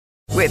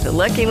With the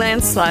Lucky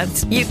Land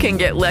Slots, you can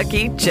get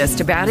lucky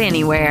just about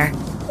anywhere.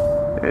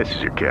 This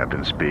is your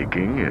captain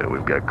speaking.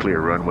 We've got clear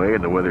runway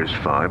and the weather's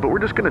fine, but we're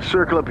just going to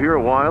circle up here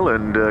a while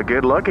and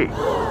get lucky.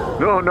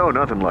 No,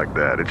 nothing like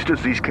that. It's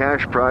just these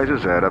cash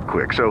prizes add up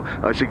quick. So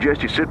I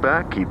suggest you sit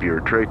back, keep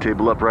your tray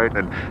table upright,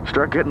 and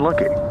start getting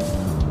lucky.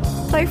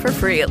 Play for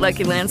free at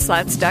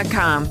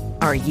LuckyLandSlots.com.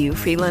 Are you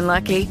feeling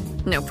lucky?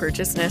 No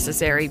purchase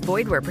necessary.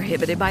 Void where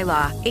prohibited by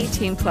law.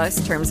 18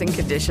 plus terms and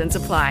conditions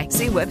apply.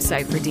 See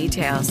website for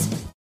details.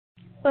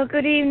 Well,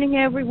 good evening,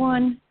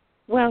 everyone.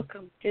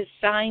 Welcome to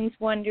Signs,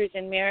 Wonders,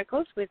 and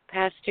Miracles with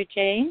Pastor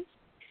James.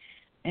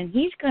 And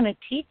he's going to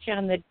teach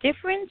on the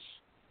difference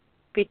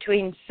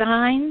between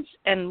signs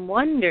and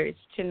wonders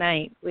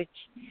tonight, which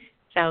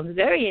sounds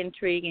very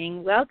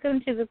intriguing. Welcome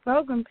to the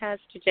program,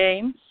 Pastor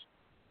James.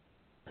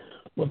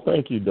 Well,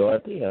 thank you,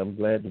 Dorothy. I'm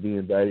glad to be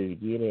invited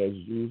again, as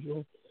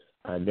usual.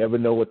 I never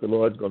know what the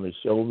Lord's going to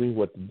show me,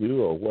 what to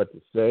do or what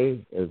to say,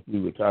 as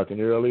we were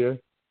talking earlier.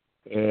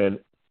 And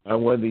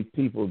I'm one of these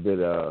people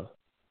that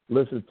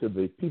listen to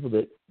the people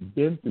that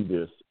been through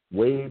this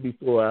way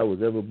before I was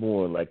ever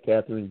born, like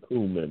Catherine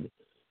Kuhlman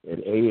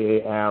and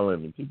A.A.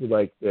 Allen and people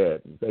like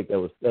that. In fact, I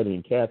was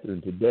studying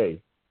Catherine today,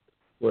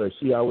 where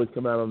she always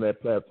come out on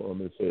that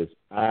platform and says,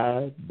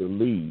 I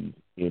believe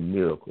in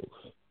miracles.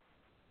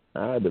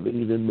 I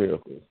believe in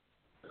miracles.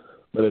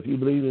 But if you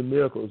believe in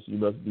miracles, you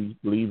must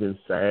believe in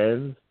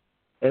signs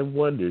and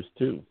wonders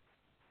too.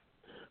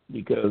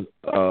 Because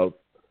a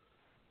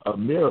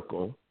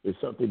miracle is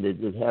something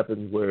that just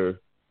happens where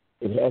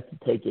it has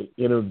to take an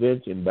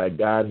intervention by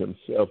God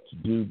himself to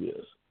do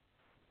this.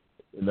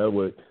 In other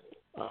words,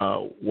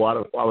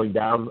 water falling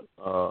down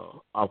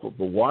off of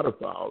a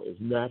waterfall is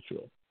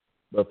natural.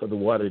 But for the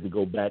water to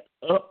go back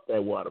up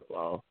that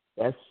waterfall,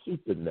 that's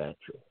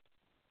supernatural.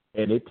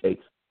 And it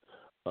takes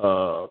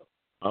a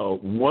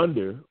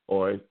wonder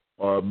or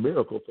a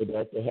miracle for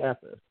that to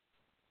happen.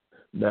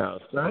 Now,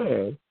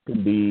 science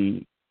can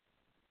be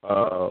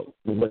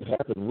what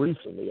happened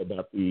recently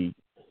about the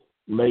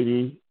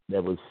lady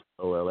that was,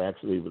 well,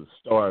 actually it was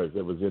stars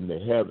that was in the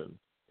heavens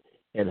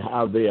and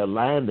how they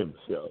aligned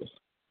themselves.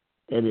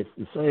 And it's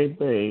the same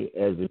thing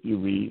as if you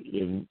read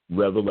in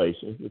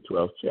Revelation, the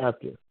 12th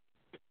chapter.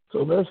 So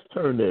let's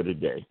turn there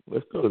today.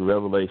 Let's go to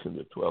Revelation,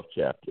 the 12th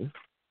chapter,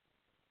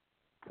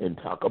 and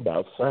talk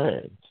about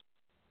signs.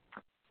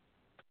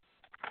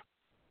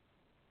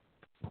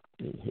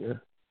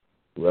 Here,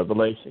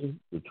 Revelation,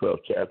 the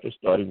 12th chapter,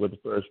 starting with the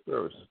first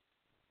verse.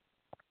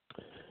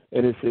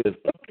 And it says,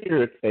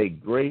 appeared a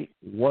great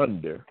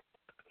wonder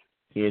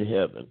in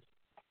heaven,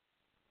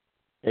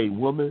 a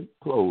woman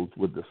clothed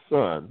with the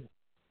sun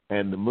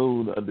and the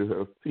moon under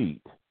her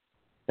feet,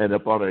 and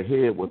upon her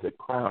head was a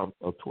crown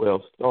of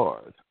 12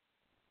 stars.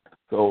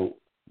 So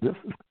this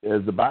is,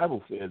 as the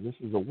Bible says, this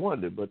is a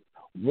wonder, but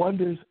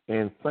wonders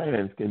and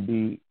signs can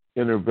be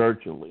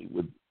intervirtually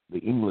with the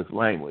English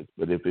language,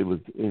 but if it was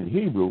in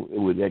Hebrew, it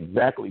would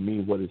exactly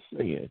mean what it's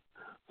saying.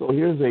 So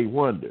here's a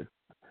wonder.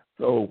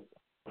 So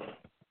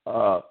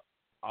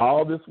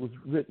all this was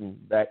written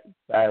back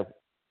by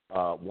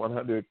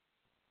 100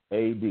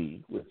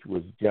 A.D., which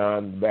was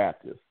John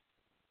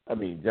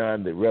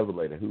the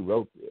Revelator, who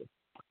wrote this.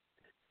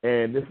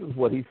 And this is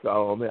what he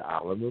saw on the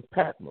island of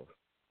Patmos.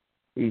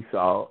 He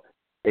saw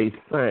a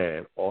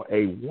sign or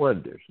a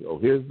wonder. So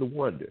here's the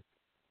wonder.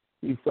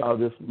 He saw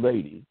this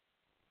lady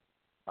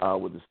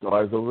with the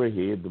stars over her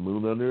head, the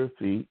moon under her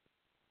feet,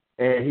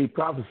 and he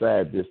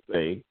prophesied this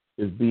thing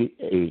as be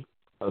a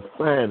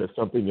sign of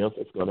something else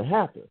that's going to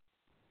happen.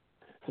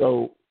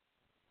 So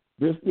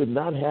this did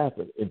not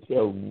happen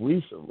until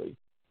recently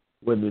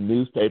when the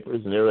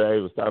newspapers and everybody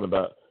was talking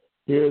about,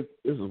 this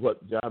is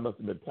what John must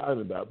have been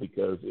talking about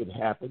because it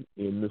happened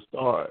in the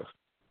stars,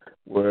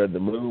 where the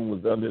moon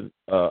was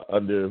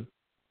under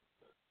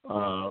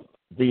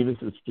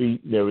Venus's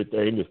feet and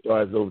everything, the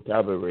stars over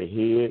top of her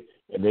head,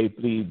 and they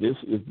believe this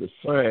is the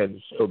sign to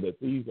show that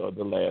these are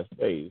the last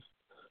days.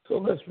 So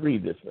let's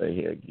read this thing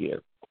here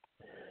again.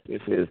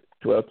 It says,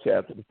 12th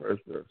chapter, the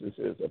first verse. It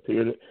says,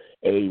 appeared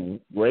a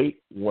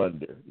great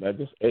wonder, not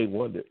just a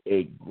wonder,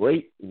 a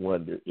great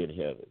wonder in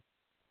heaven.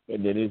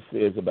 And then it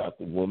says about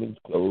the woman's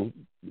clothed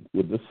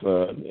with the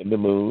sun and the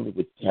moon,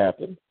 which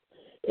happened,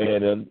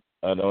 and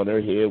on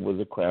her head was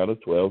a crown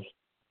of 12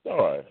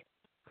 stars.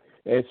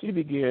 And she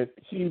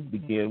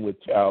began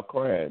with child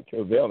crying,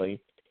 travailing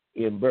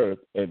in birth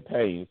and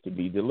pains to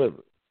be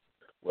delivered.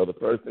 Well, the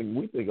first thing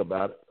we think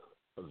about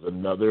was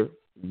another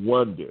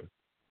wonder.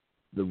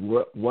 The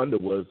wonder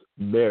was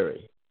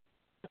Mary.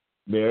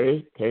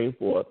 Mary came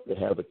forth to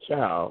have a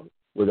child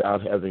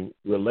without having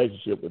a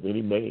relationship with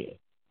any man.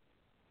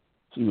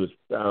 She was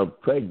found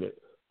pregnant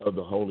of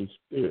the Holy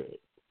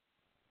Spirit.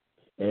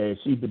 And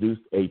she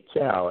produced a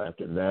child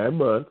after 9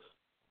 months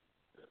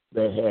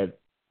that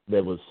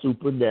was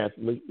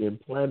supernaturally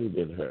implanted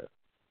in her.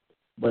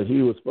 But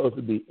he was supposed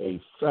to be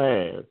a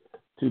sign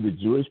to the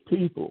Jewish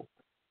people.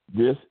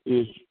 This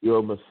is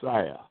your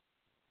Messiah.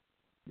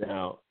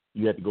 Now,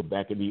 you have to go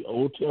back in the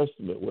Old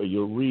Testament where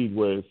you'll read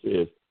where it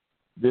says,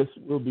 this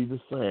will be the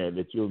sign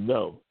that you'll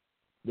know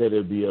that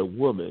it'll be a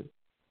woman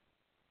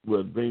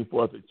would bring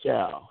forth a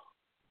child,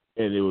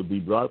 and it would be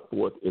brought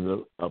forth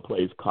in a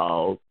place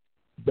called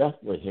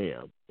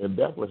Bethlehem. And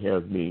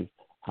Bethlehem means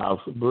house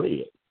of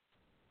bread.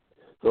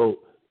 So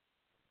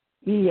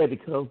he had to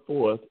come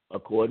forth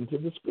according to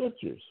the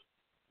scriptures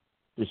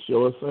to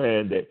show a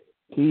sign that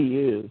he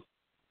is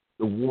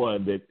the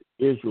one that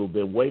Israel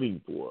been waiting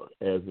for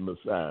as the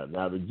Messiah.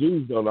 Now, the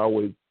Jews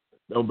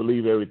don't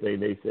believe everything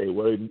they say.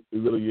 Well, it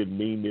really didn't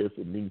mean this,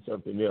 it means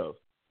something else.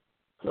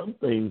 Some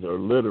things are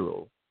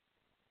literal,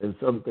 and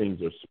some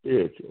things are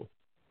spiritual,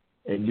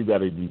 and you got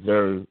to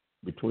discern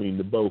between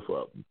the both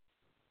of them.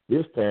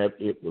 This time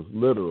it was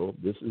literal.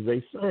 This is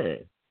a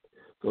sign.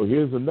 So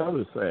here's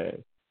another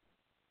sign.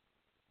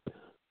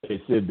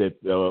 They said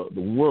that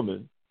the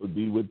woman would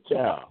be with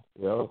child.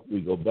 Well, we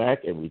go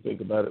back and we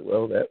think about it.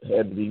 Well, that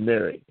had to be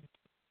Mary.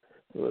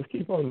 So let's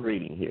keep on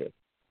reading here.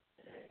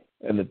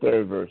 And the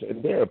third verse.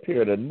 And there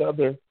appeared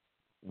another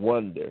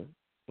wonder,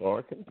 or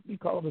it can be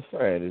called a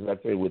sign, as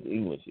I say with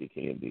English it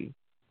can be,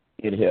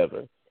 in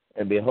heaven.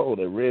 And behold,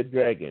 a red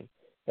dragon,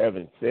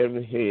 having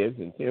 7 heads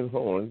and 10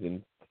 horns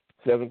and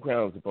 7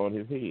 crowns upon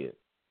his head.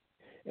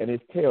 And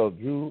his tail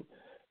drew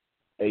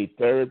a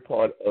third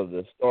part of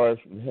the stars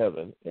from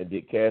heaven, and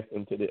did cast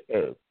them to the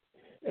earth.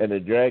 And the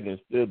dragon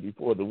stood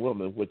before the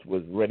woman, which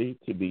was ready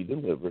to be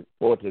delivered,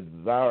 for to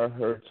devour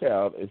her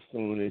child as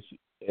soon as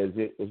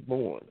it was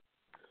born.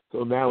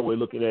 So now we're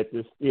looking at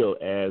this still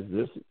as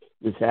this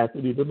has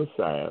to be the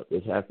Messiah.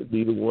 This has to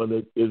be the one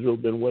that Israel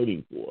been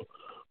waiting for.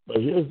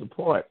 But here's the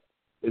part.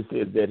 It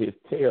said that his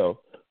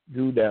tail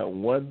drew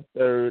down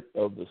 1/3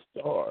 of the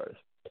stars.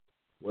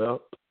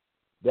 Well,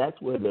 that's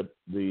where the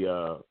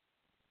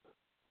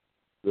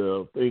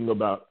thing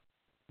about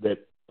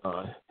that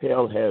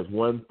hell has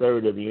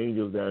 1/3 of the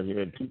angels down here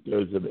and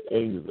 2/3 of the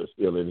angels are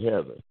still in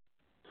heaven.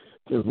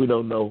 Since we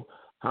don't know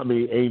how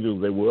many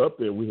angels there were up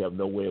there, we have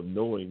no way of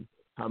knowing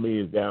how many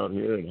is down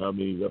here and how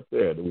many is up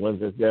there. The ones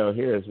that's down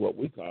here is what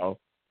we call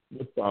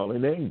the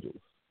fallen angels.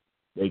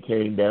 They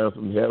came down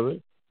from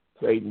heaven.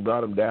 Satan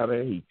brought them down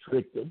there. He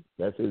tricked them.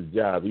 That's his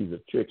job. He's a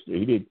trickster.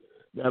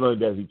 Not only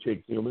does he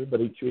trick humans, but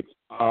he tricks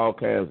all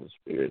kinds of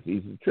spirits.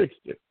 He's a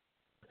trickster.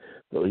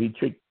 So he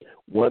tricked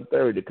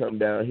 1/3 to come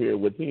down here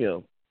with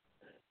him,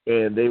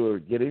 and they were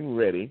getting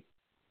ready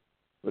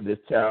for this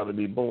child to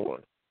be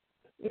born,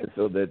 and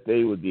so that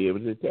they would be able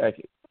to attack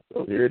it.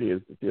 So here it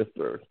is, the 5th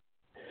verse.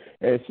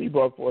 And she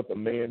brought forth a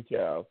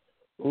man-child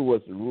who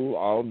was to rule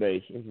all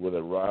nations with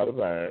a rod of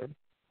iron,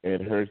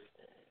 and her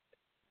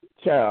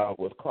child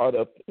was caught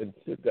up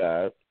into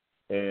God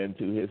and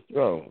to his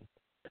throne.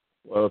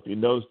 Well, if you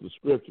notice the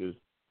scriptures,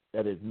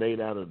 that is made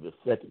out of the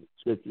 2nd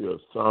scripture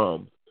of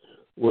Psalms,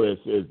 where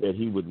it says that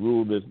he would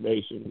rule this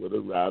nation with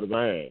a rod of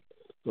iron.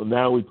 So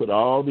now we put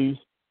all these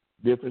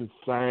different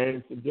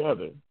signs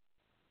together,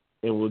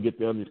 and we'll get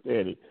the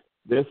understanding.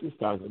 This is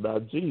talking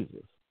about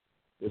Jesus.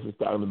 This is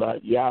talking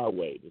about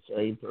Yahweh, the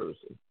same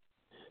person.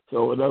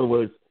 So in other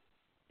words,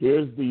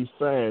 here's these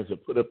signs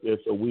that put up there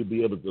so we'll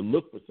be able to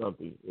look for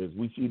something. As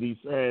we see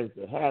these signs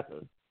that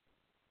happen,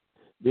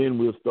 then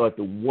we'll start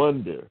to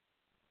wonder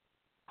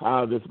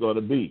how this is going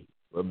to be.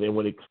 Well, then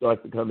when it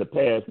starts to come to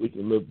pass, we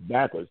can look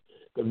backwards.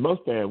 Because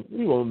most times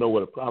we won't know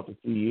what a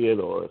prophecy is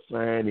or a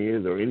sign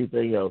is or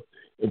anything else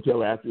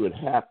until after it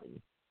happens.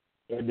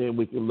 And then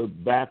we can look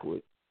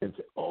backwards and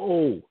say,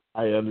 oh,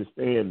 I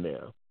understand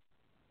now.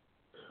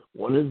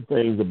 One of the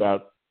things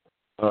about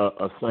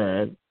a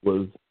sign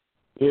was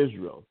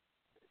Israel.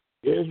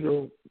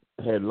 Israel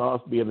had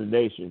lost being a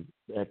nation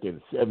back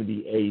in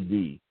 70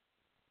 A.D.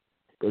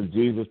 because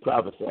Jesus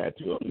prophesied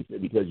to them. He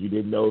said, because you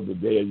didn't know the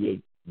day of your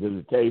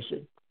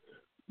visitation,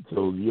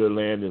 so your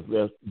land is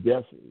left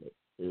desolate.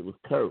 It was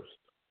cursed.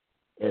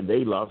 And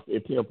they lost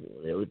their temple,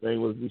 and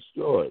everything was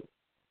destroyed.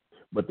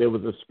 But there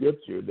was a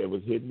scripture that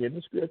was hidden in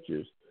the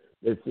scriptures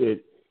that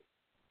said,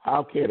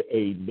 how can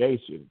a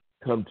nation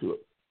come to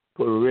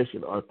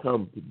fruition or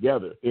come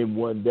together in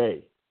one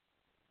day?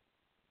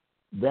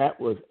 That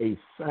was a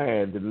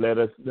sign to let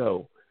us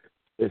know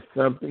it's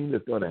something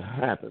that's going to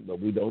happen, but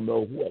we don't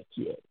know what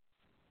yet.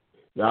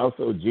 And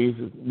also,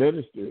 Jesus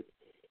ministered,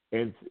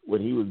 and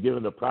when he was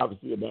given a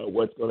prophecy about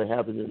what's going to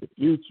happen in the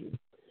future,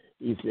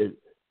 he said,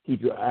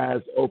 keep your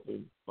eyes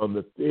open on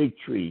the fig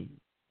tree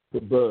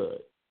to bud.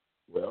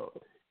 Well,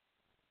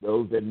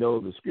 those that know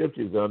the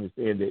scriptures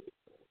understand that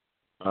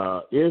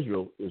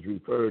Israel is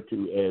referred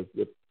to as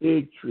the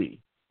fig tree.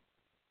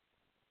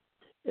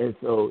 And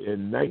so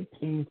in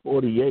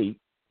 1948,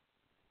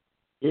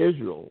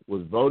 Israel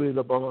was voted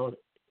upon,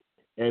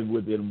 and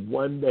within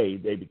one day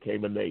they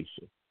became a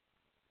nation.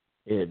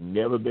 It had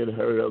never been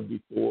heard of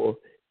before,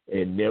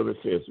 and never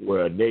since,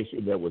 where a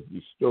nation that was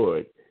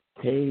destroyed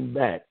came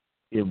back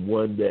in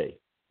one day.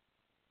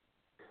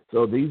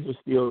 So these are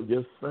still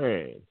just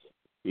signs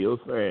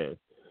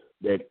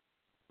that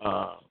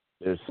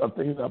there's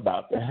something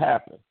about to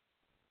happen.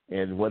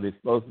 And what it's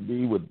supposed to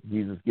be, with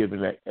Jesus giving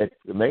that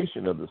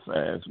explanation of the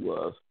signs,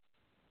 was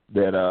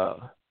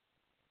that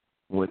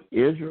when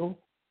Israel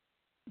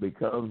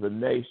becomes a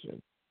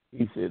nation,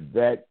 he said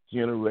that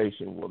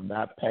generation will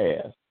not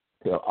pass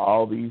till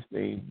all these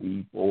things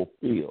be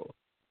fulfilled.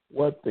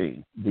 What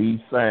things? These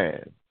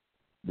signs.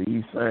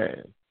 These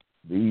signs.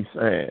 These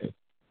signs.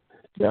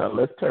 Now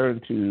let's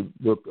turn to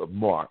the book of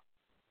Mark,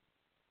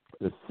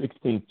 the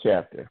 16th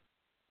chapter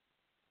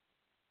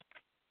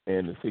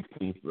and the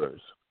 16th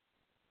verse.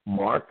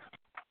 Mark,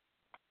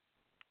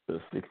 the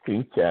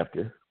 16th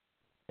chapter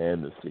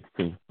and the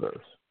 16th verse.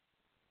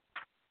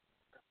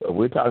 So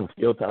we're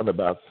still talking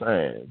about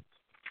signs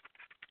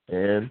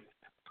and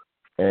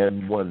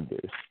wonders.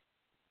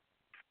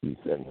 Give me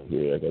a second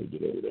here. I got to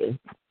get over there.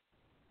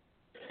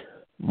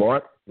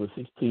 Mark, the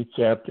 16th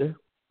chapter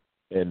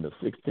and the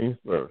 16th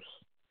verse.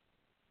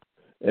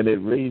 And it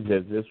reads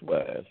as this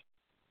wise.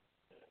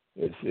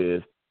 It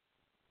says,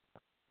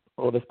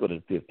 let's go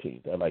to the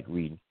 15th. I like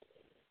reading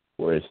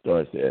where it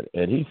starts at.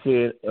 And he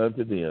said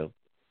unto them,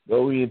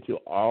 go into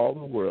all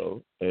the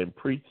world and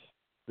preach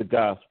the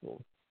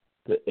gospel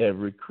to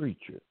every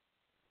creature.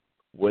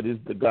 What is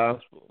the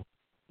gospel?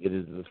 It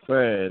is the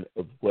sign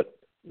of what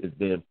is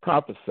being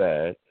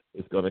prophesied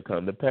is going to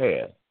come to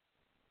pass.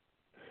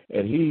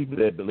 And he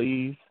that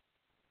believes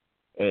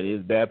and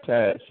is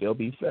baptized shall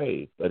be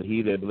saved, but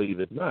he that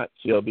believeth not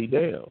shall be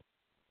damned.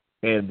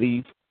 And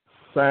these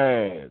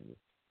signs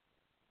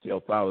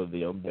shall follow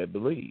them that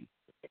believe.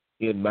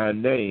 In my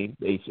name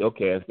they shall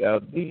cast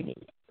out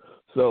demons.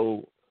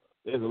 So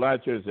there's a lot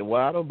of churches that say,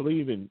 well, I don't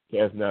believe in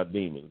casting out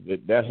demons.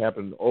 That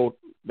happened,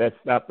 that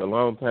stopped a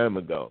long time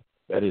ago.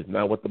 That is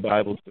not what the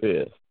Bible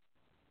says.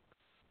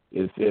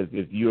 It says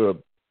if you're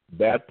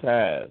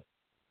baptized,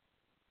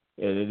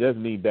 and it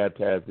doesn't mean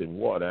baptized in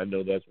water. I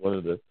know that's one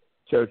of the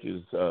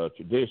church's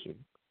tradition,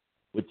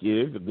 which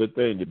is a good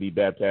thing to be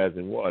baptized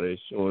in water.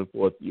 It's showing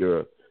forth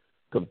your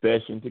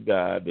confession to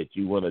God that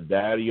you want to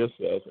die to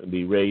yourself and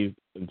be raised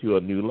into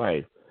a new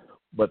life.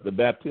 But the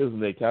baptism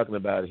they're talking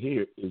about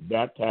here is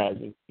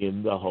baptizing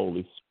in the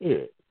Holy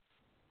Spirit.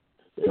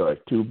 There are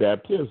two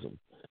baptisms.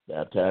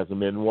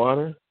 Baptism in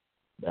water,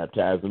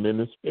 baptism in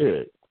the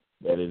Spirit.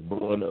 That is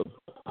born of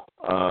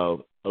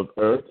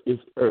earth is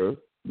earth.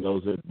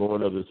 Those that are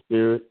born of the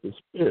Spirit is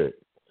spirit.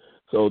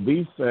 So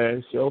these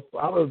signs shall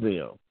follow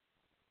them.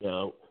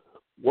 Now,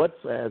 what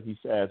signs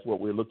besides what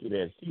we're looking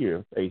at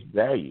here face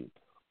value?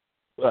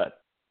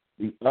 But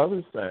the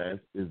other signs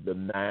is the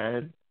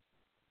 9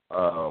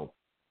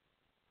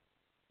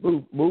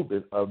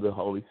 movement of the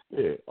Holy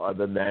Spirit, or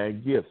the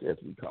 9 gifts, as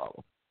we call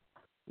them.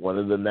 One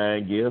of the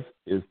 9 gifts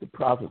is to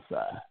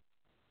prophesy.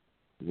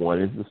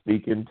 One is to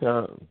speak in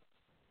tongues.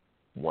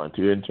 One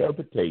to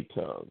interpretate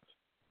tongues.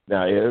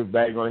 Now,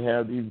 everybody going to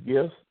have these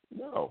gifts?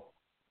 No.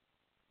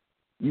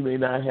 You may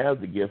not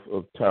have the gift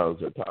of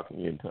tongues or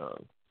talking in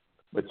tongues,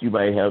 but you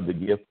may have the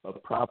gift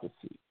of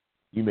prophecy.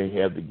 You may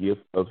have the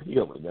gift of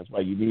healing. That's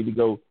why you need to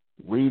go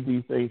read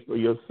these things for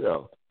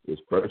yourself.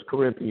 It's 1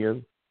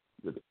 Corinthians,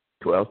 the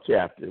 12th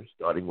chapter,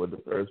 starting with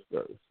the first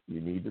verse.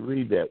 You need to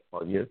read that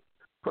on your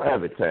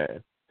private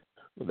time.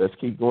 But let's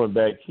keep going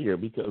back here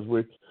because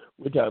we're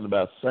talking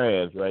about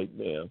signs right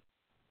now.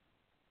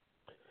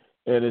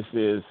 And it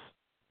says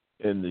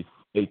in the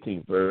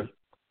 18th verse,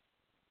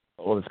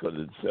 let's go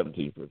to the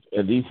 17th verse.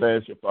 And these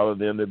signs shall follow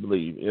them that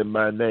believe. In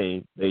my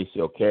name they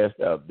shall cast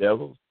out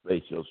devils.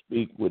 They shall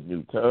speak with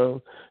new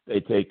tongues. They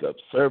take up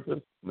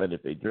serpents. And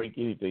if they drink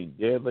anything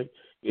deadly,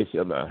 it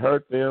shall not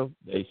hurt them.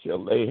 They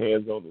shall lay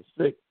hands on the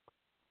sick,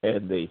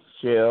 and they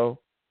shall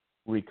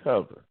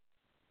recover.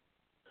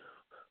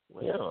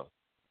 Well,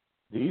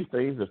 these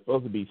things are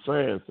supposed to be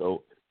signs.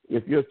 So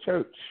if your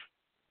church,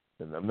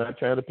 and I'm not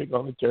trying to pick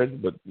on the church,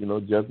 but,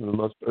 judgment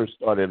must first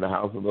start in the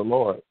house of the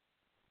Lord.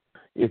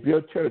 If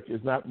your church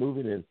is not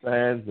moving in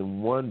signs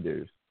and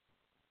wonders,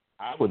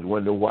 I would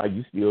wonder why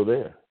you're still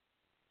there.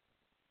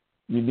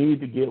 You need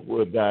to get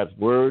where God's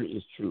word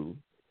is true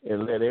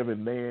and let every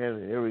man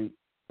and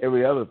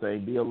every other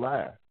thing be a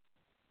liar.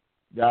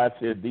 God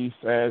said these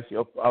signs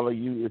shall follow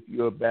you if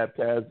you're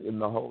baptized in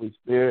the Holy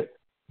Spirit.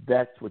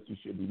 That's what you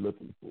should be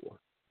looking for.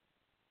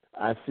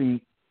 I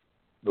see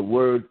the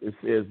word, it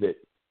says that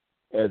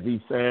as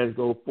these signs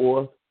go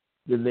forth,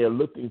 then they're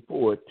looking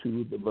forward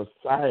to the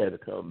Messiah to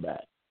come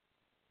back.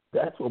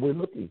 That's what we're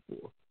looking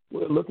for.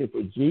 We're looking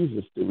for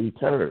Jesus to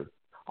return.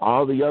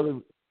 All the other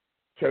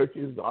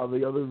churches, all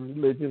the other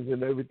religions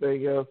and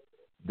everything else,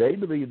 they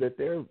believe that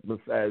their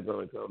Messiah is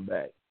going to come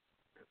back.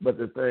 But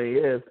the thing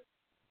is,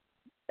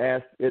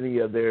 ask any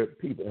of their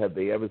people, have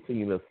they ever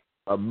seen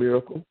a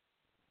miracle?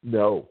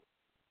 No.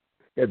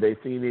 Have they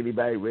seen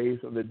anybody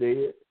raised from the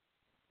dead?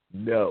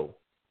 No.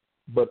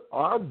 But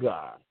our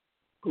God,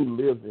 who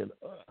lives in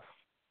us,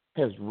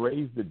 has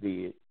raised the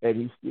dead,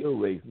 and he's still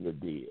raising the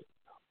dead.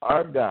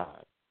 Our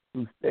God,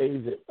 who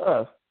stays in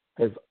us,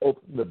 has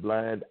opened the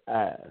blind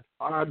eyes.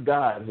 Our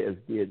God has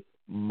did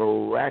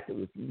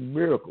miraculous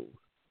miracles.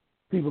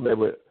 People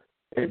that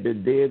had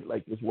been dead,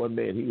 like this one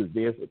man, he was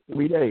dead for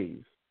 3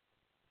 days.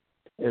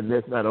 And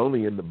that's not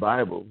only in the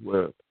Bible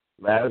where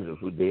Lazarus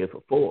was dead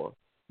for 4,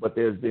 but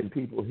there's been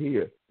people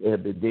here that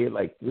have been dead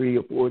like 3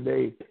 or 4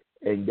 days,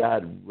 and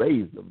God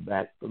raised them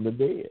back from the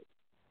dead.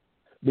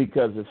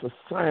 Because it's a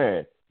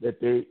sign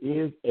that there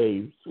is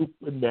a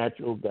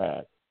supernatural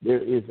God.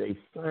 there is a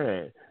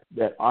sign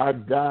that our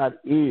God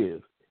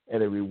is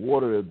and a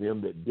rewarder of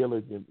them that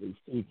diligently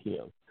seek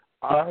him.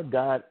 Our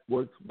God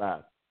works by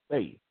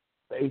faith,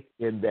 faith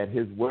in that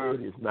his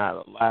word is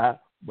not a lie,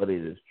 but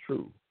it is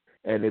true.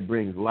 And it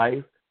brings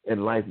life,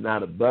 and life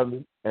not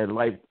abundant, and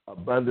life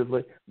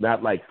abundantly,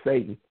 not like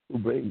Satan, who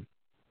brings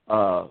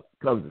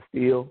comes to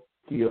steal,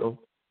 kill,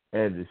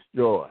 and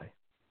destroy.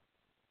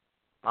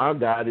 Our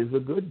God is a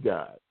good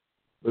God.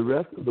 The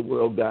rest of the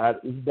world God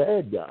is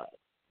bad God.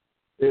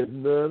 There's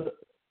none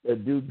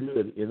that do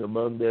good in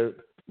among their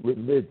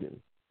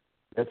religion.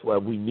 That's why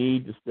we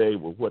need to stay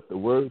with what the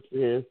word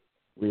says.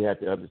 We have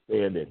to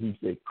understand that he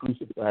said,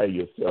 crucify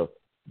yourself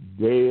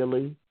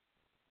daily.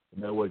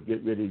 In other words,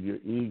 get rid of your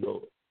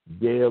ego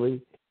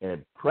daily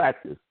and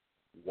practice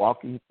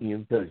walking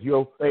in, because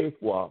your faith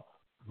walk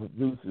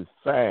produces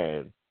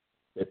signs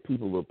that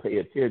people will pay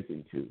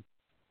attention to.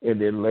 And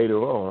then later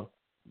on,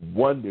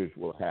 wonders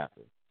will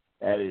happen.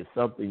 That is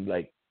something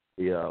like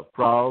the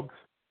frogs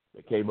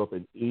that came up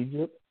in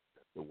Egypt,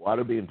 the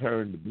water being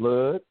turned to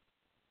blood,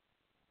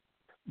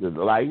 the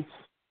lice,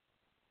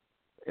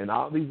 and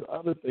all these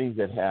other things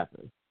that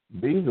happen.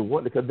 These are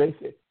wonders, because they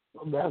said,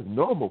 well, that's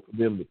normal for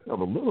them to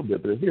come a little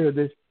bit, but here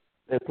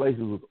that place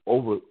was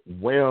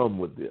overwhelmed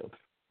with them.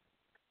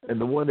 And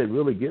the one that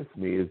really gets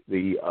me is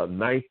the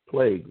ninth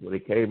plague. When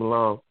it came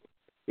along,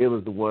 it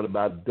was the one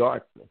about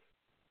darkness.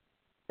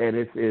 And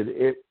it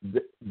said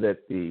that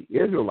the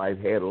Israelites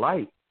had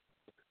light,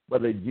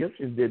 but the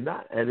Egyptians did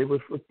not, and it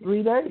was for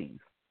 3 days.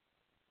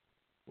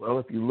 Well,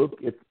 if you look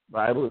at the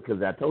Bible,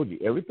 because I told you,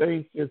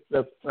 everything sets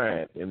up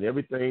signs, and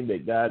everything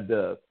that God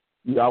does,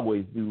 he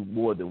always do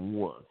more than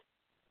once.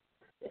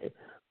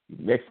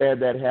 Next time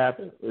that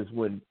happened is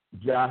when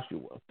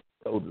Joshua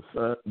told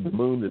the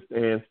moon to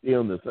stand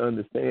still and the sun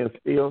to stand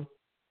still,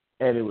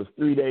 and it was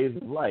 3 days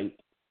of light,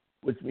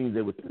 which means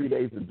there were 3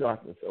 days of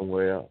darkness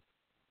somewhere else.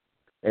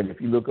 And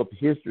if you look up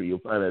history, you'll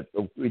find that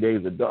those 3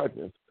 days of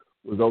darkness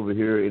was over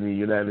here in the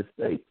United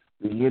States.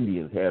 The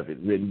Indians have it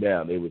written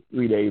down. They were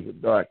 3 days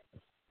of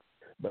darkness.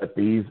 But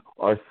these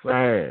are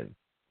signs.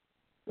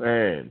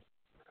 Signs.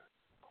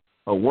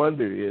 A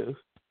wonder is,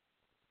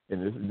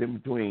 and this is in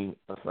between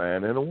a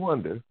sign and a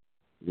wonder.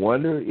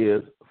 Wonder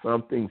is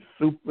something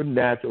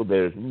supernatural.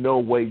 There's no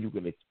way you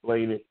can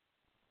explain it.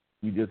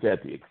 You just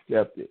have to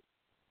accept it.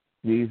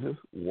 Jesus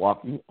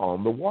walking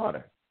on the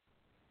water.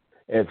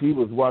 As he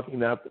was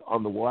walking out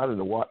on the water, and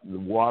the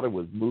water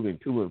was moving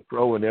to and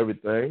fro and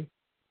everything,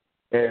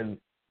 and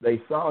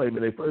they saw him,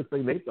 and the first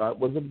thing they thought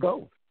was a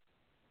ghost.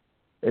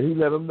 And he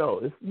let them know,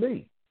 it's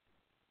me.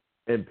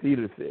 And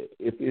Peter said,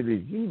 if it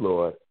is you,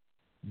 Lord,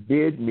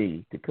 bid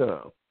me to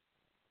come.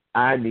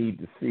 I need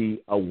to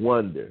see a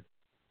wonder.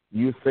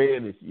 You're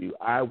saying it's you.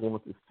 I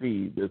want to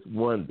see this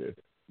wonder.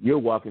 You're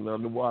walking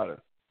on the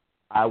water.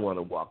 I want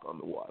to walk on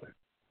the water.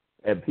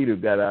 And Peter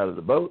got out of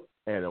the boat,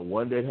 and a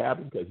wonder had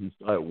happened because he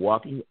started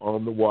walking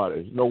on the water.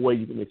 There's no way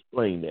you can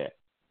explain that.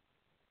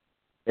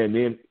 And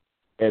then,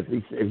 as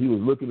he said, he was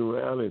looking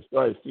around and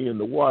started seeing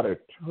the water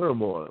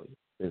turmoil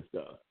and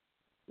stuff.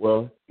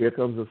 Well, here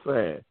comes a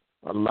sign.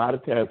 A lot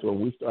of times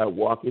when we start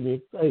walking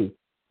in faith,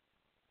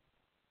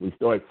 we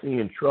start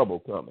seeing trouble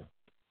coming,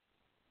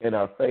 and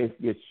our faith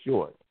gets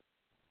short.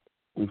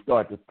 We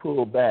start to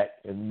pull back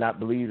and not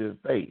believe in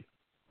faith.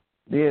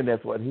 Then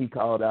that's what he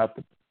called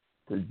out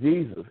to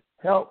Jesus,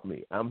 help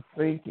me, I'm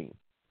sinking.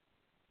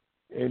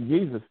 And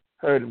Jesus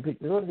heard him pick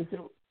it up and he said,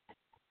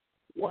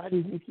 why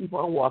did you keep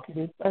on walking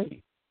in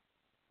faith?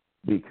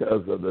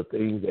 Because of the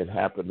things that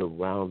happened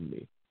around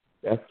me.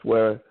 That's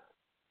where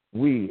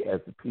we,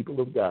 as the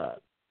people of God,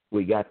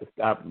 we got to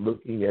stop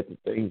looking at the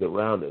things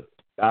around us.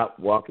 Stop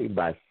walking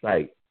by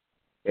sight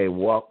and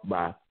walk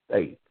by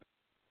faith.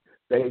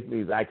 Faith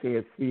means I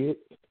can't see it,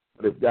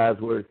 but if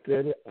God's word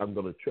said it, I'm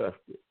going to trust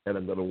it, and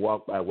I'm going to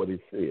walk by what he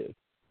says.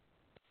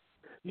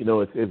 You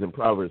know, it says in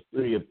Proverbs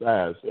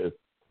 3:5, it says,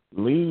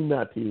 lean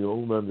not to your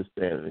own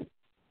understanding,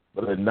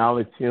 but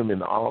acknowledge him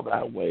in all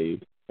thy ways,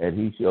 and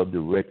he shall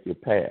direct your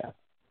path.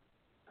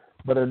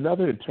 But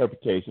another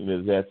interpretation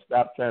is that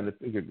stop trying to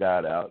figure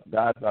God out.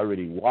 God's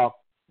already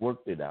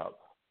worked it out.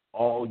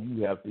 All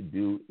you have to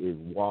do is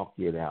walk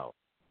it out.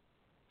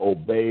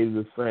 Obey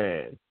the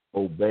signs.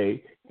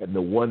 Obey, and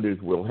the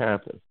wonders will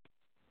happen.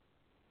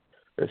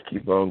 Let's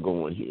keep on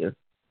going here.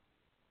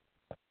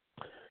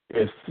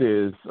 It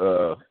says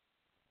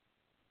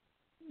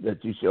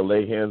that you shall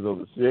lay hands on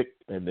the sick,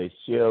 and they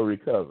shall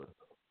recover.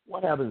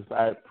 What happens if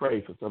I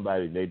pray for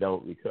somebody and they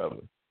don't recover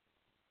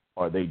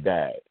or they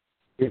died?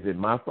 Is it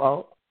my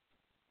fault?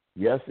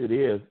 Yes, it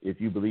is,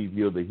 if you believe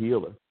you're the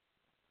healer.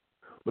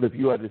 But if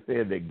you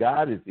understand that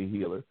God is the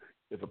healer,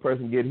 if a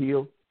person get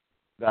healed,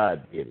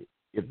 God did it.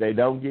 If they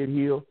don't get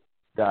healed,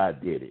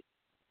 God did it.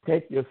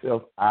 Take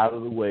yourself out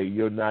of the way.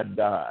 You're not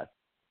God.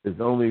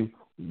 There's only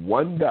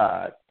one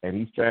God, and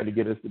he's trying to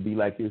get us to be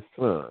like his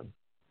son.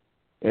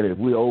 And if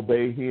we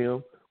obey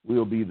him,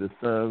 we'll be the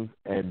sons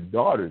and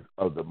daughters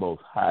of the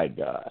Most High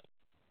God.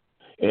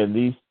 And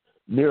these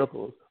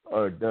miracles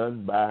are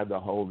done by the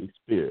Holy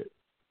Spirit.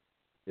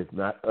 It's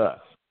not us.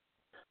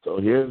 So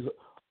here's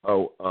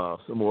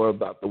some more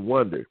about the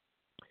wonder.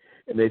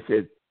 And they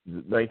said,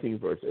 the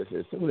 19th verse, it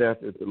says, soon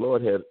after the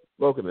Lord had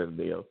spoken unto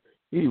them,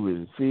 he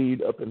was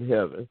received up in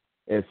heaven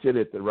and sit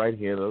at the right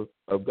hand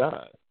of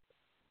God.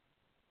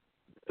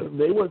 And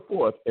they went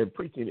forth and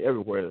preaching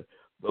everywhere,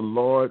 the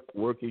Lord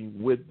working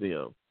with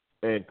them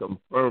and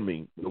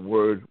confirming the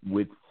word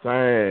with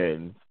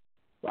signs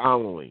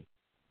following.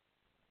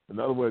 In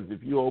other words,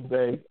 if you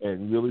obey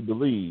and really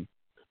believe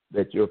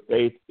that your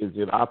faith is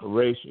in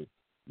operation,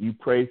 you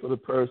pray for the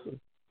person,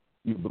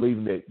 you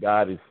believe that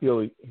God is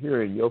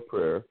hearing your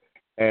prayer,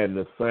 and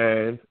the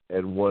signs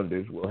and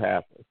wonders will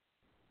happen.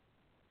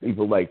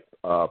 People like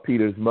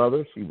Peter's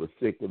mother, she was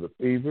sick with a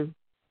fever.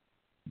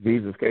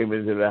 Jesus came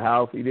into the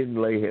house. He didn't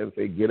lay hands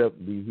and say, get up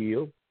and be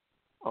healed.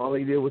 All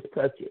he did was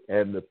touch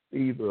her, and the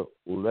fever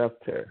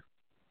left her.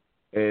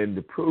 And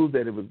to prove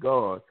that it was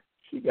gone,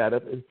 she got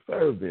up and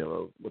served them,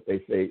 or what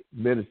they say,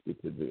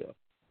 ministered to them.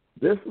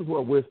 This is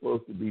what we're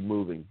supposed to be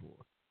moving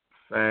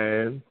for,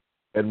 signs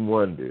and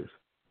wonders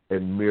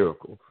and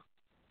miracles.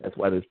 That's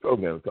why this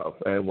program is called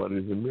Signs,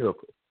 Wonders, and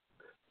Miracles.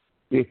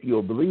 If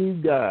you'll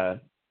believe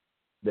God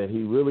that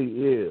he really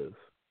is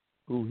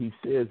who he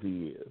says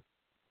he is,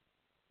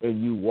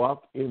 and you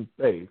walk in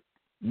faith,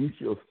 you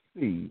shall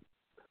see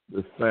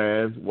the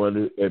signs,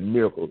 wonders, and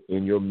miracles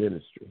in your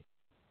ministry.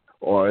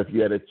 Or if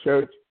you're at a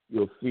church,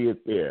 you'll see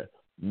it there.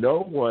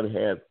 No one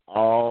has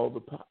all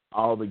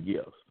the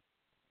gifts.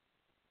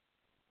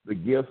 The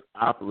gifts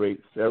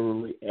operate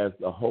severally as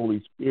the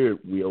Holy Spirit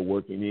will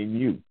working in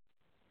you.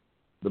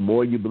 The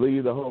more you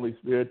believe the Holy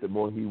Spirit, the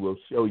more he will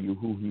show you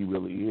who he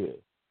really is.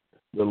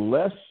 The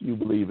less you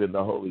believe in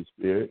the Holy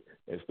Spirit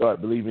and start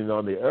believing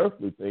on the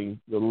earthly things,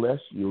 the less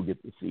you'll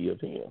get to see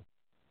of him.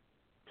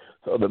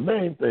 So the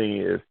main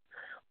thing is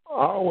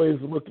always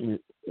looking at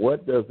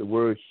what does the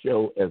word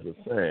show as a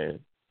sign,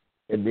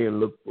 and then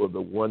look for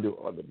the wonder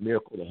or the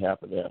miracle to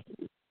happen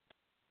afterwards.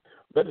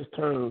 Let us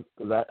turn,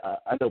 because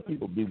I know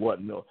people be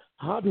wanting to know,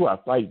 how do I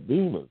fight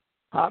demons?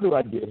 How do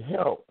I get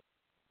help?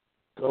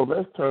 So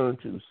let's turn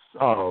to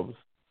Psalms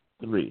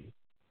 3.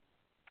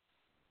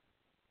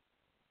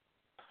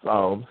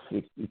 Psalm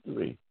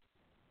 63.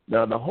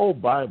 Now, the whole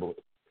Bible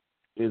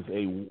is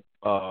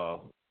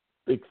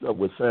fixed up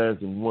with signs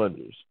and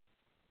wonders.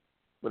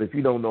 But if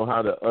you don't know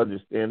how to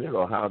understand it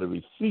or how to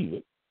receive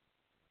it,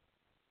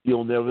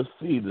 you'll never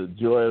see the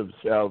joy of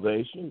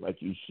salvation like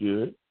you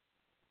should.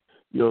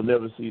 You'll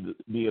never see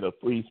being a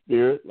free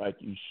spirit like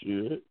you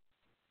should.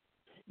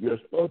 You're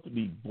supposed to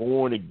be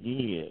born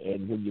again.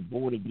 And when you're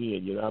born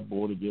again, you're not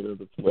born again of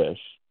the flesh.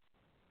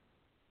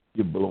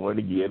 You're born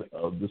again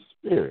of the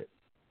Spirit.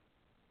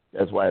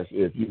 That's why I say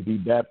if you be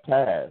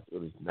baptized,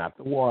 but it's not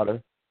the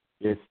water,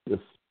 it's the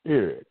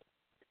Spirit.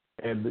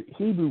 And the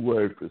Hebrew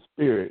word for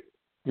spirit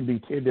can be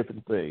 10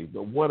 different things,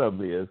 but one of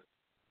them is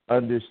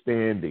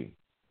understanding.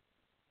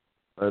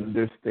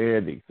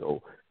 Understanding.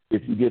 So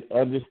if you get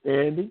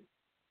understanding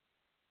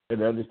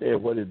and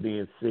understand what is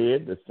being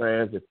said, the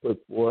signs that put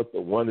forth,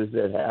 the wonders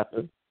that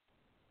happen,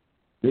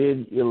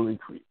 then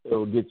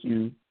it'll get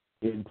you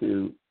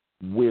into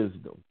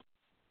wisdom.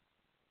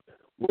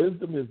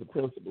 Wisdom is the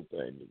principal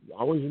thing.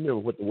 Always remember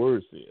what the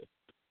word says.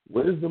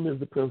 Wisdom is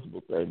the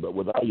principal thing, but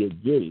without your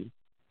getting,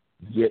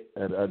 get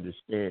an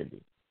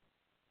understanding.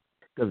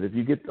 Because if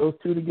you get those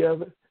two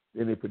together,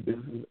 then it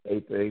produces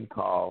a thing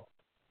called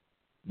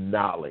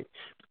knowledge.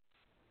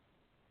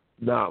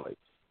 Knowledge.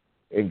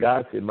 And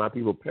God said, my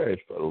people perish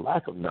for the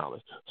lack of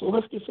knowledge. So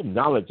let's get some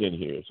knowledge in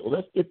here. So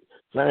let's get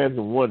signs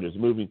and wonders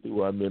moving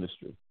through our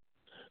ministry.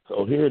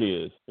 So here it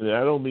is. And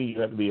I don't mean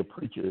you have to be a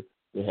preacher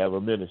to have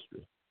a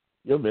ministry.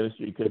 Your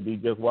ministry could be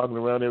just walking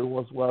around every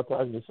once in a while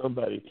talking to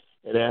somebody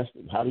and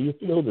asking, how do you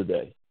feel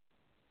today?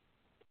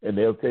 And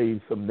they'll tell you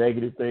some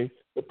negative things,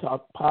 but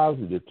talk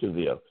positive to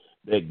them,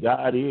 that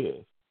God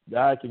is.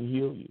 God can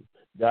heal you.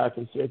 God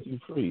can set you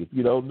free. If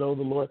you don't know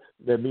the Lord,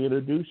 let me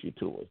introduce you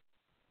to him.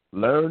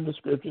 Learn the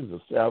scriptures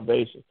of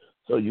salvation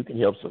so you can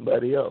help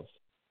somebody else.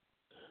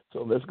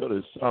 So let's go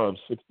to Psalm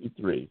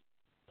 63.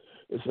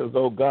 It says,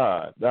 O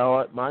God, thou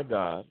art my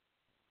God.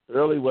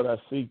 Early will I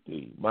seek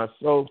thee. My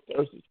soul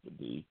thirsteth for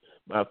thee.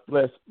 My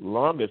flesh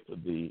longeth for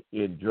thee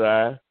in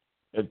dry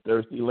and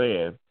thirsty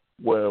land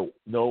where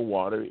no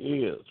water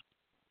is.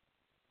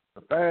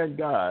 To find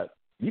God,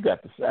 you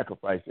got to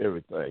sacrifice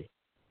everything.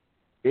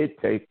 It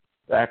takes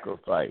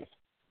sacrifice.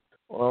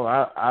 Well,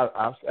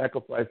 I've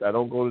sacrificed. I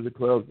don't go to the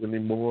clubs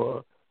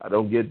anymore. I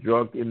don't get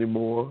drunk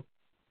anymore.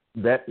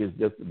 That is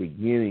just the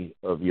beginning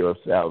of your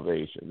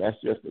salvation.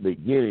 That's just the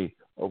beginning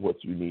of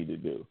what you need to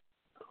do.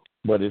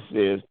 But it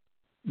says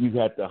you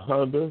got to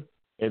hunger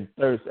and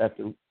thirst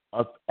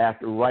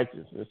after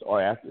righteousness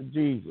or after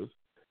Jesus,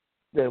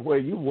 that where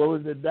you're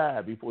willing to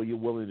die before you're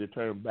willing to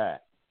turn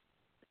back.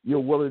 You're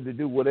willing to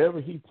do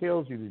whatever he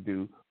tells you to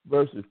do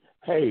versus,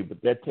 hey,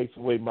 but that takes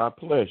away my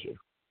pleasure.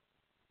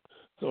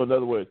 So in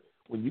other words,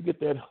 when you get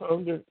that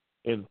hunger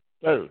and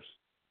thirst,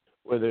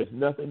 where there's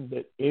nothing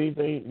that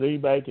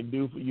anybody can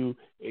do for you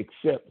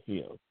except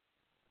him,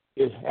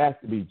 it has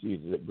to be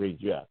Jesus that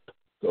brings you out.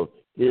 So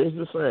here's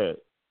the sign.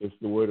 It's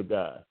the word of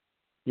God.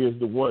 Here's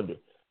the wonder.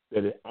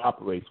 that it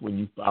operates when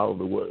you follow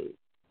the word.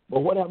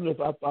 But what happens if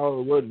I follow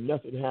the word and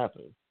nothing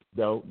happens?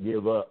 Don't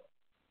give up.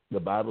 The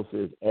Bible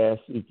says,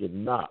 ask, seek,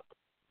 and knock.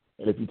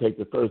 And if you take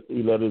the first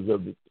three letters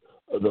of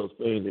those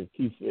things and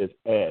keep says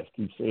ask,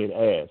 keep saying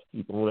ask,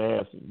 keep on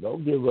asking.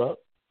 Don't give up.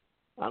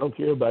 I don't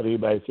care about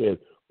anybody says,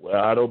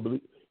 well, I don't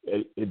believe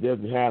it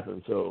doesn't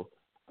happen, so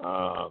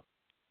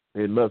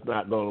it must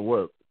not going to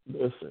work.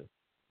 Listen,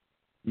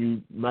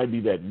 you might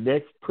be that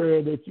next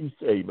prayer that you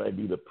say might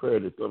be the prayer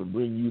that's going to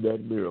bring you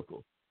that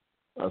miracle,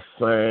 a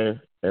sign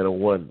and a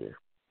wonder.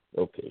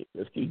 Okay,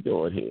 let's keep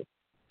going here.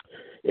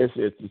 It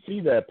says, to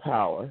see that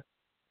power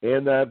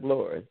and that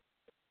glory,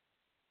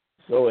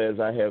 so as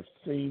I have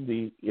seen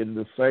thee in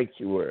the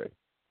sanctuary.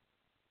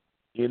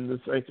 In the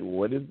sanctuary.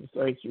 What is the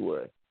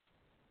sanctuary?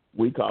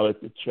 We call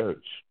it the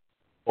church.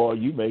 Or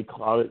you may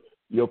call it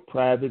your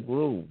private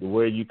room,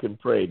 where you can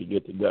pray to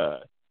get to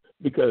God.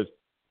 Because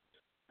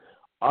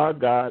our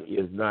God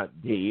is not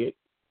dead.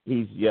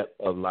 He's yet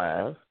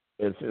alive.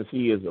 And since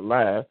he is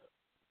alive,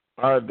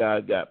 our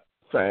God got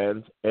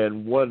signs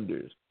and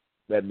wonders.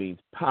 That means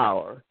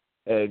power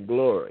and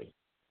glory.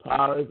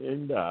 Power is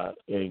in God,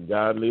 and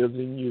God lives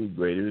in you.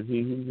 Greater is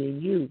he who's in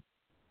you.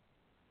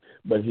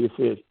 But he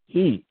says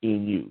he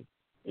in you.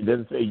 It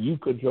doesn't say you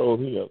control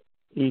him.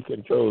 He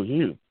controls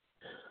you.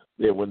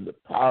 Then when the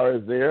power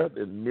is there,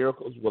 then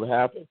miracles will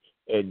happen,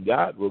 and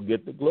God will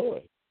get the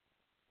glory.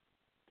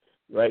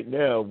 Right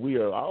now, we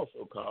are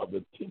also called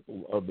the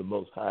temple of the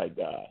Most High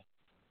God.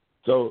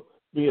 So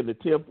being the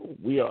temple,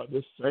 we are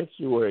the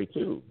sanctuary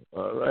too,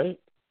 all right?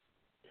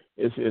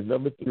 It says,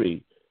 number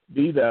 3,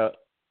 be thou,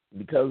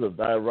 because of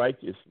thy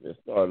righteousness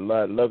or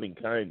loving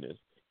kindness,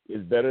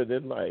 is better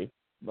than life.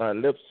 My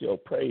lips shall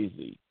praise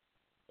thee.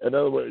 In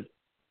other words,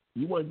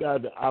 you want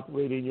God to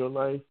operate in your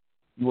life?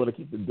 You want to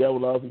keep the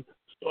devil off you?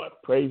 Start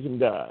praising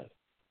God.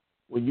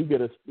 When you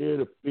get a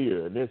spirit of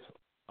fear, and there's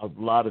a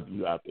lot of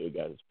you out there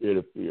got a spirit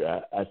of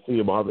fear. I see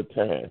them all the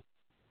time.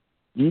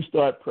 You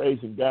start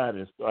praising God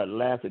and start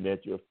laughing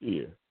at your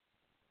fear.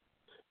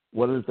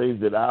 One of the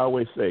things that I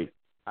always say,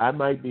 I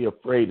might be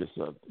afraid of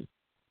something,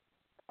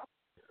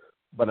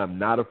 but I'm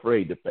not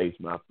afraid to face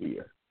my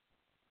fear.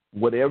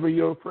 Whatever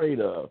you're afraid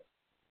of,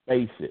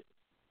 face it.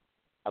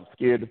 I'm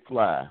scared to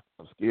fly.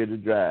 I'm scared to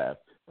drive.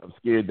 I'm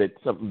scared that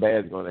something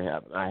bad is going to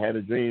happen. I had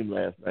a dream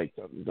last night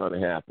something's going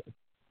to happen.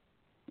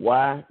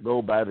 Why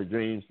go by the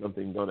dream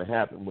something's going to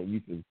happen when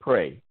you can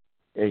pray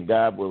and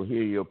God will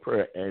hear your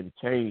prayer and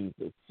change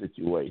the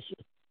situation?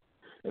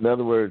 In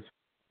other words,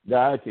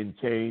 God can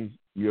change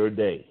your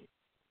day.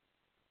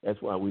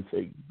 That's why we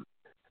say,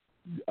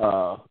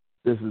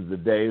 this is the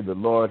day the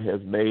Lord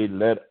has made.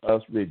 Let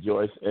us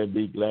rejoice and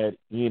be glad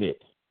in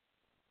it.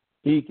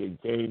 He can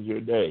change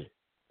your day.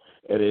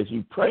 And as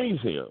you praise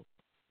him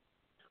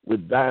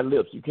with thy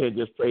lips, you can't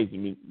just praise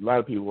him. A lot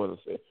of people want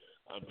to say,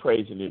 I'm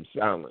praising him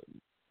silent.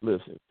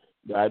 Listen,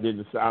 God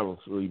didn't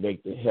silently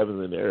make the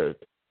heaven and the earth.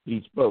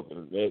 He spoke,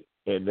 and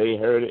they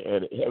heard it,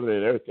 and heaven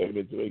and earth came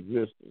into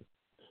existence.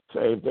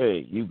 Same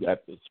thing. You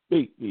got to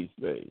speak these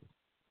things.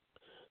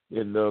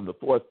 In the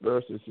 4th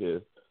verse, it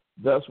says,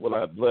 thus will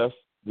I bless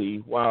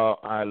thee while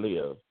I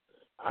live.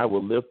 I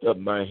will lift up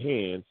my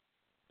hands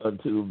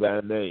unto thy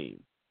name.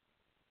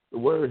 The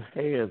word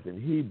hands in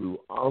Hebrew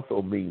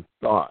also means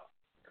thought.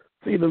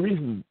 See, the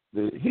reason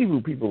the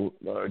Hebrew people,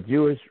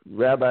 Jewish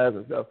rabbis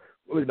and stuff,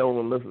 really don't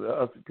want to listen to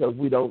us because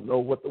we don't know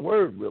what the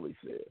word really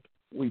says.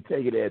 We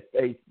take it at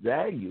face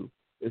value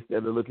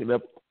instead of looking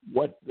up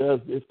what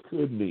does this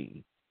could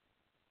mean.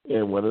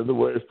 And one of the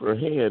words for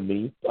hand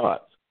means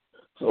thoughts.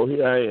 So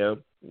here I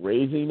am,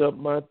 raising up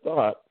my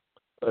thought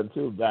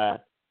until thy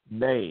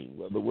name.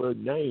 Well, the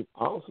word name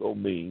also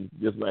means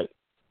just like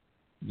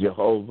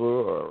Jehovah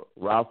or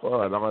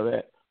Rapha and all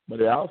that, but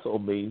it also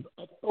means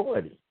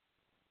authority.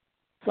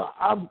 So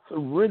I'm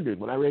surrendered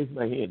when I raise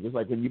my hand. Just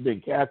like when you've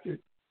been captured,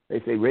 they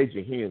say raise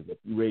your hands up.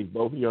 You raise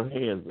both of your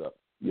hands up.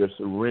 You're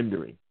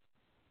surrendering.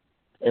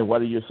 And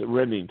what are you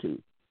surrendering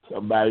to?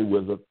 Somebody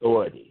with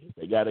authority. If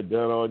they got a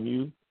gun on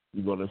you,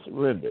 you're going to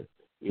surrender.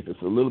 If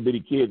it's a little bitty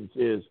kid and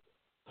says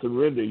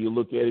surrender, you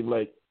look at him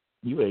like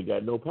you ain't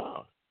got no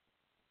power.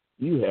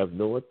 You have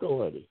no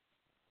authority.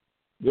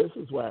 This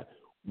is why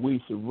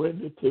we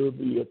surrender to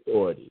the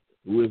authority.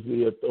 Who is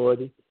the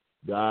authority?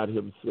 God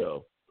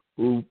himself.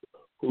 Who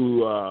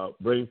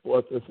brings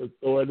forth this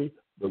authority?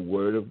 The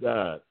Word of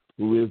God.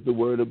 Who is the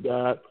Word of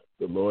God?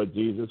 The Lord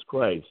Jesus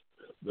Christ.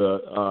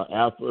 The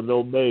Alpha and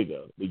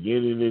Omega,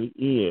 beginning and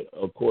end,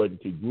 according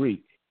to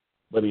Greek.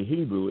 But in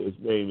Hebrew, his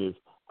name is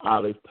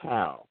Aleph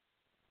Tau.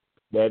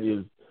 That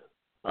is,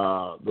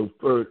 the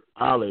first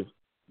Aleph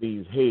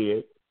means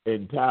head,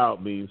 and Tau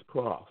means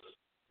cross.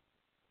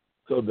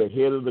 So the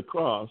head of the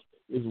cross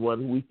is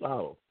one we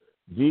follow.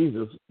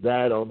 Jesus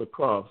died on the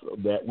cross so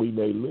that we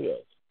may live.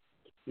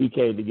 He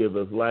came to give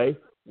us life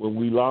when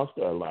we lost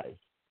our life.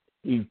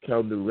 He's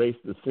come to erase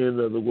the sin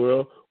of the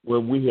world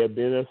when we have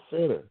been a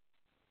sinner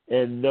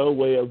and no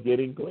way of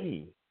getting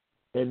clean.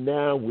 And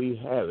now we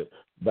have it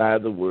by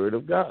the word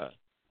of God.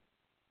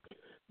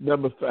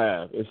 Number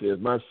 5, it says,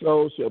 my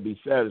soul shall be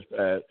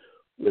satisfied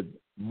with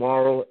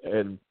marrow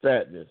and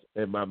fatness,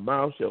 and my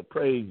mouth shall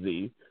praise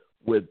thee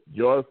with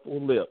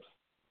joyful lips.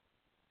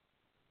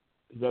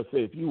 As I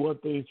say, if you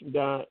want things from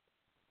God,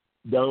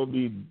 don't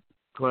be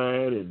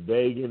crying and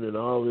begging and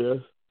all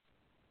this.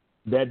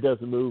 That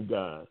doesn't move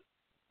God.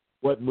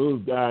 What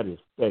moves God is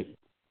faith.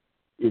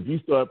 If you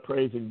start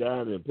praising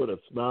God and put a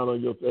smile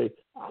on your face,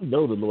 I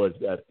know the Lord's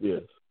got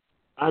this.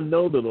 I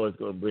know the Lord's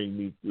going to bring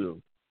me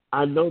through.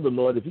 I know the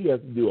Lord, if he has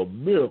to do a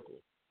miracle,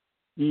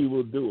 he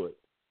will do it.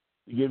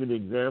 To give you an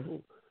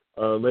example,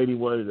 a lady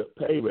wanted a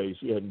pay raise.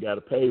 She hadn't got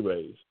a pay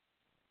raise.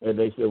 And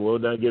they said, well, we're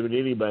not giving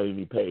anybody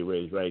any pay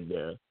raise right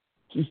now.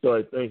 She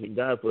started thanking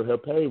God for her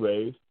pay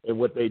raise. And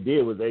what they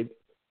did was they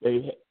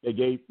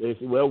said,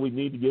 well, we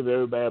need to give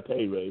everybody a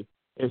pay raise.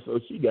 And so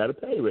she got a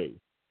pay raise.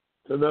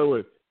 So in other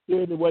words,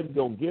 they wasn't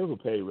going to give a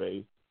pay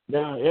raise.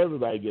 Now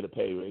everybody get a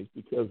pay raise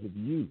because of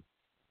you.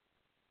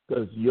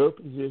 Because your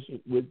position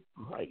with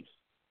Christ,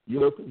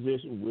 your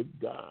position with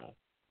God,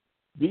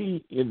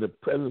 be in the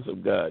presence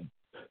of God.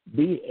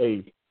 Be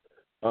a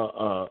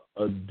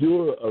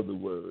doer of the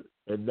word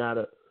and not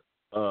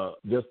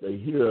just a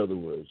hearer of the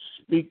word.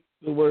 Speak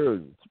the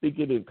word. Speak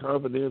it in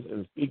confidence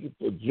and speak it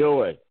for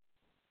joy.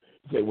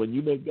 Say, when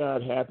you make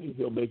God happy,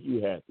 he'll make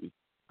you happy.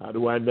 How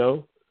do I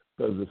know?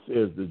 Because it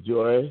says the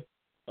joy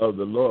of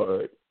the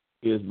Lord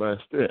is my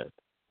strength.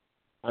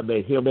 I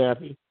make him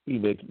happy, he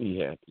makes me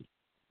happy.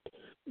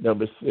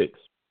 Number 6,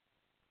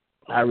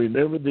 I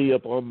remember thee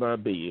upon my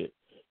bed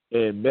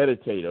and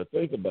meditate or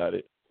think about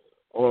it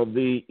on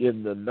thee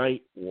in the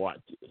night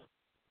watches.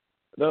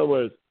 In other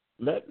words,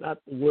 let not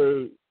the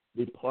word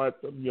depart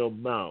from your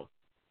mouth.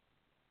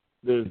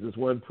 There's this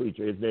one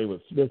preacher, his name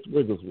was Smith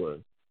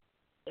Wigglesworth.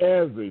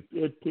 Every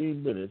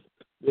 15 minutes,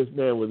 this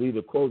man was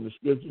either quoting the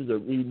scriptures or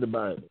reading the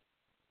Bible.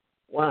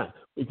 Why?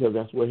 Because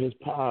that's where his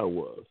power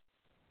was.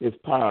 His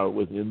power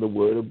was in the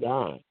word of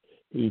God.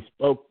 He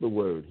spoke the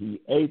word. He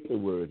ate the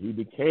word. He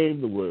became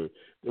the word.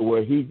 To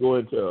where he go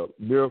into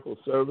miracle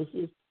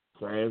services,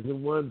 signs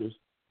and wonders,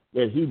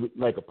 that he,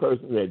 like a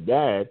person that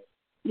died,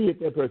 he hit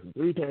that person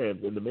 3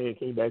 times and the man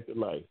came back to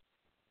life.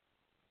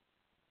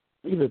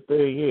 See, the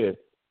thing is,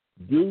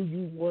 do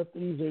you want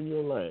these in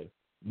your life?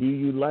 Do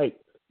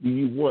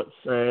you want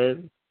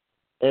signs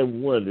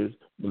and wonders,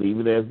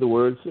 believing as the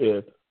word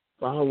says,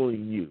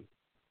 following you?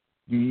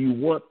 Do you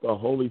want the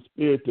Holy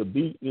Spirit to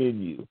be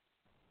in you?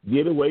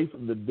 Get away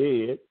from the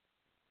dead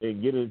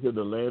and get into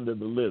the land of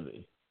the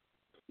living.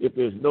 If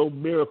there's no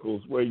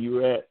miracles where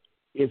you're at,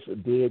 it's a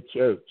dead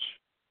church.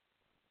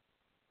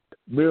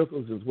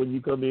 Miracles is when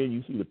you come in,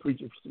 you see the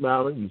preacher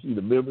smiling, you see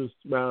the members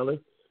smiling.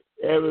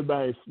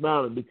 Everybody's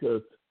smiling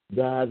because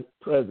God's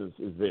presence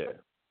is there.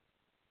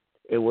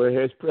 And where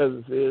his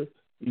presence is,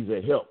 he's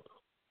a help.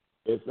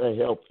 It's a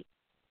help.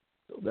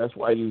 So that's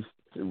why you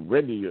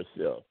surrender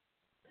yourself.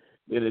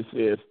 Then it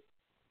says,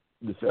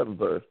 the 7th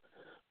verse,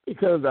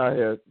 because I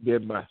have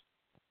been my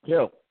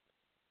help,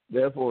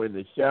 therefore in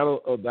the shadow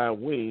of thy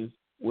wings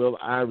will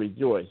I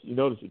rejoice. You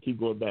notice it keep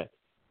going back.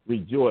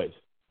 Rejoice,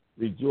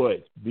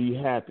 rejoice, be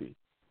happy.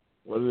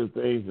 One of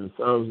the things in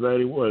Psalms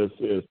 91, it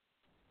says,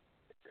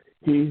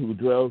 he who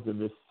dwells in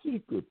the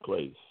secret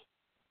place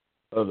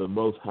of the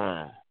Most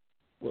High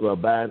will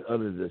abide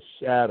under the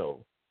shadow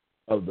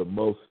of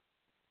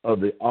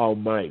the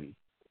Almighty.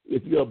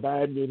 If you're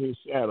abiding in his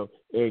shadow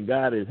and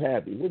God is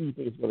happy, what do you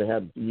think is going to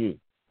happen to you?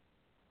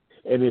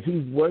 And if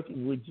he's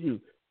working with you,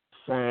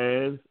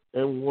 signs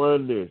and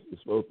wonders is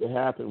supposed to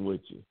happen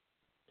with you.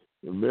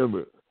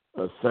 Remember,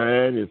 a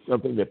sign is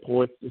something that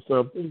points to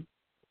something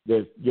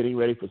that's getting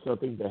ready for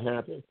something to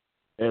happen.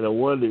 And a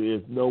wonder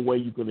is no way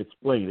you can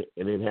explain it,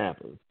 and it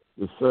happens.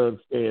 The sun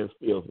stands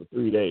still for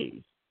 3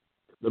 days.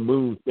 The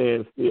moon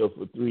stands still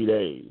for 3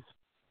 days.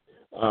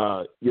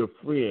 Your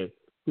friend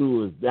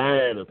who is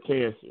dying of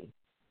cancer,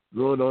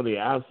 growing on the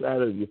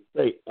outside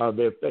of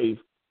their face,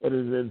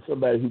 and then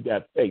somebody who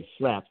got faith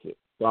slaps it,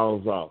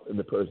 falls off, and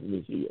the person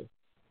is healed.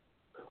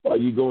 Or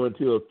you go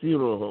into a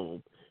funeral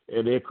home,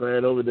 and they're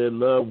crying over their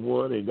loved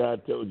one, and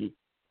God told you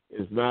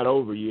it's not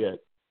over yet.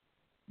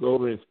 Go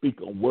over and speak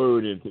a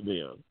word into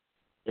them.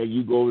 And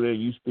you go over there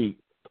and you speak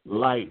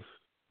life,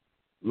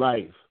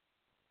 life,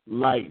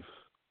 life.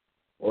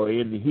 Or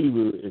in the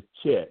Hebrew, it's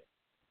chet,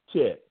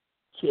 chet,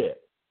 chet.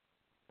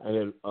 I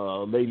had a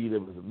lady that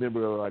was a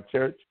member of our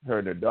church. Her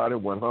and her daughter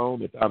went home.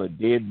 They found a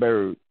dead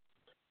bird.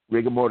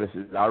 Rigor mortis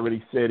had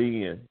already set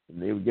in,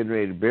 and they were getting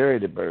ready to bury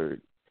the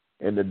bird.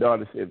 And the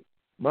daughter said,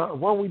 Mom,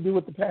 why don't we do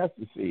what the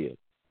pastor said?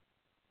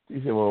 She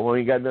said, well, we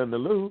ain't got nothing to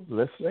lose.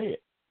 Let's say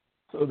it.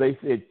 So they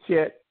said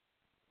chet,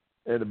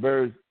 and the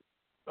bird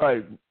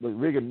started, the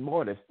rigor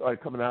mortis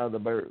started coming out of the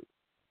bird.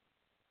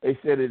 They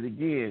said it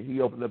again. He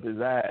opened up his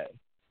eyes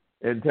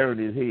and turned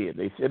his head.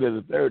 They said it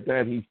a 3rd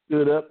time. He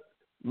stood up,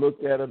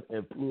 looked at him,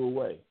 and flew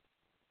away.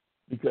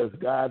 Because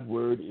God's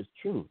word is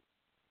true.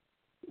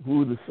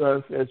 Who the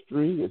Son sets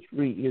free is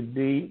free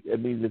indeed.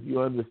 That means if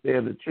you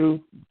understand the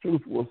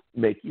truth will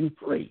make you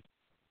free.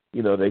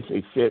 You know, they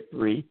say set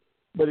free,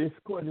 but it's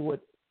according to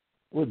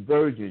what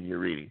version you're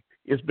reading.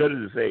 It's better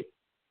to say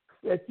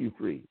set you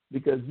free,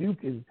 because you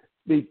can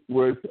speak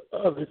words to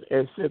others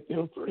and set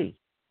them free.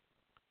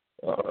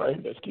 All right,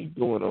 let's keep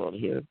going on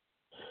here.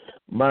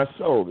 My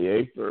soul, the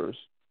 8th verse,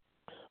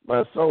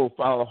 my soul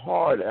follow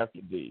hard after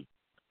thee.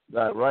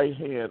 Thy right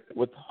hand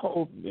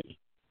withhold me.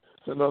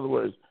 So in other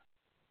words,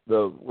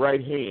 the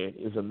right hand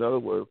is another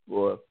word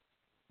for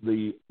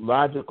the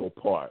logical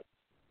part.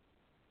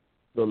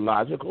 The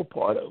logical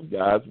part of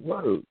God's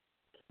word.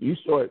 You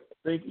start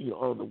thinking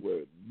on the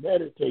word,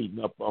 meditating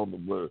up on the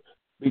word,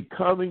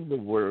 becoming the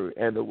word,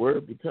 and the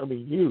word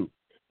becoming you.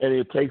 And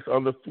it takes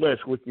on the flesh,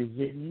 which is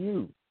in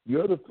you.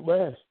 You're the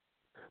flesh.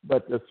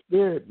 But the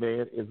spirit,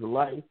 man, is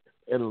life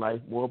and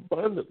life more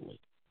abundantly.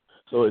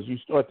 So as you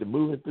start to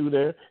move it through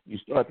there, you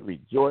start to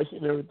rejoice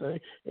in everything,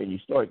 and you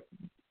start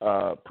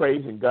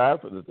praising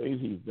God for the things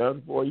he's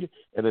done for you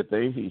and the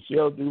things he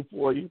shall do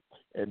for you.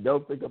 And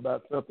don't think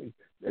about something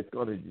that's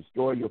going to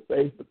destroy your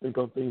faith, but think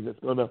on things that's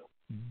going to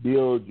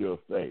build your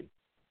faith.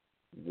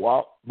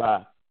 Walk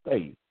by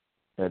faith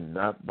and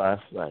not by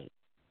sight.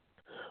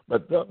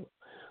 But the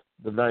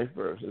 9th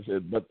verse, it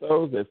says, but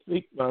those that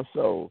seek my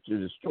soul to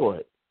destroy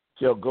it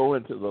shall go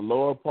into the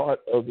lower part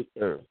of the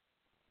earth.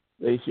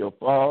 They shall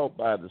fall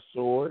by the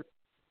sword.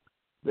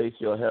 They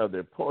shall have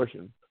their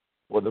portion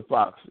for the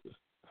foxes.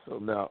 So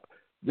now,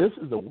 this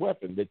is a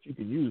weapon that you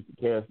can use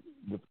to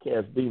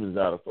cast demons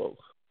out of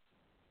folks.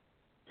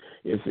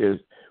 It says,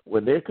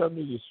 when they come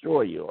to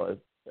destroy you, or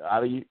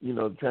out of you,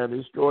 trying to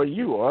destroy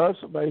you, or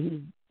somebody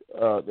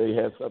who they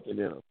have something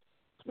in them,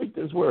 speak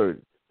this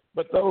word.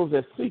 But those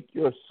that seek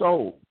your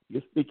soul,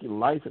 you're speaking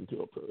life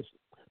into a person,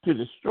 to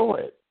destroy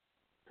it.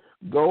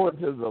 Tell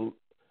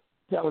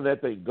them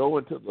that they go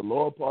into the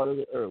lower part of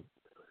the earth.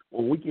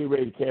 When we get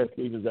ready to cast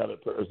demons out of a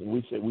person,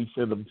 we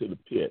send them to the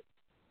pit,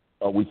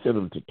 or we send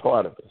them to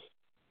Tartarus.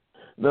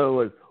 In other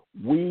words,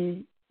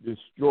 we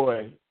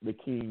destroy the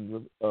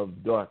kingdom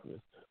of darkness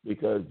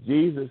because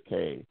Jesus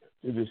came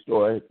to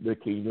destroy the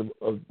kingdom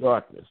of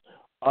darkness.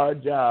 Our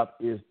job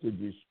is to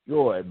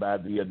destroy, by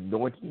the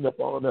anointing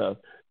upon us,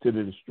 to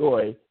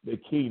destroy the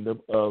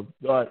kingdom of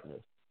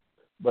darkness.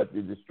 But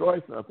to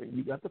destroy something,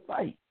 you got to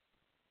fight.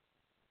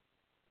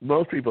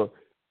 Most people,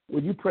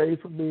 will you pray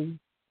for me?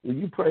 Will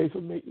you pray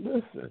for me?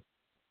 Listen,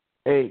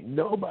 ain't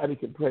nobody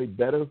can pray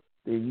better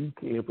than you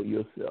can for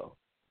yourself.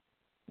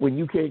 When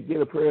you can't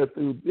get a prayer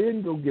through,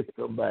 then go get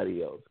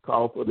somebody else.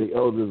 Call for the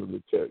elders of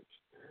the church,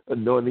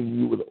 anointing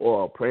you with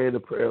oil, praying a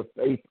prayer of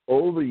faith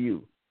over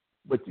you.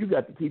 But you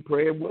got to keep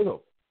praying with them.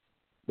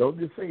 Don't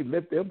just say,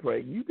 let them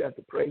pray. You got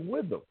to pray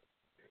with them.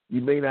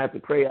 You may not have to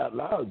pray out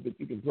loud, but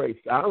you can pray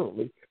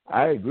silently.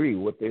 I agree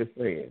with what they're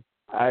saying.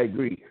 I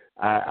agree.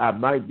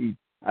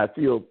 I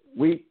feel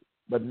weak,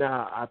 but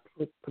now I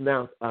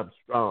pronounce I'm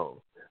strong.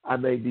 I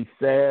may be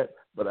sad,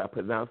 but I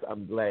pronounce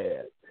I'm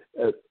glad.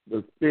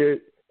 The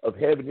spirit of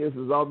heaviness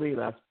is on me,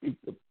 and I speak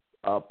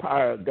the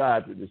power of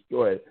God to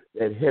destroy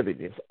that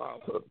heaviness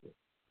off of me.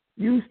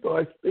 You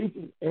start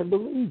speaking and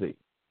believing.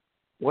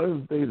 One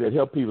of the things that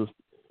help people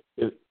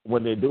is,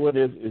 when they're doing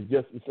this is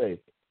just to say,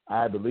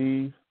 I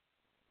believe,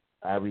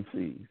 I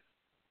receive.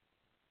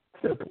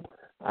 Simple.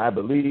 I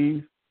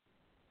believe,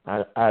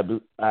 I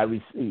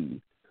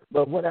receive.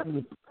 But what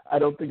happens if I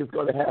don't think it's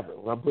going to happen?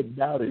 When I'm putting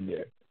doubt in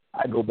there,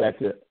 I go back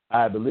to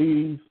I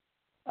believe,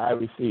 I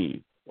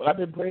receive. Well, I've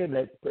been praying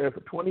that prayer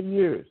for 20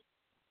 years,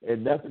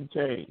 and nothing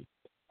changed.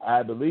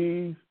 I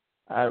believe,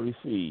 I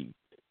receive.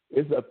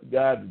 It's up to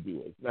God to do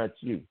it. It's not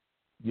you.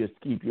 Just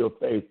keep your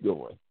faith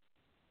going.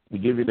 To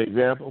give you an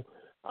example,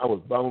 I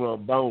was bone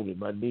on bone in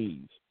my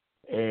knees,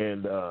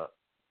 and I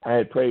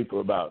had prayed for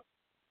about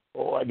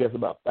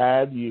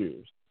 5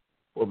 years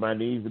for my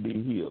knees to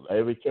be healed.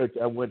 Every church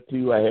I went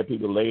to, I had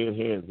people laying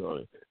hands on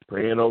it,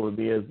 praying over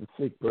me as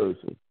a sick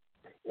person,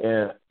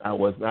 and I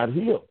was not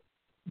healed.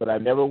 But I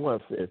never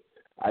once said,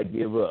 I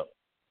give up.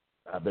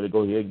 I better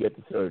go ahead and get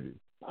the surgery.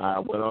 I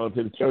went on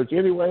to the church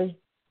anyway,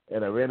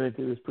 and I ran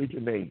into this preacher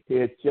named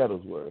Ted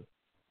Shuttlesworth.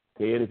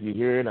 Ted, if you're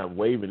hearing, I'm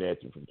waving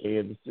at you from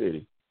Kansas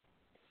City.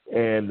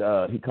 And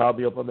he called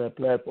me up on that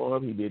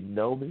platform. He didn't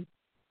know me.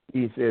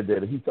 He said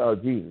that he saw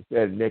Jesus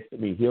standing next to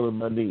me healing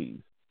my knees.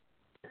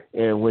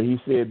 And when he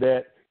said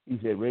that, he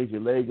said, raise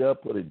your leg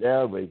up, put it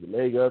down, raise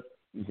your leg up.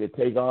 He said,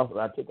 take off. And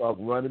I took off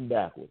running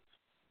backwards,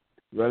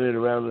 running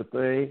around the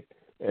thing.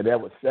 And that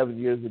was 7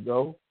 years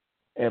ago.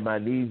 And my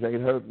knees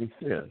ain't hurt me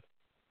since.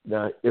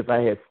 Now, if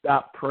I had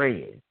stopped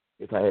praying,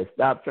 if I had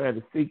stopped trying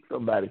to seek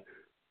somebody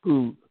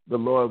who the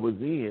Lord was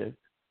in,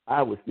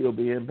 I would still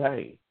be in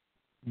pain.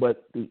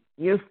 But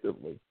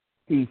instantly,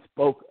 he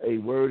spoke a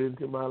word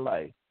into my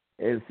life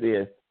and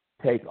said,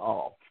 take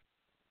off.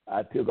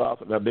 I took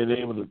off, and I've been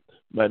able to,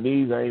 my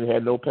knees, I ain't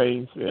had no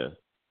pain since.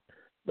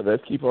 But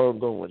let's keep on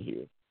going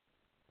here.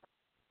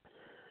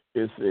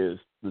 It says,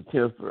 the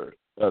 10th verse,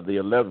 the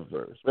 11th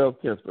verse,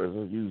 10th verse,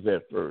 let's use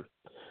that first.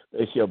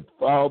 They shall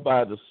fall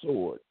by the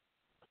sword.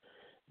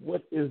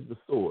 What is the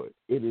sword?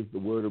 It is the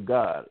word of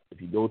God.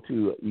 If you go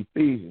to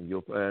Ephesians,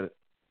 you'll find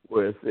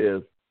where it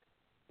says,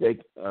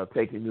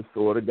 taking the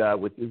sword of God,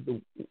 which is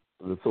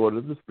the sword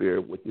of the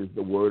Spirit, which is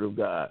the word of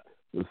God.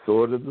 The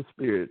sword of the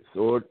Spirit.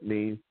 Sword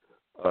means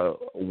a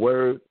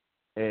word,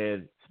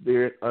 and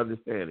spirit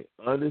understanding.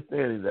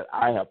 Understanding that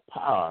I have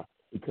power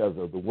because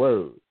of the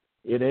word.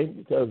 It ain't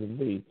because of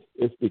me.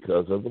 It's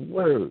because of the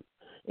word.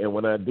 And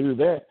when I do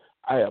that,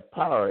 I have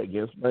power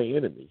against my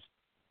enemies.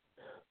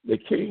 The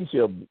king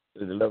shall, in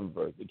the 11th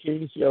verse, the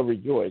king shall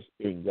rejoice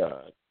in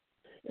God,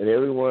 and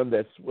everyone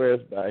that swears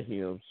by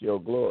him shall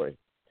glory.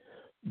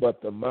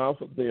 But the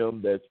mouth of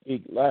them that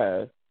speak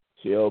lies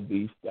shall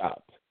be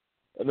stopped.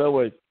 In other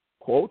words,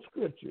 quote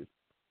scriptures.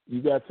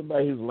 You got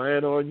somebody who's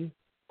lying on you,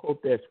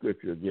 quote that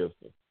scripture against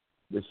them.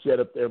 To shut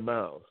up their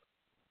mouths,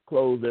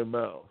 close their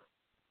mouths.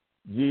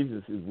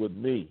 Jesus is with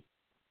me.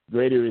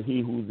 Greater is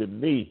he who's in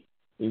me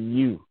than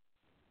you.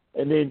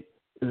 And then,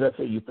 as I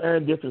say, you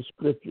find different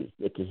scriptures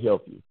that can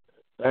help you.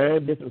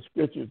 Find different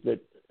scriptures that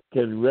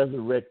can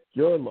resurrect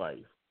your life,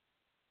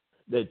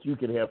 that you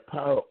can have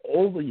power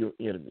over your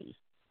enemies.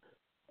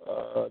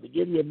 To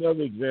give you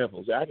another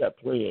example, I got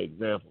plenty of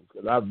examples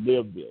because I've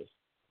lived this.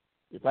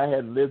 If I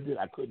hadn't lived it,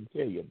 I couldn't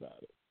tell you about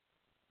it.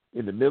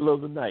 In the middle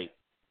of the night,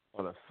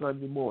 on a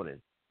Sunday morning,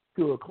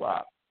 2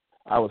 o'clock,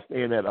 I was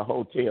staying at a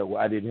hotel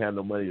where I didn't have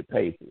no money to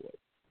pay for it.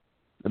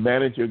 The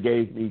manager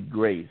gave me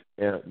grace,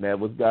 and that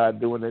was God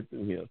doing it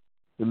through him,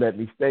 to let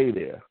me stay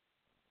there.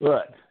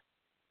 But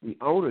the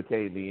owner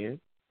came in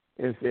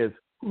and says,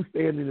 who's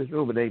staying in this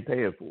room and ain't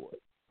paying for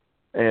it?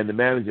 And the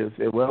manager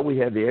said, well, we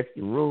had the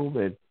extra room,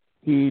 and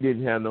he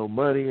didn't have no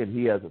money, and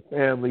he has a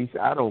family. He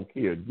said, I don't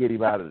care. Get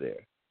him out of there.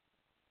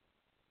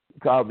 He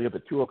called me up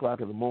at 2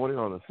 o'clock in the morning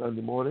on a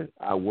Sunday morning.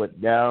 I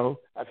went down.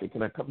 I said,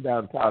 can I come down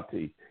and talk to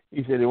you?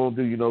 He said, it won't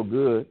do you no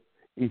good.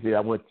 He said, I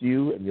want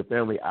you and your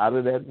family out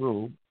of that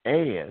room,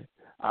 and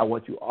I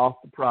want you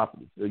off the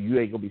property, so you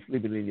ain't going to be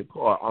sleeping in your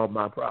car on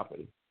my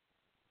property.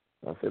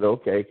 I said,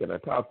 okay, can I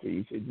talk to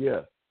you? He said,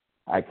 yeah.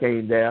 I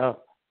came down.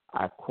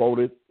 I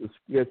quoted the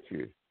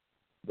scriptures.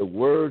 The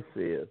word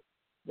says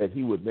that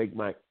he would make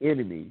my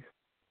enemies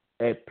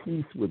at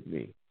peace with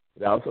me.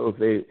 It also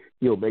says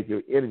he'll make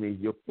your enemies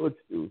your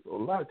footstool. So a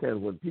lot of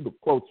times when people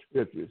quote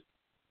scriptures,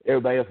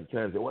 everybody else is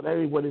trying to say, well, that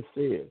ain't what it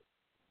says.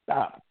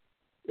 Stop.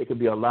 It could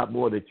be a lot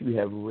more that you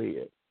haven't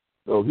read.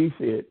 So he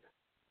said,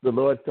 the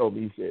Lord told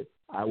me, he said,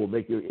 I will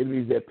make your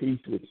enemies at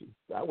peace with you.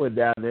 So I went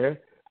down there.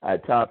 I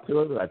talked to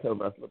him, and I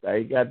told him, look, I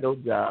ain't got no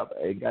job.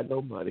 I ain't got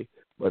no money.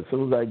 But as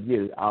soon as I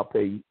get it, I'll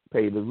pay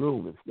the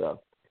room and stuff.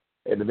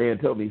 And the man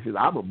told me, he said,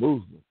 I'm a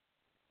Muslim.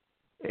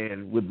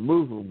 And with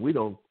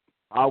Muslims,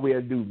 all we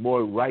have to do is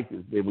more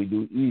righteous than we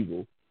do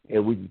evil,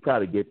 and we can try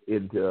to get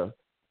into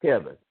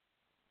heaven.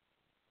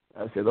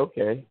 I said,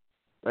 okay,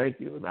 thank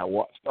you. And I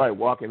started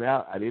walking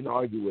out. I didn't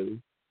argue with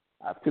him.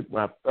 I took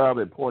my thumb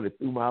and pointed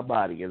through my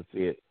body and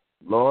said,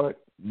 Lord,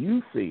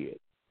 you said.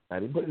 I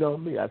didn't put it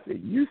on me. I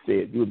said, you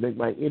said you would make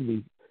my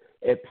enemies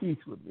at peace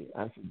with me.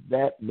 I said,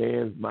 that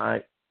man's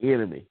my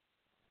enemy.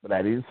 But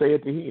I didn't say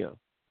it to him.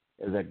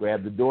 As I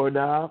grabbed the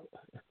doorknob,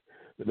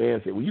 the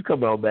man said, well, you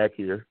come on back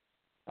here.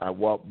 I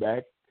walked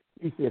back.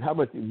 He said, how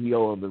much did he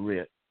owe on the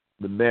rent?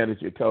 The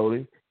manager told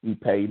him. He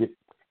paid it.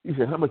 He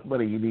said, how much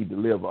money you need to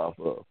live off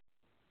of?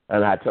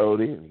 And I told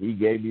him. He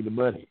gave me the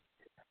money.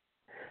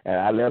 And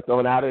I left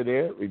on out of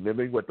there,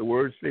 remembering what the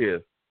word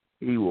says.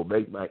 He will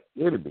make my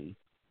enemies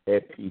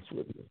at peace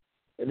with me.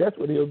 And that's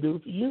what he'll do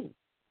for you.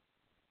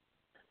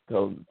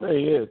 So the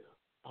thing is,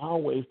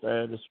 always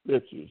find the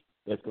scriptures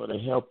that's going to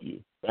help you.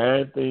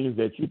 Find things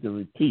that you can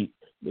repeat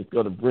that's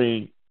going to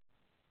bring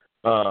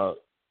the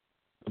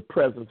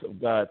presence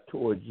of God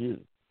towards you,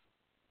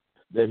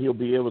 that he'll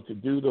be able to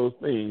do those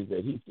things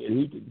that he said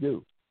he could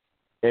do.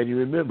 And you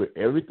remember,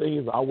 everything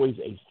is always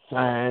a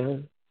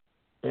sign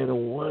and a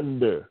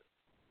wonder.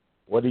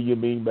 What do you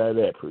mean by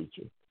that,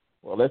 preacher?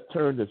 Well, let's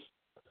turn to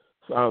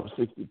Psalm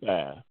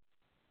 65.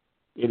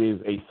 It is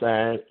a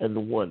sign and a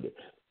wonder.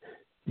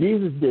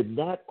 Jesus did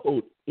not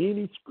quote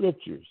any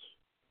scriptures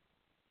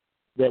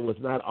that was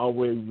not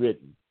already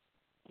written.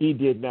 He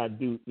did not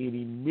do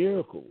any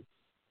miracles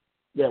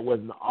that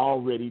wasn't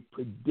already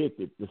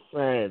predicted. The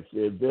sign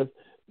said this,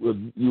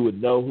 you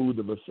would know who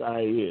the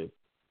Messiah is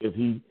if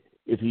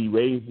he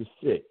raised the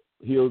sick,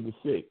 healed the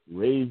sick,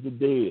 raised the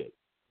dead,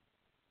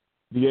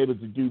 be able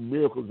to do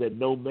miracles that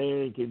no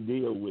man can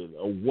deal with,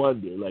 a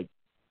wonder like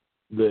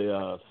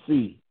the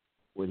sea,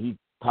 when he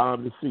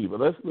calmed the sea. But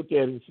let's look at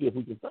it and see if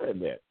we can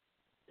find that.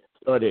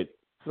 Start at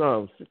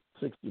Psalm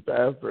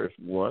 65, verse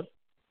 1.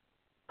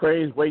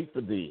 Praise wait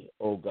for thee,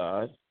 O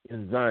God,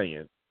 in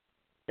Zion,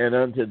 and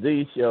unto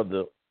thee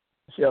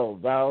shall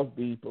vows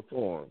be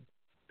performed.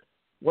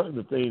 One of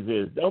the things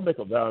is, don't make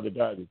a vow to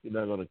God that you're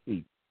not going to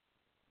keep.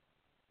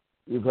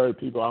 You've heard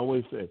people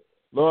always say,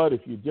 Lord,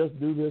 if you just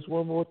do this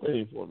one more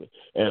thing for me,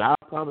 and I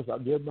promise I'll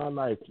give my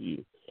life to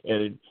you.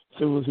 And as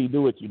soon as he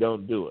do it, you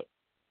don't do it.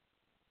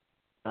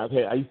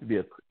 I used to be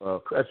a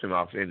correction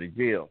officer in the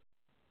jail,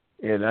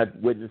 and I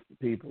witnessed to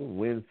people,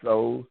 win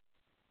souls,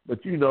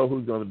 but you know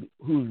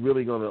who's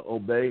really going to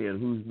obey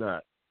and who's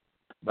not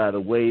by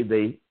the way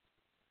they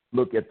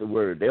look at the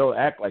word. They'll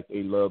act like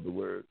they love the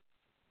word,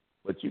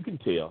 but you can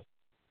tell.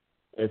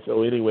 And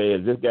so anyway,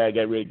 as this guy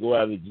got ready to go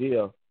out of the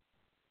jail,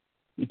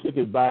 he took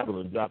his Bible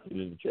and dropped it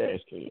in the trash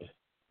can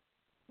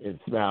and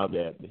smiled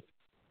at me.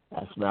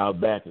 I smiled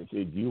back and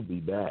said, you'll be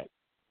back.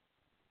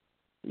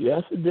 Yeah,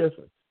 that's the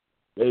difference.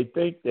 They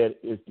think that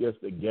it's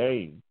just a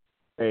game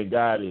and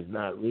God is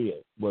not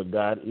real, but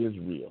God is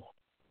real.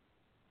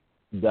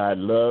 God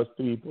loves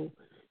people.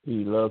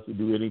 He loves to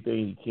do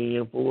anything he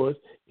can for us.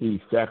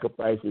 He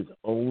sacrificed his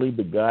only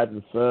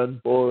begotten Son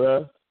for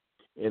us.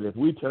 And if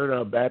we turn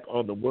our back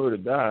on the word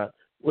of God,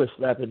 we're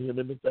slapping him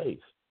in the face.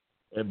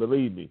 And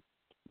believe me,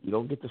 you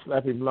don't get to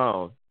slap him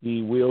long.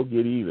 He will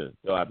get even.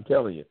 So I'm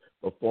telling you,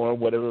 perform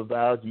whatever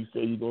vows you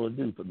say you're going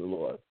to do for the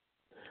Lord.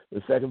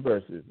 The second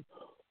verse is,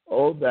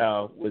 O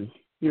thou which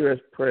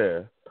hearest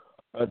prayer,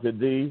 unto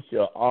thee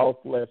shall all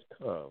flesh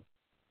come.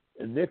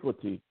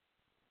 Iniquity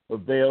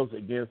prevails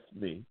against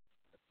me.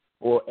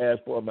 For as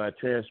for my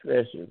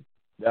transgression,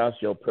 thou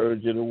shalt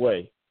purge it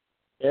away.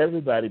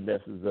 Everybody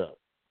messes up.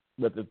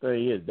 But the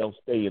thing is, don't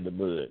stay in the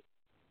mud.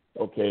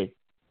 Okay?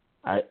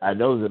 I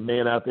know there's a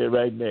man out there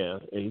right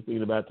now, and he's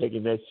thinking about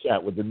taking that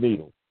shot with the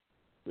needle.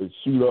 To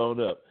shoot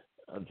on up.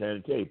 I'm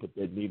trying to tell you, put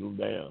that needle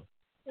down.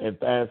 And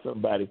find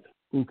somebody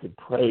who can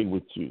pray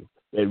with you,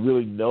 that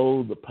really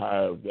know the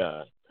power of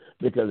God.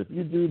 Because if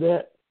you do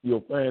that,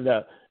 you'll find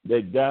out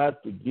that God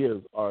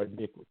forgives our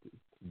iniquities.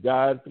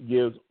 God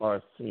forgives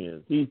our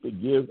sins. He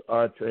forgives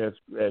our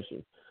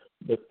transgressions.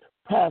 But,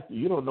 Pastor,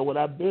 you don't know what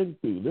I've been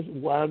through. This is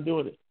why I'm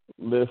doing it.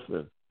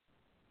 Listen,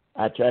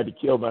 I tried to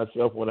kill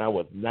myself when I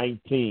was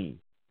 19.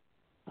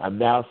 I'm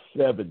now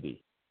 70.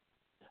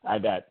 I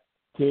got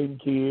 10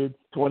 kids,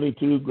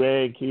 22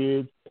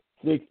 grandkids,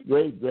 6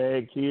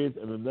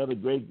 great-grandkids, and another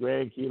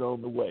great-grandkid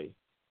on the way.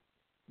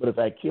 But if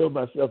I killed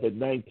myself at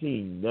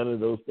 19, none of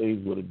those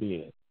things would have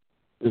been.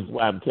 This is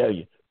why I'm telling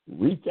you,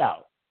 reach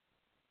out.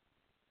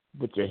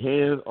 Put your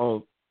hands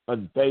on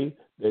faith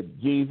that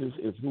Jesus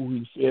is who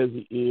he says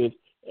he is,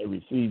 and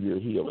receive your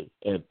healing.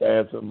 And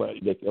find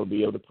somebody that can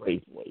be able to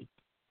pray for you.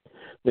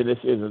 Then it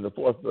says in the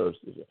fourth verse,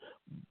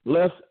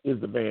 blessed is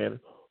the man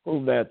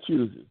whom thou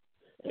choosest,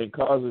 and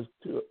causes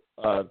to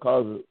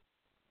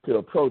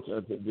approach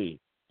unto thee,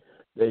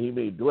 that he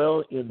may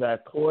dwell in thy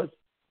courts.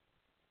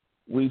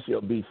 We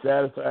shall be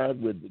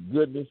satisfied with the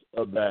goodness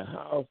of thy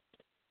house,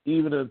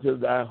 even unto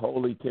thy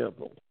holy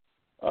temple.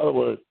 In other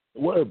words,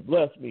 the word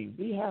blessed means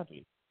be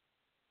happy.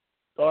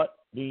 Start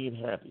being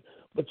happy.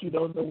 But you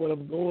don't know what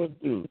I'm going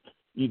through.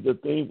 You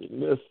could think,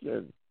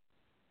 listen,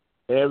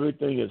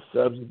 everything is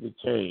subject to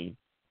change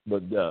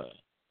but God.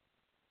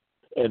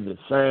 And the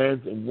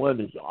signs and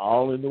wonders are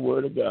all in the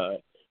Word of God.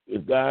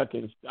 If God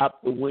can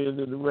stop the wind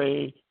and the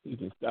rain, he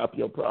can stop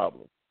your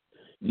problem.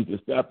 You can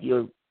stop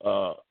your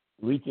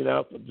reaching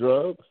out for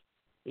drugs.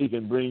 He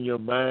can bring your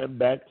mind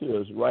back to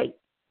its right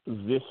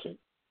position.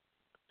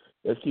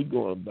 Let's keep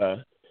going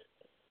by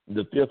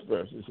the fifth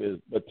verse. It says,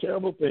 But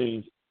terrible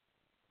things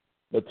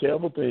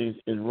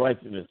in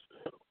righteousness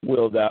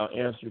will thou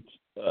answer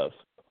us,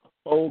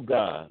 O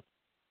God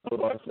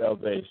of our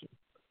salvation,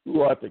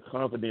 who art the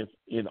confidence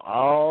in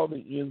all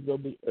the ends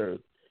of the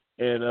earth,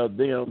 and of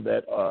them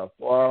that are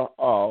far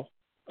off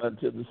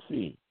unto the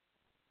sea,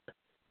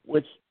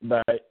 which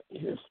by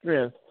his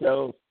strength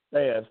tells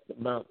fast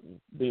the mountain,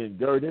 being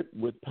girded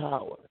with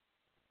power,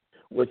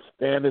 which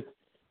standeth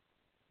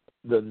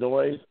the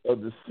noise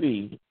of the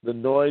sea, the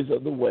noise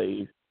of the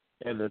waves,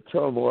 and the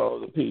turmoil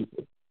of the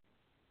people.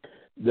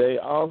 They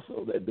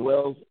also that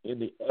dwells in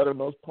the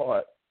uttermost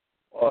part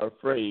are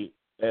afraid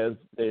as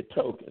their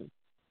token.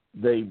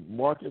 They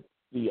marketh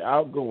the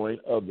outgoing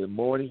of the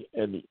morning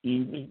and the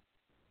evening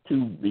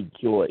to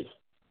rejoice.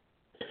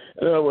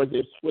 In other words,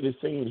 it's what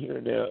it's saying here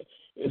now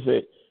is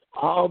that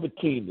all the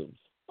kingdoms,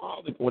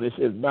 when it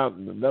says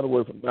mountain, another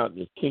word for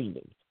mountain is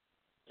kingdoms,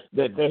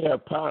 that they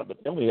have power,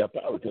 but they only have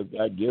power because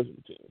God gives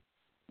them to them.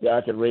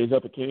 God can raise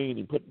up a king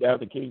and put down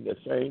the king that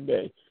same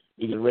day.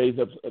 He can raise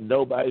up a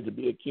nobody to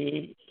be a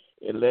king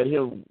and let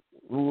him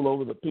rule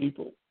over the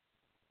people.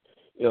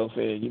 You know what I'm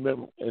saying? You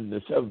remember in the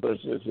 7th verse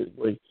it says,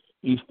 where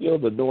he's still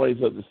the noise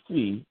of the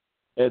sea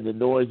and the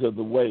noise of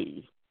the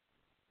waves.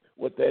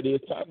 What that is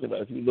talking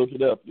about, if you look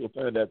it up, you'll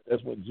find out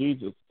that's when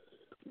Jesus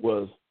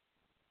was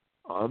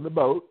on the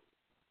boat.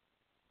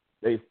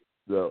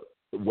 The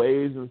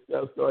waves and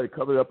stuff started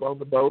coming up on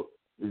the boat.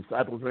 The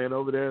disciples ran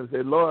over there and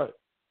said, Lord,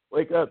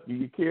 wake up. Do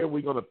you care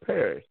we're going to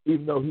perish?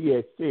 Even though he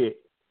had said,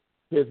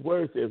 his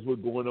word says we're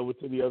going over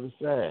to the other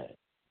side.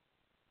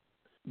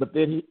 But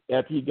then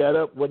after he got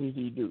up, what did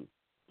he do?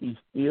 He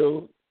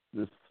stilled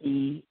the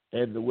sea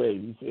and the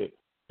wave. He said,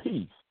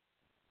 peace,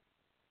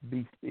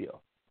 be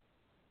still.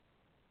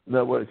 In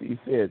other words, he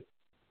said,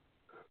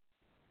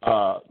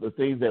 the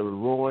things that were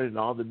roaring and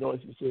all the noise,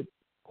 he said,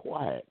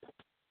 quiet.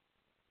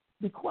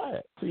 Be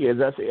quiet. See, as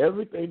I say,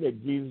 everything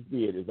that Jesus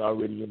did is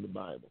already in the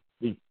Bible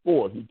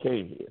before he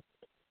came here.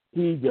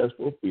 He just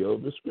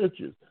fulfilled the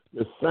scriptures.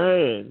 The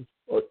signs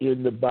are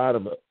in the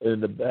bottom, in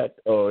the back,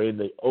 or in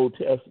the Old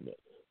Testament.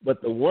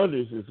 But the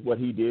wonders is what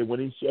he did when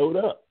he showed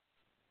up.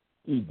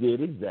 He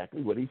did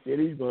exactly what he said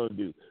he was going to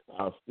do.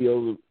 I'll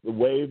still the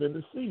wave and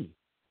the sea.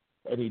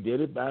 And he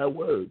did it by a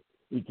word.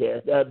 He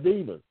cast out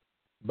demons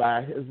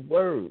by his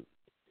word.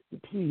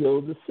 He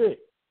healed the sick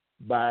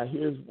by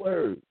his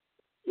word.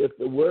 If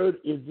the word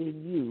is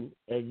in you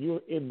and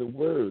you're in the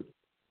word,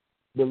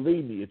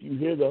 believe me, if you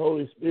hear the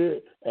Holy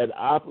Spirit and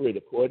operate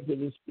according to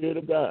the Spirit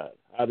of God,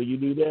 how do you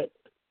do that?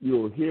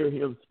 You'll hear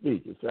him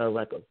speak. It sounds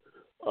like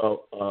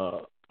a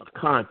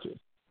conscience.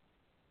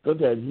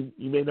 Sometimes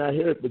you may not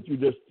hear it, but you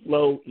just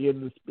flow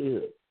in the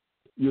Spirit.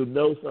 You'll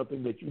know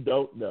something that you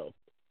don't know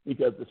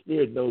because the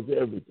Spirit knows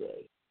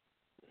everything.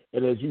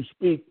 And as you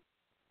speak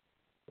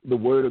the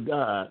Word of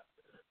God,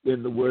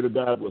 then the Word of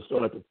God will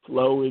start to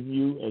flow in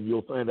you, and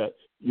you'll find out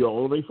you're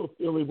only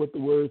fulfilling what the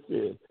Word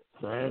says.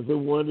 Signs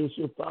and wonders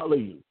shall follow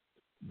you.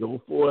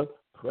 Go forth,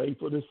 pray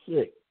for the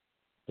sick.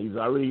 He's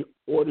already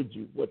ordered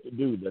you what to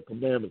do, the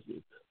commandments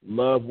is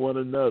love one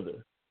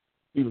another.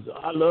 He was,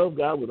 I love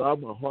God with all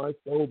my heart,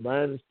 soul,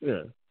 mind, and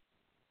strength.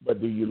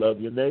 But do you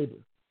love your neighbor?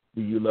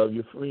 Do you love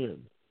your friends?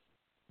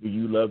 Do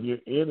you love your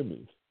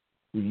enemies?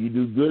 Do you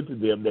do good to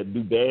them that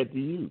do bad to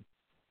you?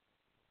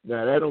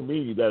 Now, that don't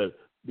mean you got to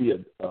be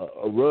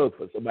a rug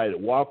for somebody to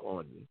walk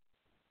on you.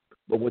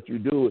 But what you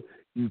do,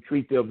 you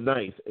treat them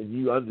nice, and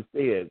you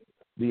understand,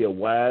 be as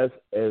wise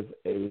as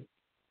a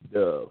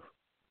dove.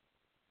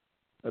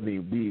 I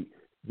mean, be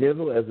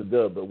gentle as a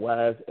dove, but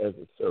wise as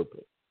a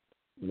serpent.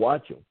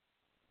 Watch them.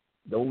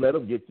 Don't let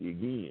them get you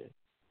again,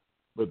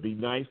 but be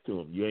nice to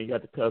them. You ain't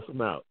got to cuss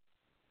them out.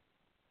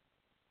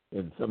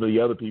 And some of the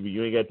other people,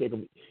 you ain't got to take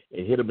them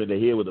and hit them in the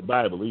head with the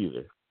Bible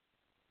either.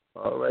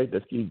 All right,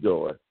 let's keep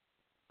going.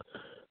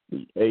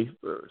 The 8th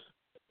verse.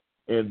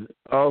 And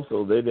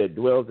also, they that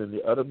dwell in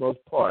the uttermost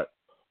part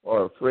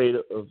are afraid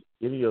of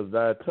any of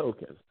thy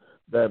tokens,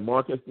 that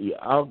marketh the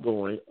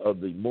outgoing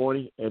of the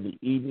morning and the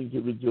evening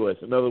to rejoice.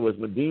 In other words,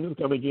 when demons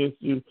come against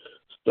you,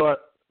 start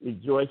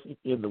rejoicing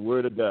in the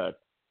word of God.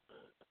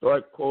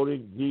 Start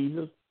quoting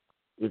Jesus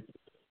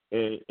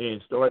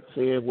and start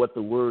saying what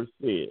the word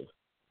says.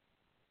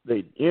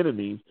 The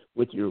enemies,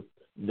 which are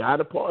not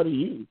a part of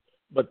you,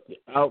 but the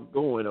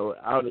outgoing or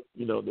out,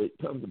 that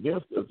comes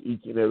against us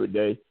each and every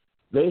day,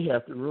 they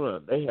have to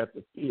run. They have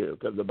to fear,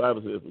 because the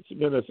Bible says, if we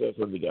submit ourselves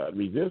unto God,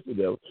 resist the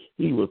devil,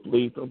 he will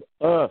flee from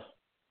us.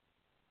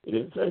 It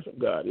didn't say from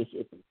God. It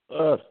said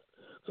from us.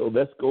 So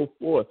let's go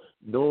forth,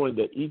 knowing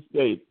that each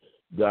day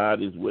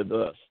God is with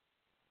us.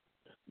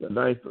 The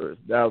 9th verse,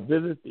 thou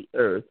visitest the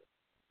earth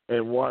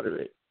and water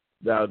it.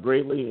 Thou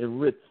greatly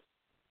enrichest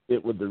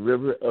it with the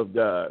river of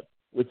God,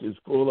 which is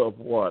full of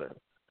water.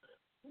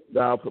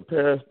 Thou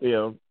preparest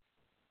them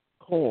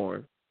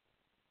corn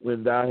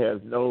when thou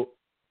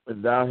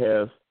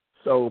hast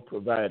so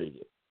provided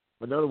it.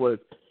 In other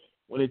words,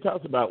 when it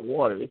talks about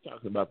water, it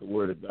talks about the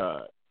word of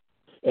God.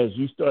 As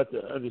you start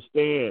to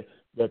understand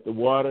that the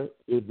water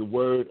is the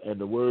word and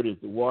the word is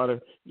the water,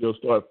 you'll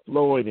start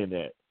flowing in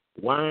that.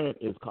 Wine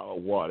is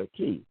called water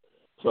too.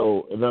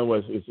 So, in other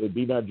words, it said,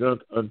 be not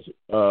drunk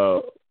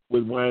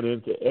with wine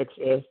into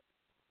excess,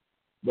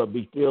 but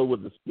be filled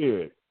with the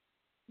Spirit.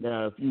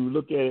 Now, if you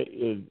look at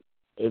it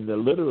in the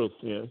literal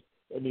sense,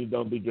 that means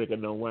don't be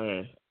drinking no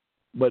wine.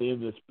 But in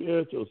the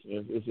spiritual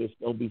sense, it's just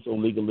don't be so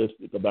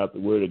legalistic about the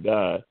word of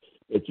God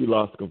that you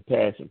lost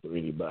compassion for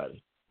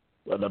anybody.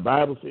 Well, the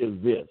Bible says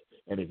this,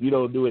 and if you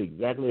don't do it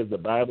exactly as the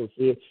Bible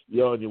says,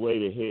 you're on your way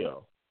to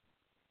hell.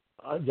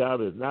 Our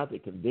job is not to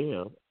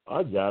condemn.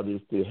 Our job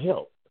is to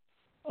help.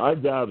 Our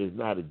job is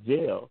not a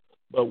jail,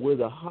 but we're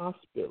the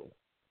hospital.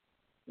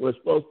 We're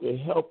supposed to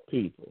help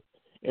people,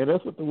 and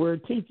that's what the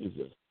word teaches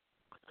us.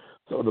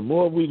 So the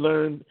more we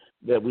learn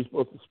that we're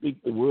supposed to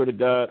speak the word of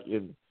God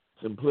in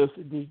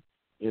simplicity,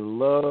 in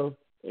love,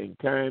 in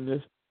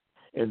kindness,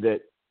 and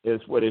that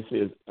is what it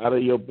says, out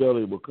of your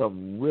belly will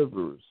come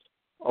rivers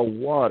of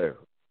water,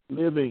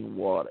 living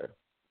water.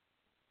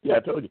 Yeah, I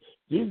told you,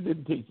 Jesus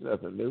didn't teach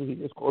nothing new. He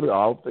just quoted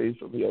all things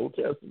from the Old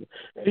Testament.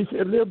 And he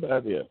said, live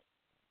by this.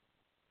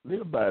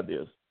 Live by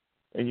this,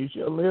 and you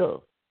shall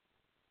live.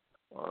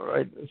 All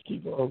right, let's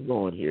keep on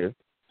going here.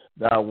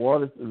 Thou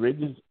waterest the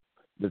ridges,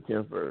 the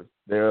 10th verse,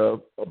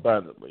 thereof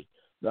abundantly.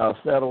 Thou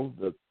settles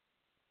the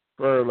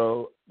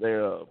furrow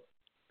thereof.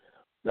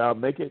 Thou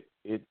makest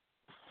it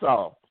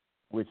soft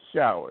with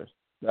showers.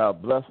 Thou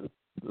blessest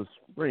the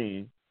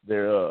spring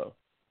thereof.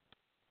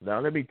 Now,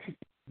 let me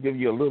give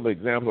you a little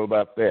example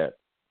about that.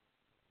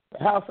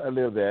 The house I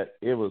lived at,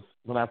 it was,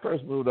 when I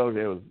first moved over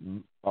there was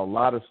a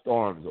lot of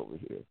storms over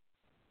here.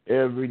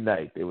 Every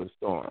night there were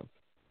storms.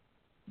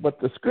 But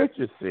the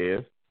scripture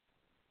says,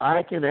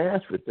 I can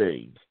ask for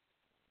things.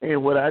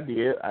 And what I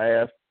did, I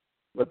asked,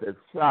 but the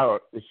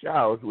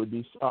showers would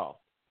be soft.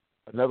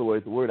 In other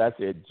words, the word I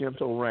said,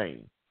 gentle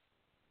rain.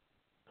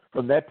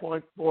 From that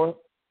point forth,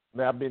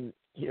 now I've been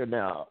here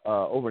now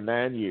over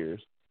 9 years,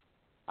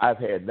 I've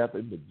had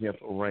nothing but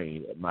gentle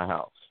rain at my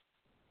house.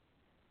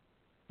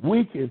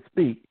 We can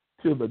speak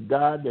to the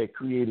God that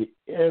created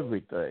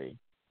everything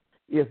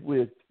if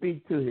we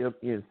speak to him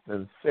in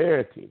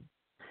sincerity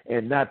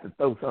and not to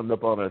throw something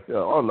up on ourselves.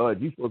 Oh, Lord,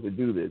 you're supposed to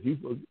do this.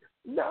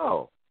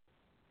 No.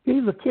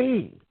 He's a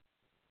king.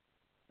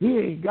 He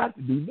ain't got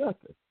to do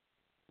nothing.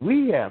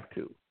 We have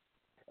to.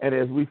 And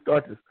as we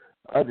start to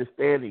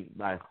understanding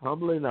by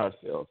humbling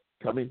ourselves,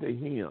 coming to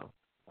him.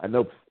 I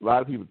know a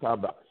lot of people talk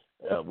about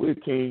we're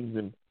kings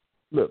and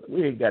look,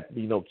 we ain't got to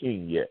be no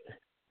king yet.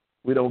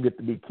 We don't get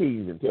to be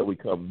kings until we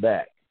come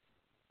back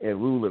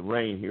and rule and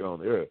reign here on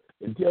the earth.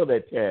 Until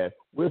that time,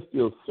 we're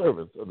still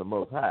servants of the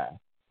Most High.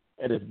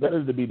 And it's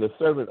better to be the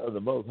servant of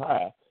the Most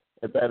High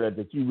and find out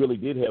that you really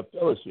did have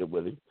fellowship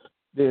with him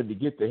than to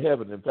get to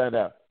heaven and find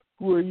out,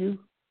 who are you?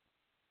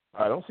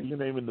 I don't see your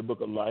name in the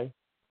book of life.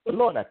 But,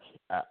 Lord,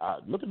 I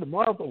look at the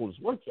marvelous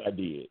works I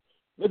did.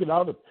 Look at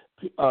all the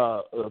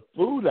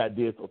food I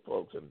did for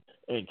folks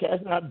and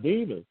casting out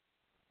demons.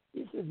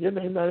 He said, your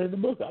name's not in the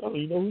book. I don't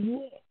even know who you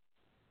are.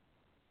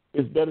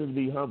 It's better to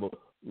be humble.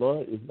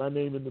 Lord, is my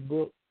name in the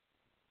book?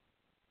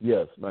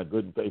 Yes, my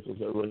good and faithful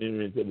servant,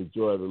 enter into the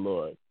joy of the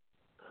Lord.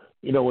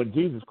 You know, when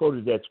Jesus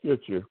quoted that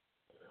scripture,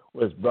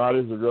 where it's broad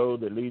is the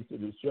road that leads to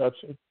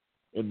destruction,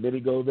 and many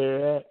go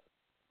thereat,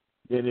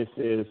 then it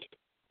says,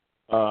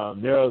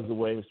 narrow is the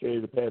way and straight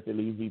is the path that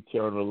leads to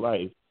eternal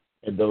life,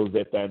 and those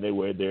that find their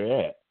way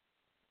thereat.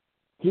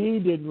 He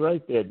didn't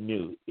write that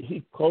new.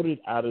 He quoted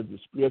out of the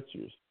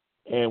scriptures.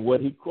 And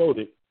what he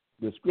quoted,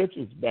 the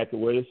scriptures back to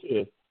where it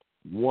says,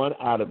 1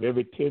 out of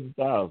every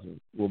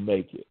 10,000 will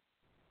make it.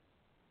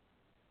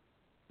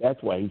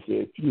 That's why he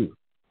said few.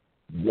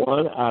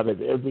 1 out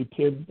of every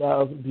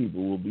 10,000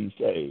 people will be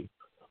saved.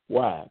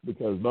 Why?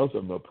 Because most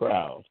of them are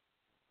proud.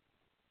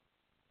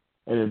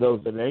 And then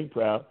those that ain't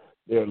proud,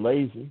 they're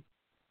lazy.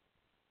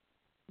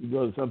 You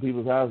go to some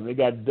people's house and they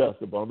got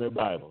dust upon their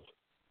Bibles.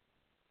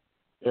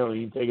 They don't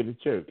even take it to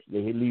church.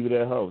 They leave it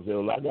at home. Say,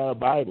 well, I got a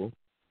Bible,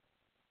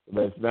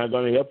 but it's not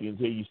going to help you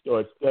until you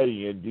start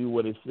studying and do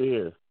what it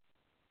says.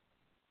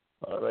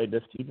 All right,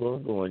 let's keep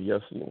on going.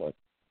 Yes, Lord.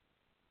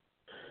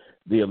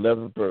 The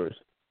 11th verse.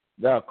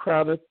 Thou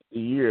crownest the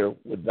year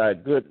with thy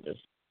goodness,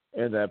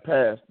 and thy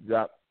past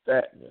drop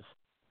fatness.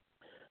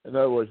 In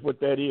other words,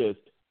 what that is,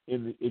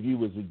 if you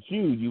was a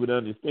Jew, you would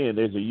understand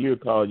there's a year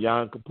called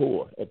Yom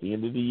Kippur at the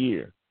end of the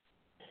year.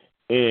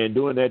 And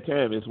during that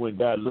time is when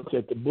God looks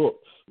at the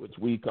books, which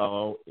we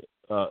call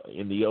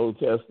in the Old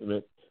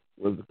Testament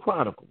was the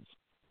Chronicles.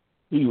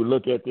 He would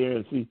look at there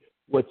and see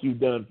what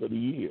you've done for the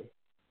year.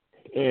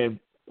 And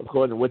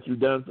according to what you've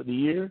done for the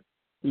year,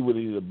 he would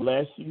either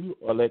bless you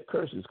or let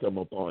curses come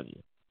upon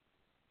you.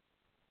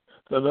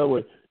 So in other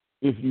words,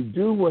 if you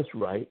do what's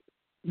right,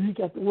 you ain't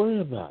got to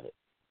worry about it.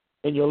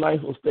 And your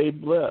life will stay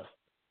blessed.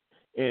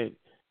 And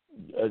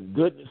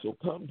goodness will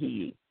come to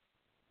you.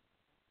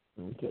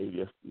 Okay,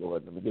 yes,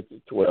 Lord. Let me get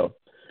to 12.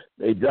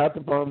 They dropped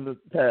upon the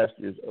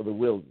pastures of the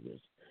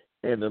wilderness,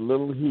 and the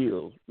little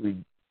hills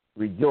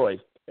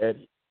rejoiced at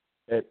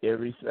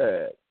every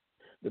side.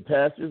 The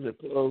pastures are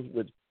clothed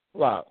with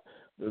flock.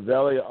 The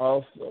valley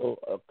also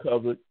are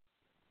covered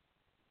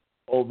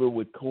over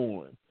with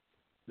corn.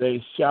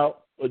 They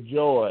shout for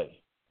joy.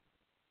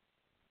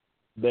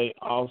 They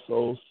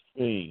also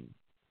sing.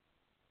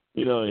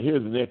 You know, and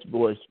here's the next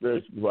verse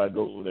before I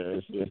go over there.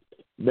 It says,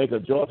 make a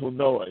joyful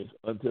noise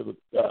unto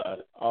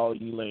God, all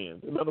ye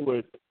lands. In other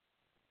words,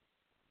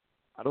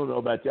 I don't know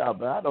about y'all,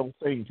 but I don't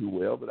sing too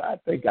well, but I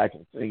think I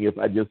can sing if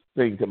I just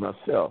sing to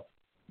myself.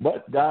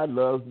 But God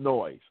loves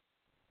noise,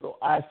 so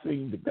I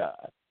sing to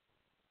God.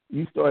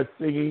 You start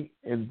singing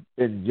in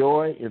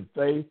joy, in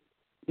faith,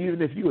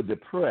 even if you are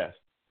depressed,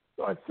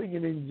 start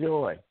singing in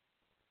joy.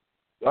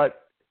 Start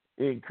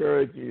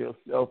encouraging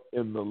yourself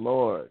in the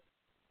Lord.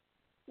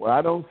 Well,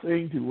 I don't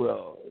sing too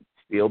well.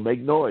 Still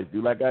make noise.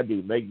 Do like I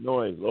do. Make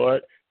noise.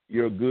 Lord,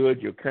 you're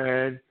good. You're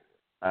kind.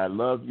 I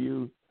love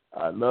you.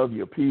 I love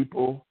your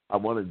people. I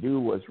want to do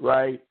what's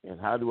right.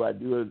 And how do I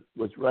do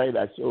what's right?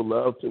 I show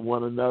love to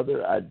one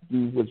another. I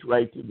do what's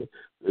right to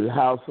the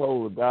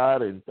household of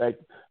God. In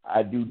fact,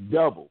 I do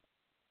double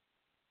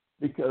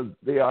because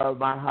they are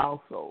my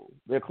household.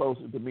 They're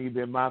closer to me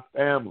than my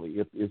family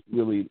if it's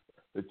really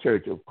the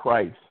church of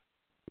Christ,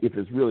 if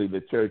it's really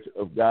the church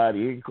of God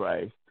in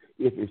Christ.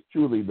 If it's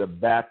truly the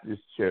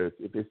Baptist church,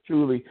 if it's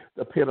truly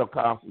the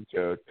Pentecostal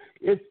church,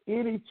 it's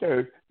any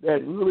church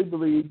that really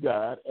believes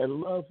God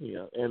and love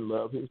him and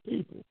love his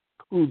people,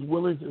 who's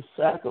willing to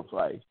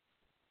sacrifice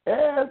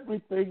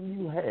everything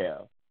you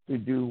have to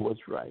do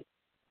what's right.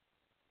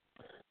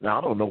 Now,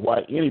 I don't know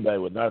why anybody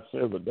would not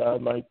serve a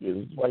God like this.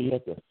 This is why you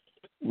have to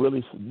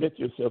really submit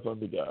yourself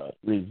unto God.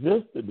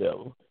 Resist the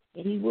devil,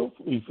 and he will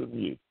flee from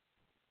you.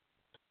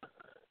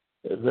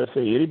 As I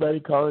say,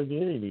 anybody calling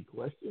in, any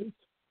questions?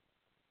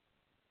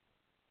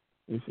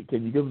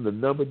 Can you give them the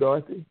number,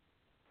 Dorothy?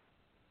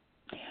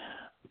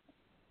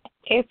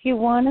 If you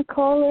want to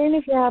call in,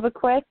 if you have a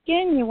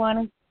question, you want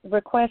to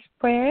request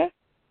prayer,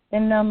 the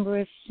number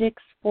is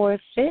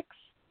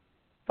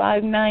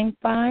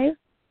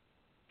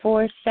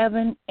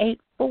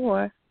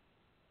 646-595-4784.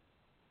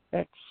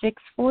 That's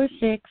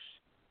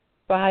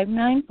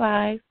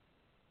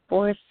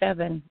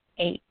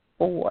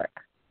 646-595-4784.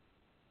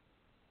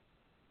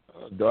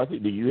 Dorothy,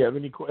 do you have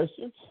any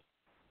questions?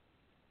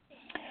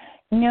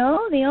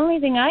 No, the only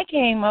thing I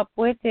came up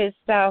with is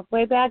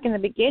way back in the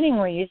beginning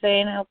where you're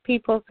saying how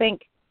people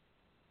think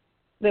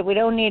that we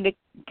don't need to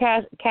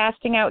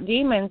casting out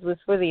demons was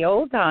for the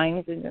old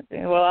times. And,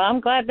 well, I'm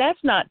glad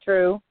that's not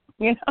true,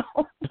 you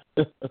know.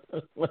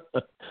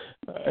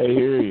 I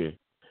hear you.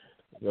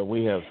 So But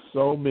we have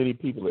so many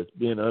people that's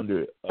been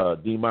under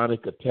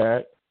demonic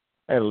attack.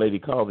 I had a lady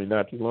call me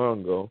not too long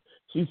ago.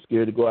 She's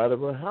scared to go out of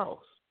her house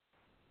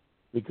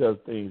because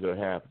things are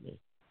happening.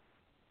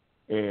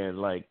 And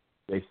like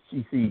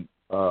she see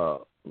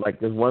like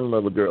this one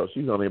little girl,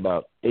 she's only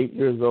about 8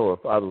 years old.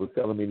 Her father was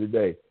telling me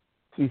today.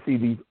 She see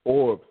these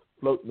orbs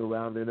floating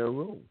around in her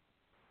room,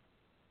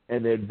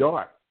 and they're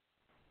dark,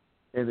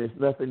 and there's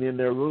nothing in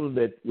their room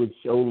that would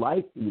show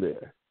light through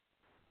there.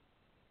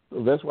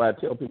 So that's why I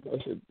tell people,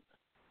 I said,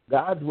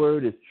 God's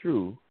word is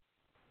true.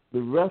 The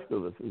rest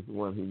of us is the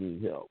one who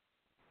needs help.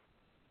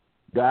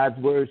 God's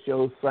word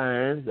shows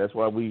signs. That's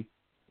why we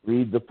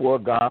read the 4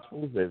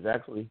 Gospels. There's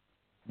actually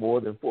more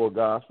than 4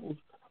 Gospels.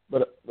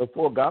 But the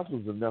 4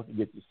 Gospels is enough to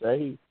get you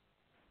saved.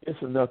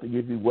 It's enough to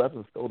give you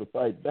weapons so to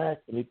fight back.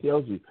 And it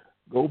tells you,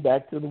 go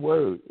back to the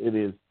word. It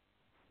is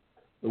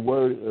the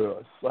word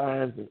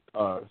signs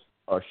are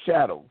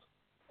shadows.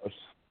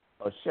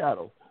 Are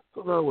shadows.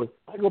 So in other words,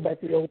 I go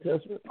back to the Old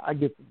Testament, I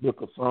get the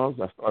book of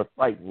Psalms, I start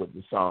fighting with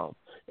the Psalms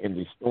and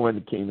destroying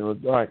the kingdom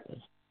of darkness.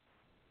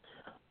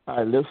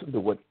 I listen to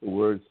what the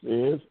word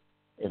says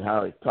and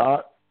how it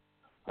taught.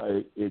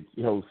 It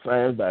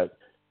signs that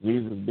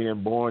Jesus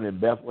being born in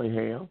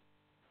Bethlehem,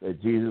 that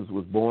Jesus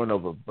was born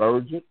of a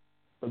virgin.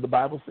 But the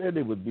Bible said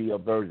it would be a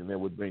virgin that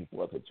would bring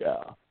forth a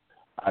child.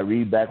 I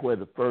read back where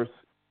the first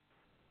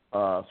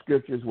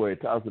scriptures where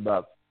it talks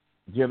about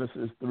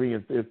Genesis 3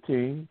 and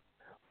 15,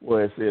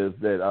 where it says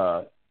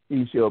that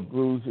he shall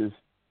bruise his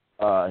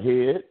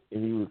head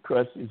and he will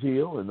crush his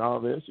heel and all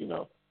this.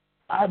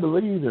 I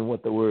believe in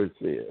what the word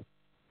says.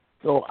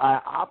 So I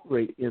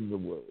operate in the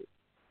word.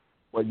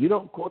 But you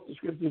don't quote the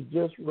scriptures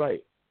just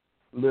right.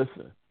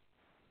 Listen,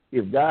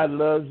 if God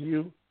loves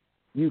you,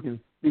 you can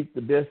speak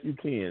the best you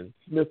can.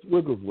 Smith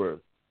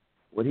Wigglesworth,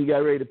 when he got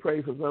ready to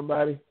pray for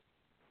somebody,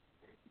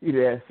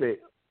 he'd ask, say,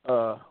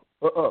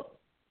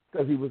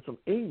 because he was from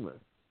England.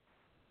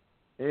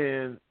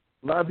 And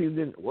a lot of people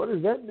didn't, what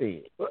does that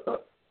mean?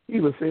 He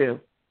was saying,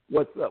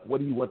 what's up? What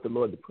do you want the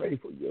Lord to pray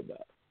for you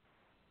about?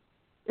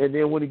 And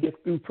then when he gets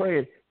through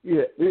praying,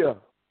 yeah.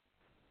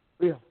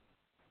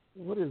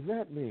 What does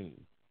that mean?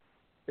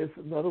 It's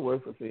another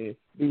word for saying,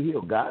 be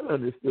healed. God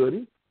understood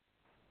him.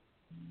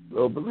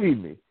 So believe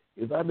me,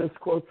 if I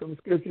misquote some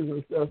scriptures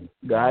and stuff,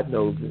 God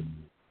knows it.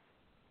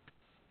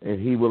 And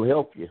he will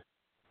help you.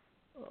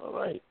 All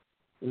right.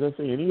 Is there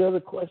any other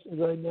questions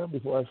right now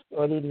before I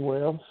start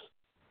anywhere else?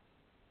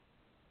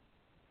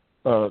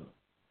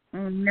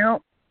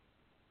 No,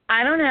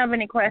 I don't have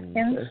any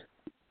questions. Okay.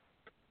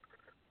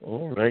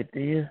 All right,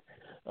 then.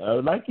 I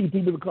would like you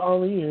people to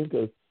call in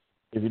because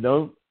if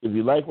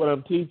you like what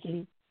I'm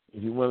teaching,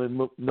 if you want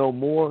to know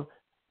more,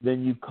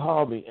 then you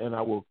call me and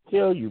I will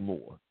tell you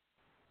more.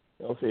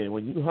 Okay,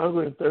 when you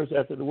hunger and thirst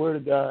after the word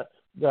of God,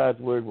 God's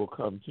word will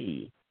come to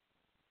you.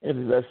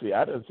 And let's see,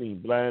 I done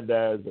seen blind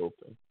eyes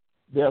open,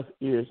 deaf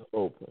ears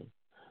open,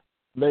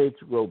 legs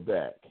grow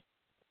back,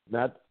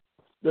 not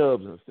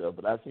stubs and stuff,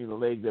 but I've seen a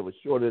leg that was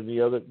shorter than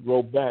the other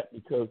grow back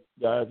because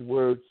God's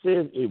word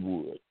says it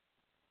would.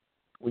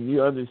 When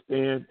you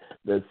understand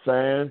that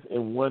signs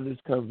and wonders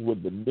comes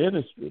with the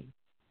ministry,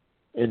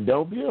 and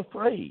don't be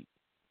afraid,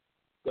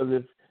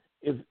 because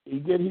if you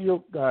get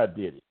healed, God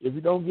did it. If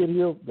you don't get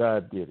healed,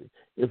 God did it.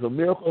 If a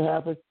miracle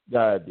happens,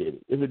 God did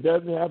it. If it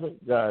doesn't happen,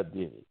 God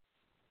did it.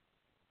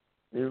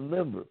 And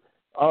remember,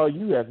 all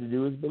you have to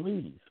do is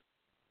believe.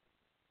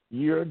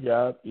 Your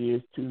job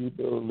is to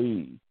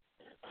believe.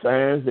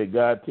 Signs that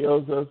God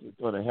tells us is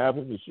going to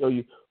happen to show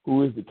you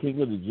who is the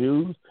King of the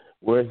Jews,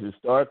 where is his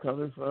star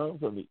coming from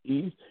the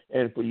east,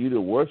 and for you to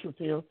worship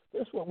him.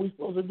 That's what we're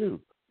supposed to do.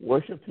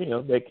 Worship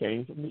him that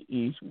came from the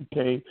east, who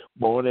came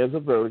born as a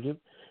virgin,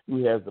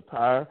 who has the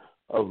power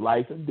of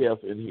life and death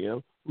in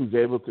him, who's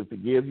able to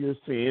forgive your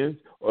sins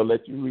or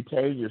let you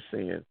retain your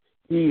sins.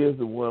 He is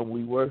the one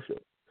we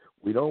worship.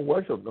 We don't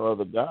worship no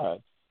other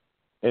gods.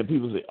 And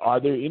people say, are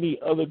there any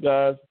other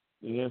gods?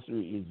 The answer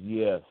is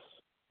yes.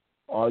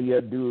 All you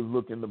have to do is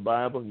look in the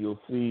Bible, and you'll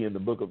see in the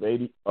book of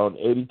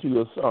 82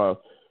 of Psalms,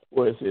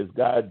 where it says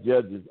God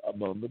judges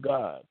among the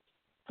gods.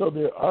 So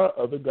there are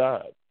other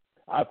gods.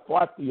 I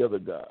fought the other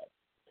God.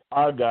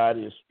 Our God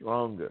is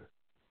stronger.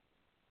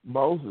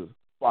 Moses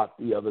fought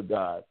the other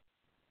God.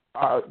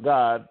 Our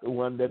God, the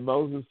one that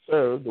Moses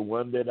served, the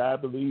one that I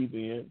believe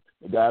in,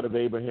 the God of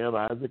Abraham,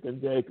 Isaac,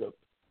 and Jacob,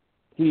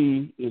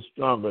 he is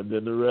stronger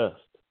than the rest.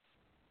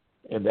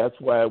 And that's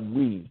why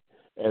we,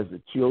 as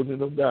the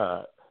children of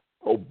God,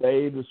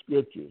 obey the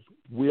scriptures.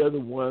 We are the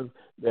ones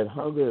that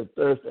hunger and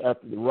thirst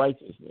after the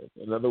righteousness.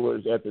 In other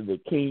words, after the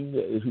King,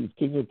 who's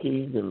King of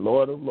Kings and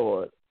Lord of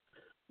Lords.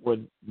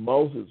 When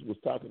Moses was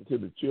talking to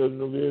the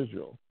children of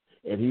Israel,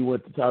 and he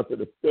went to talk to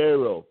the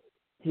Pharaoh,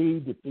 he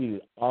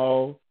defeated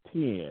all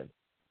 10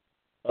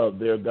 of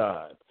their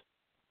gods.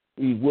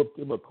 He whooped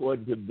them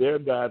according to their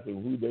gods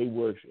and who they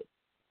worship.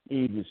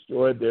 He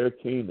destroyed their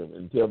kingdom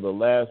until the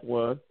last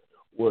one,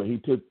 where he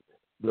took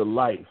the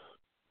life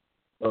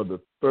of the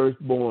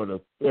firstborn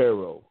of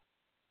Pharaoh.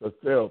 But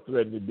Pharaoh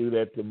threatened to do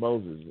that to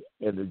Moses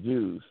and the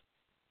Jews.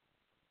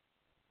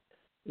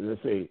 And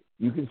they say,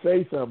 You can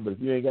say something, but if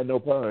you ain't got no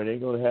power, it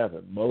ain't going to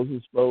happen.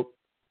 Moses spoke,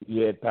 he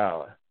had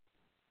power.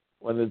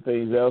 One of the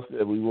things else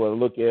that we want to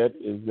look at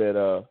is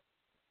that,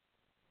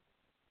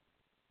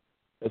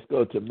 let's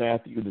go to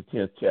Matthew, the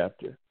 10th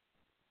chapter.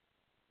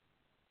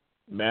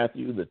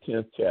 Matthew, the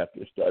 10th chapter,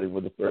 starting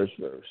with the first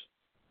verse.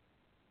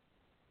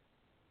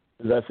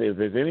 As I say, if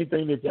there's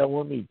anything that y'all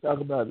want me to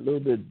talk about a little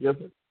bit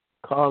different,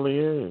 call in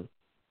and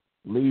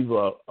leave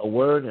a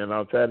word, and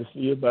I'll try to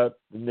see you about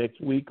the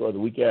next week or the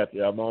week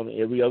after. I'm on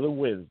every other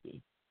Wednesday,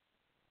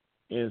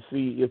 and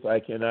see if I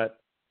cannot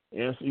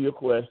answer your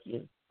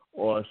question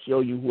or show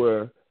you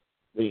where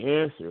the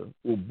answer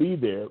will be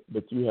there,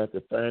 but you have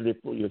to find it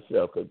for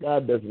yourself, because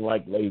God doesn't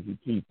like lazy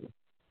people.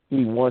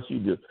 He wants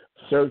you to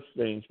search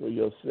things for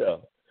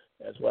yourself.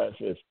 That's why it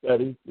says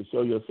study to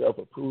show yourself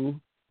approved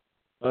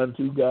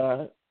unto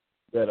God,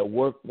 that a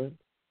workman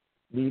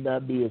need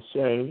not be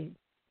ashamed,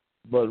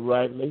 but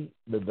rightly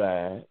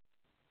divide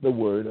the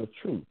word of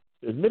truth.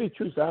 There's many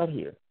truths out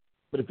here,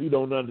 but if you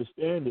don't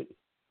understand it,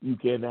 you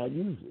cannot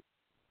use it.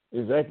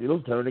 Exactly,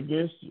 it'll turn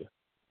against you.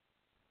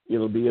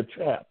 It'll be a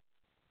trap.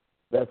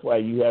 That's why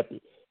you have to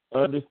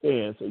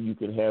understand so you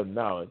can have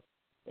knowledge,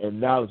 and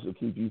knowledge will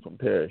keep you from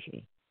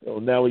perishing. So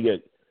now we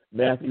get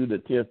Matthew, the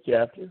 10th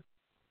chapter,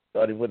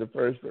 starting with the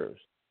first verse.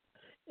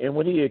 And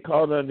when he had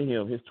called unto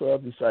him his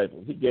 12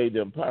 disciples, he gave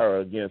them power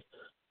against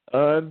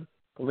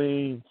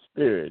unclean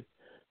spirits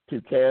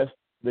to cast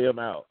them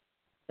out,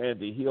 and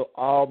to heal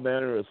all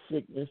manner of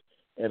sickness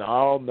and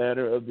all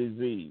manner of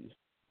disease.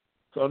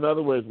 So in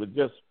other words, with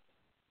just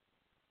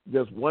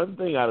one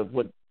thing out of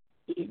what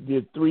he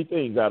did, three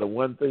things out of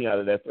one thing out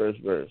of that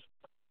first verse.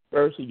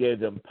 First, he gave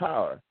them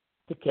power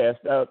to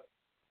cast out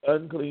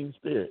unclean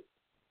spirits.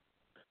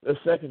 The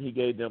second, he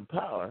gave them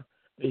power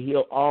to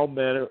heal all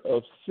manner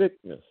of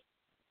sickness.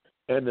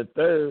 And the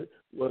third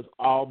was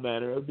all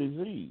manner of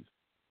disease.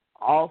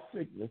 All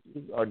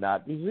sicknesses are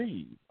not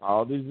disease.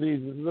 All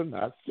diseases are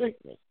not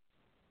sickness.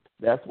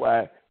 That's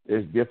why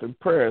there's different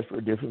prayers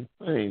for different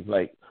things,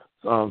 like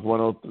Psalms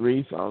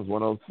 103, Psalms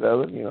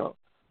 107,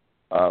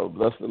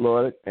 bless the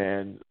Lord,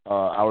 and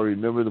I will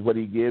remember what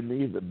he gave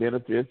me. The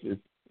benefits is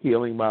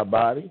healing my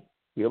body,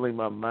 healing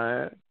my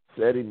mind,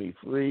 setting me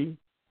free.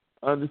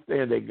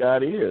 Understand that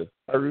God is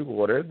a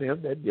rewarder of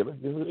them that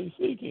diligently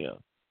seek him.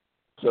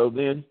 So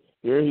then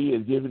here he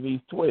is giving these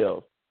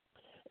 12.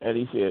 And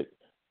he said,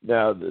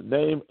 now the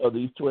name of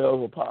these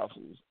 12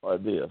 apostles are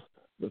this.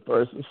 The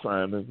first is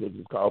Simon, which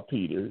is called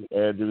Peter,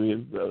 Andrew,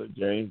 his brother,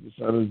 James, the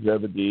son of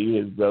Zebedee,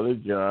 his brother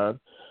John,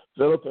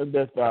 Philip and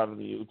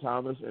Bartholomew,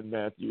 Thomas and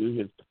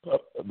Matthew,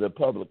 the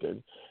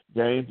publican,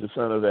 James, the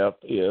son of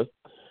Alphaeus,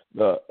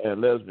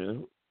 and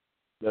Lesbian,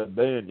 the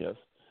Banias,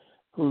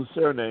 whose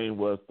surname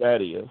was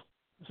Thaddeus,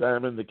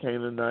 Simon the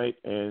Canaanite,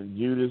 and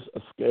Judas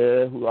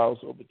Iscariot, who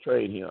also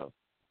betrayed him.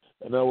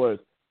 In other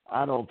words,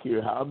 I don't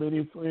care how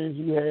many friends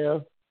you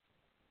have,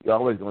 you're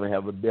always going to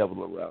have a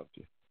devil around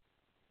you.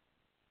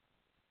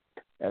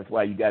 That's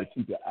why you got to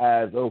keep your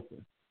eyes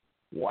open,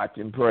 watch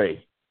and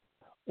pray.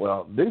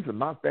 Well, these are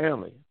my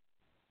family.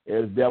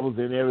 There's devils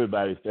in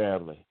everybody's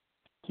family.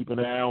 Keep an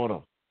eye on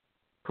them.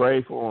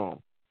 Pray for them.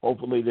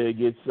 Hopefully they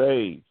get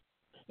saved.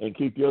 And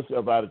keep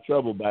yourself out of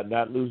trouble by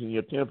not losing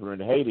your temper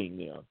and hating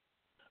them.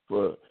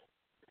 For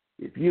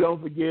if you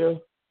don't forgive,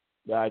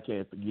 God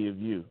can't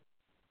forgive you.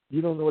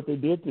 You don't know what they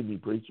did to me,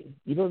 preacher.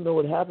 You don't know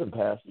what happened,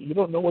 pastor. You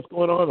don't know what's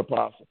going on,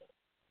 apostle.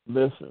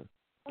 Listen,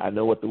 I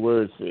know what the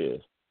word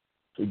says.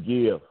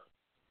 Forgive.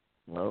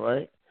 All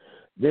right?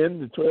 Then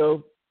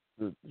the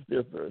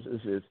 5th verse,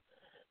 it says,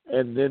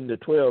 and then the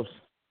 12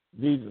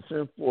 Jesus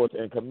sent forth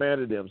and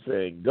commanded them,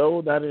 saying,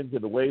 go not into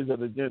the ways of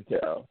the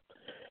Gentiles,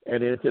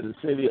 and into the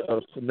city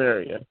of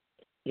Samaria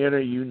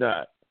enter you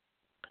not,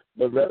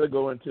 but rather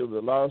go into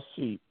the lost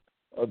sheep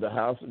of the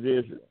house of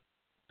Israel.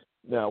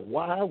 Now,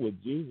 why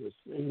would Jesus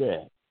say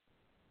that?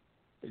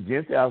 The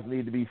Gentiles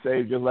need to be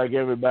saved just like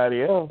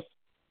everybody else.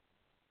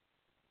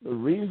 The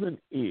reason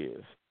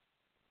is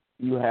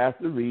you have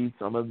to read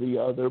some of the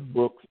other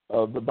books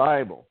of the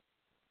Bible.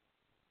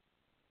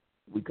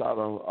 We call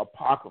them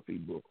apocryphal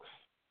books.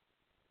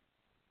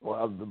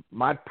 Well,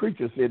 my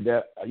preacher said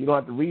that you don't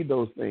have to read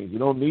those things. You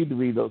don't need to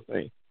read those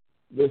things.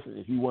 Listen,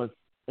 if you want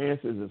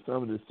answers and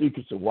some of the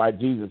secrets of why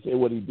Jesus said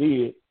what he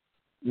did,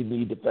 you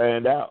need to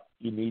find out.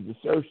 You need to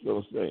search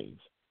those things.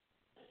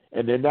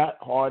 And they're not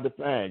hard to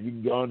find. You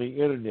can go on the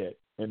internet,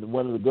 and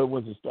one of the good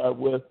ones to start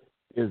with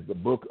is the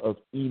book of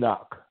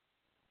Enoch.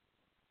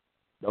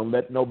 Don't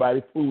let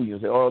nobody fool you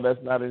and say, oh,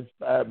 that's not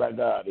inspired by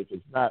God. If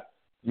it's not,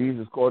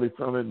 Jesus quoted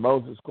from it,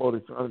 Moses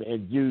quoted from it,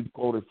 and Jude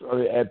quoted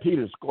from it, and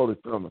Peter quoted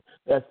from it.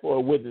 That's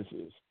 4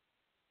 witnesses.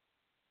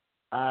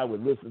 I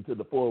would listen to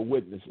the 4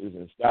 witnesses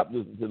and stop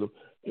listening to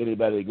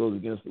anybody that goes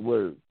against the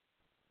word.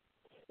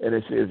 And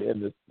it says in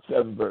the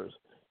 7th verse,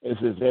 it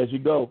says, as you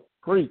go,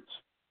 preach,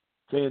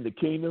 saying the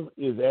kingdom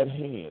is at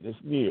hand, it's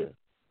near.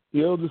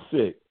 Heal the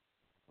sick,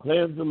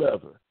 cleanse the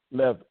leper,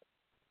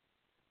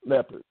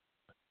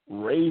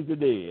 raise the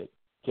dead,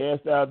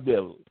 cast out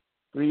devils.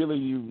 Freely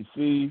you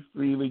receive,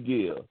 freely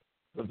give.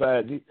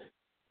 Provide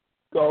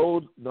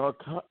gold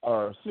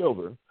or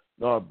silver,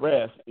 nor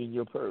brass in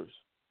your purse,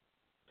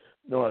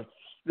 nor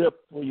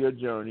strip for your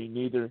journey,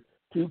 neither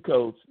 2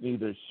 coats,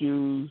 neither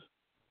shoes,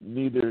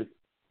 neither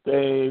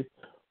staves,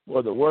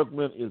 for the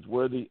workman is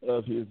worthy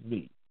of his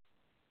meat.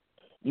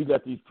 You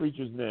got these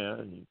preachers now,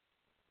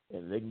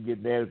 and they can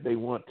get mad if they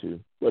want to,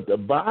 but the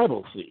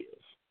Bible says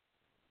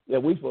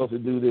that we're supposed to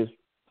do this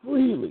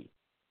freely.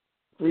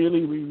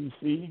 Freely we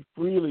receive,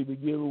 freely we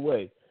give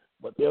away.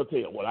 But they'll tell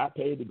you, well, I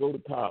paid to go to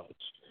college,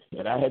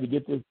 and I had to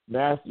get this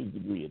master's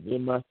degree, and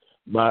then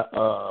my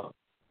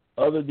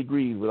other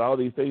degrees with all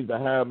these things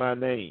behind my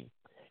name,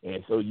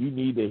 and so you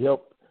need to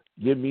help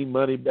give me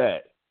money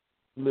back.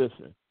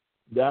 Listen,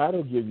 God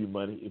will give you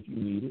money if you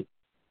need it.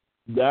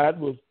 God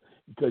will,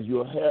 because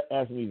you're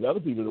asking these other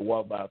people to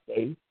walk by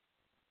faith.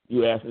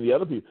 You're asking the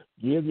other people,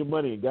 give your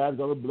money, and God's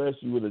going to bless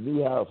you with a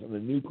new house and a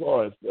new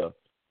car and stuff.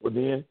 Well,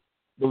 then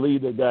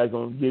believe that God's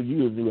going to give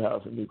you a new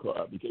house and a new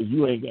car, because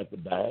you ain't got to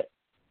buy it.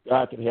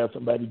 God can have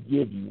somebody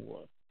give you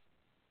one.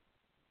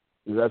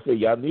 As I say,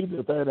 y'all need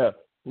to find out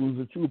who's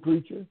the true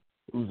preacher,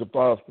 who's the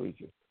false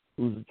preacher,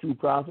 who's the true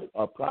prophet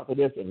or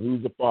prophetess, and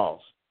who's the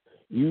false.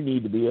 You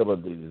need to be able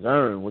to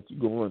discern what you're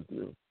going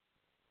through.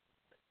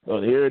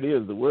 So here it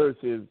is. The word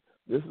says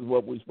this is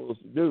what we're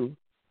supposed to do,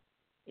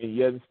 and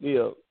yet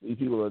still these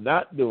people are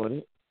not doing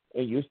it,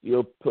 and you're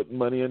still putting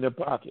money in their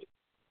pocket.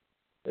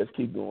 Let's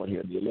keep going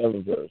here, the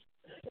 11th verse.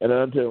 And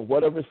unto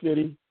whatever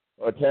city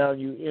or town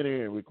you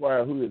enter and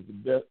require who is the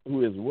best,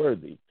 who is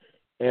worthy,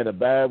 and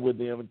abide with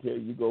them until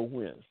you go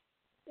whence.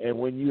 And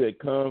when you had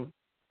come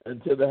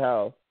into the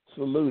house,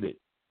 salute it.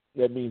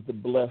 That means to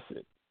bless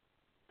it.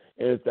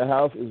 And if the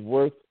house is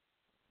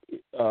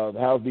the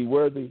house be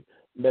worthy,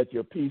 let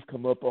your peace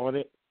come up on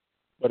it.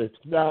 But if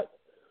it's not,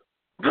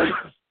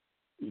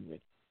 excuse me,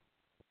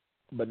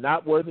 but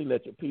not worthy,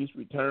 let your peace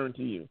return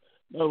to you.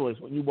 In other words,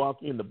 when you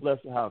walk in to bless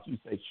the house, you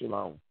say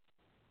shalom.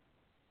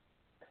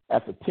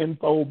 That's a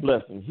tenfold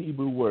blessing,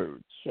 Hebrew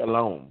word,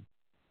 shalom.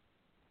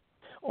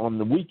 On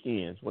the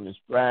weekends, when it's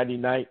Friday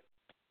night,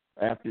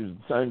 after the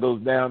sun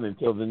goes down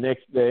until the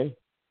next day,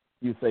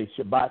 you say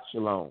Shabbat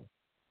Shalom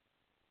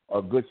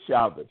or Good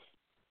Shabbos.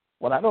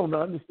 Well, I don't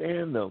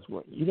understand those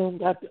words. You don't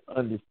got to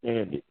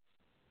understand it.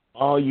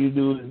 All you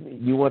do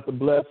is you want the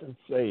blessing,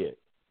 say it.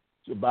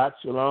 Shabbat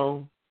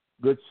Shalom,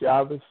 Good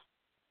Shabbos,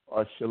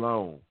 or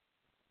Shalom.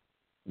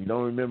 You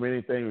don't remember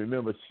anything,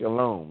 remember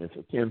Shalom. It's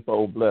a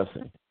tenfold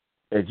blessing.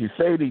 As you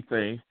say these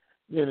things,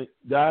 then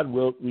God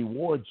will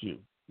reward you.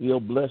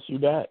 He'll bless you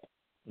back.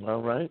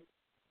 All right?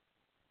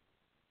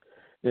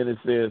 Then it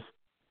says,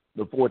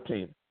 the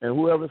 14th, and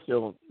whoever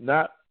shall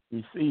not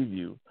receive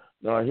you,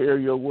 nor hear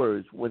your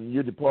words, when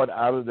you depart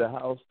out of the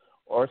house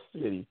or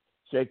city,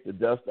 shake the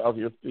dust off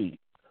your feet.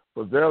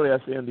 For verily I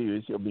say unto you,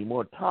 it shall be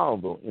more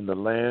tolerable in the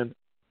land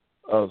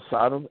of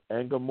Sodom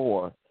and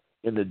Gomorrah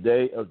in the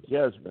day of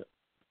judgment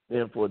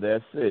than for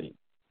that city.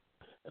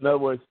 In other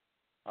words,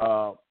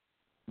 God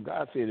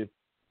said, if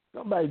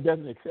somebody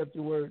doesn't accept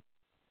your word,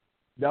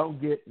 don't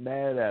get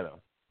mad at them.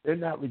 They're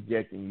not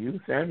rejecting you.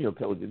 Samuel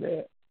told you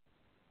that.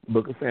 The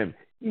book of Samuel.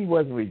 He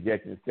wasn't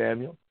rejecting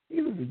Samuel.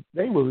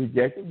 They were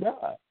rejecting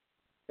God.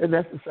 And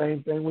that's the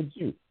same thing with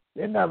you.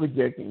 They're not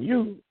rejecting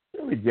you.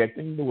 They're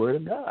rejecting the word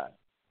of God.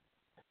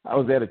 I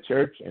was at a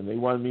church, and they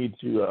wanted me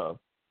to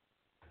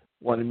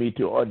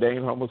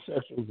ordain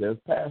homosexuals as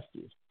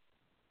pastors.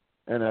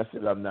 And I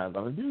said, I'm not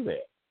going to do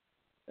that.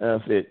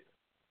 And I said,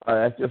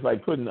 that's just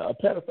like putting a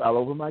pedophile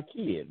over my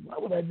kid. Why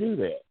would I do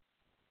that?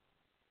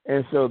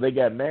 And so they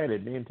got mad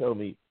at me and told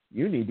me,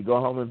 you need to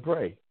go home and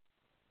pray.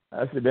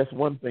 I said, that's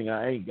one thing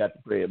I ain't got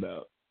to pray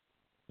about.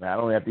 Now, I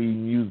don't have to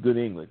even use good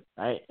English.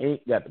 I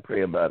ain't got to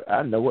pray about it.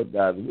 I know what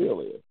God's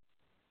will is.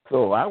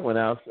 So I went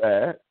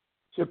outside,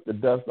 shook the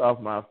dust off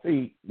my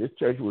feet. This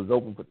church was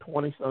open for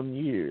 20-some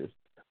years.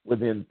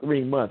 Within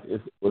 3 months,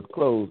 it was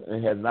closed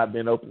and has not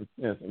been open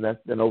since, and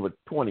that's been over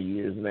 20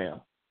 years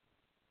now.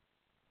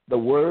 The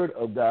word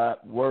of God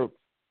works.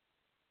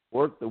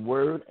 Work the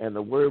word, and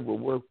the word will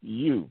work for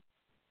you.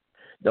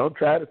 Don't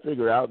try to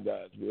figure out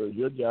God's word.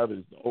 Your job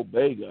is to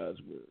obey God's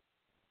word.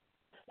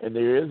 And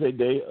there is a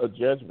day of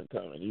judgment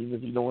coming, even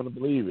if you don't want to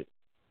believe it.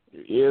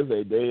 There is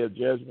a day of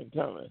judgment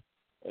coming,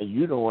 and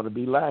you don't want to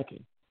be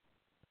lacking.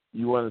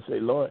 You want to say,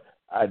 Lord,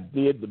 I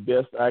did the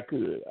best I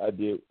could. I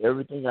did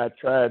everything I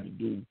tried to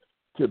do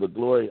to the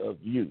glory of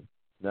you.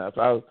 Now,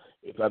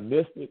 if I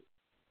missed it,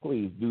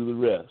 please do the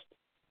rest.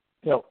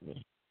 Help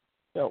me.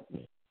 Help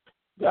me.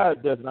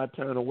 God does not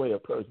turn away a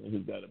person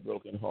who's got a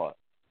broken heart.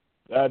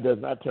 God does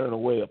not turn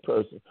away a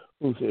person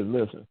who says,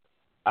 listen,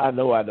 I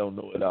know I don't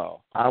know it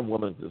all. I'm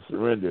willing to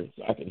surrender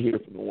so I can hear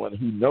from the one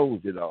who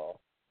knows it all.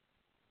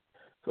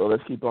 So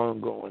let's keep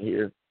on going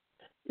here.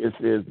 It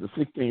says the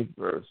 16th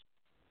verse.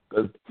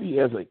 Because see,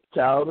 as a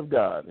child of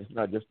God, it's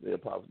not just the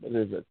apostle, but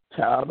as a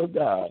child of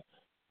God,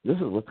 this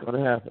is what's going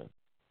to happen.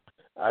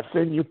 I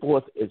send you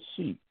forth as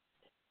sheep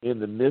in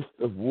the midst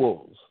of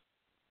wolves.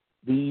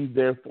 Be ye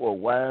therefore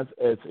wise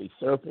as a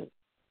serpent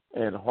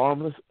and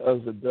harmless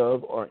as a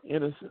dove, or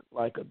innocent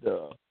like a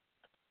dove.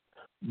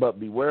 But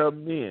beware of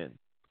men,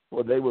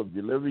 for they will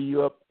deliver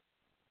you up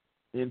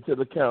into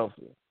the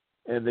council.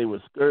 and they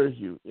will scourge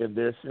you in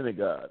their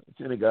synagogue.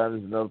 Synagogue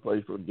is another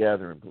place for a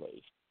gathering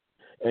place.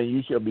 And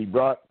you shall be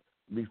brought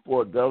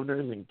before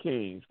governors and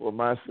kings for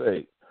my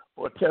sake,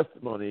 for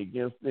testimony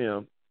against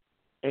them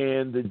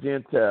and the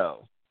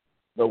Gentiles.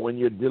 But when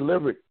you're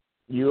delivered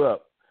you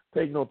up,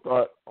 take no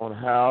thought on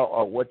how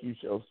or what you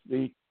shall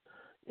speak.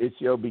 It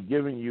shall be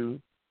given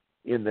you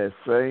in that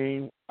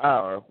same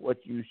hour what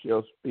you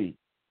shall speak.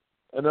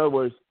 In other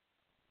words,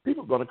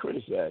 people are going to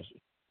criticize you.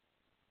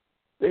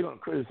 They're going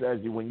to criticize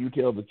you when you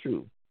tell the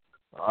truth.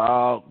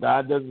 Oh,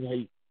 God doesn't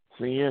hate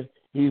sin.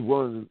 He's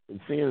willing.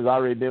 Sin has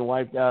already been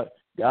wiped out.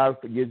 God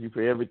forgives you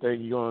for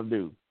everything you're going to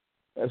do.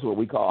 That's what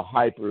we call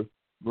hyper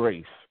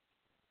grace.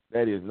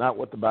 That is not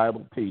what the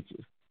Bible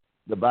teaches.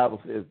 The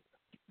Bible says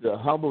to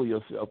humble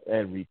yourself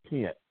and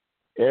repent.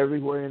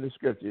 Everywhere in the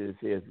Scripture it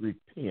says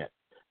repent.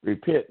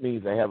 Repent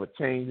means I have a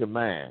change of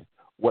mind.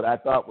 What I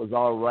thought was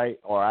all right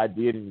or I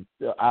did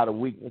out of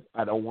weakness,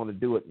 I don't want to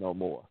do it no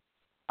more.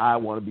 I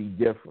want to be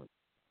different.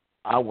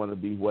 I want to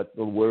be what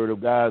the Word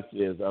of God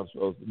says I'm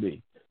supposed to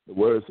be. The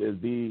Word says,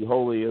 be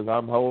holy as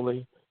I'm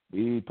holy,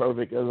 be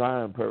perfect as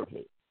I am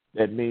perfect.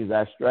 That means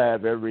I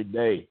strive every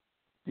day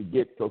to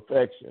get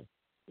perfection.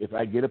 If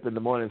I get up in the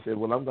morning and say,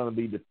 well, I'm going to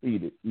be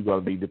defeated, you're going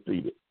to be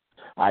defeated.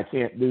 I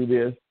can't do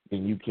this,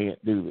 and you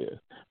can't do this.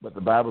 But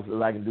the Bible says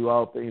I can do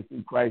all things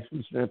through Christ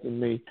who strengthens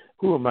me.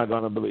 Who am I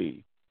going to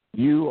believe?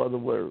 You or the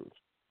Word?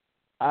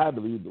 I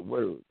believe the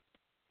Word.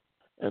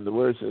 And the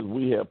Word says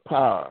we have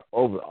power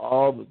over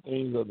all the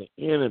things of the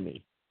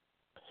enemy.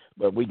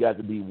 But we got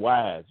to be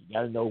wise. You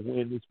got to know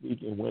when to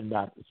speak and when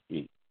not to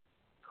speak.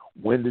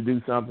 When to do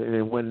something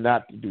and when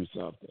not to do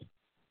something.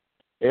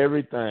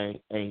 Everything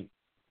ain't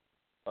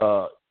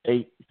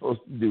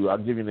supposed to do. I'll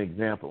give you an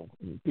example.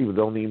 People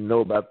don't even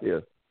know about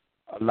this.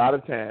 A lot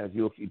of times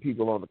you'll see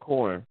people on the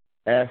corner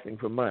asking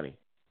for money.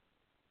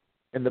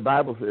 And the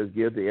Bible says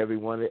give to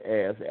everyone that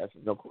asks,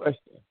 asking no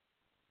question.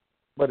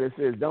 But it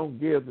says don't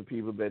give to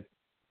people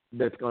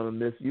that's going to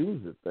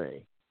misuse the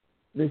thing,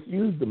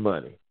 misuse the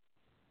money.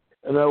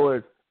 In other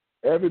words,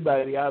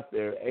 everybody out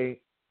there ain't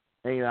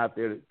out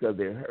there because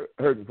they're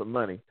hurting for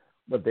money,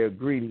 but they're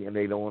greedy and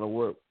they don't want to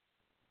work.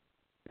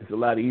 It's a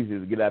lot easier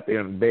to get out there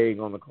and beg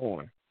on the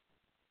corner.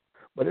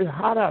 But it's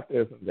hot out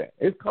there sometimes.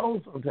 It's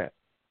cold sometimes.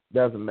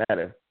 Doesn't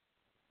matter.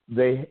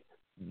 They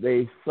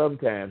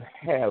sometimes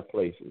have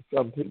places.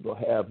 Some people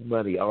have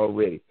money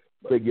already,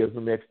 but it gives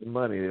them extra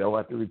money. They don't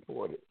have to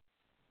report it.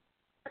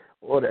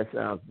 Oh, that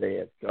sounds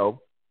bad.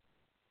 So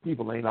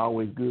people ain't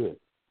always good.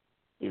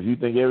 If you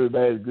think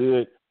everybody's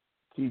good,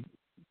 keep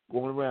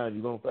going around.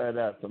 You're going to find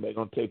out somebody's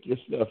going to take your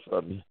stuff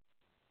from you.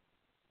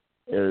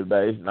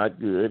 Everybody's not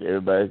good.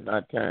 Everybody's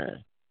not kind.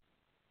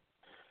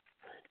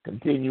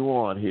 Continue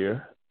on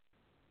here,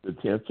 the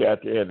 10th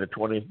chapter and the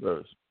 20th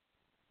verse.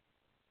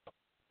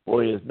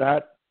 For it is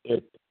not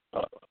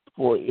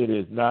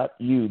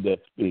you that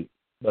speak,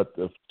 but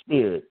the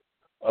Spirit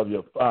of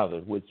your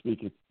Father which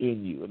speaketh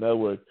in you. In other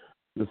words,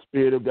 the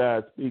Spirit of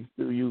God speaks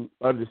through you.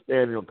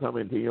 Understanding will come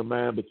into your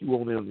mind, but you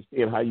won't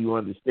understand how you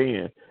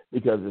understand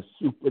because it's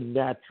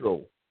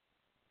supernatural.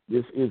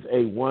 This is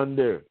a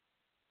wonder.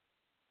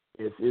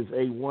 This is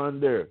a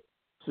wonder.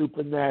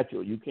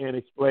 Supernatural. You can't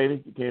explain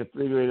it. You can't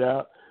figure it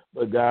out,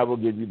 but God will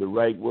give you the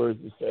right words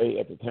to say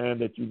at the time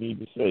that you need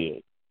to say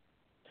it.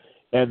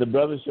 And the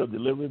brother shall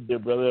deliver their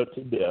brother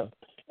to death,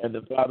 and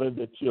the father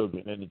their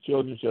children, and the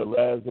children shall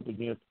rise up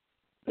against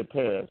their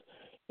parents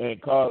and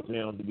cause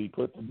them to be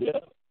put to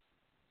death.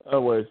 In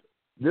other words,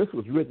 this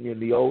was written in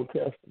the Old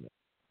Testament.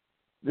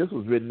 This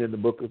was written in the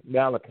book of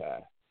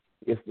Malachi.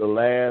 It's the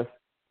last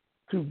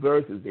two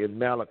verses in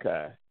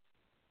Malachi.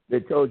 They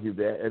told you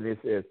that, and it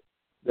says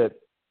that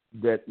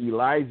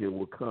Elijah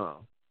will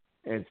come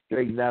and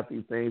straighten out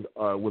these things,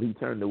 or will he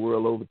turn the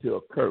world over to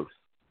a curse?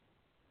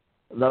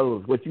 In other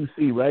words, what you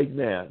see right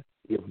now,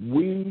 if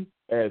we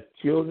as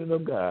children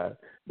of God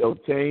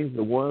don't change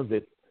the ones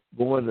that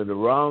going in the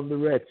wrong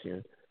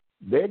direction,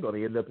 they're going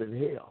to end up in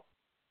hell.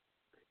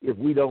 If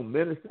we don't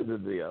minister to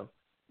them,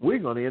 we're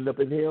going to end up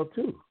in hell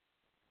too,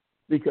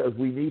 because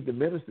we need to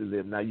minister to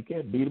them. Now, you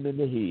can't beat them in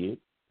the head.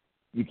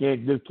 You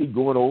can't just keep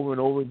going over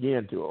and over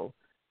again to them.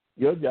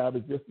 Your job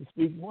is just to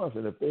speak once,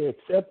 and if they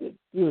accept it,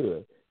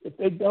 good. If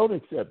they don't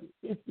accept it,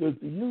 it's good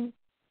for you.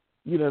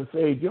 You done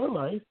saved your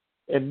life.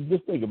 And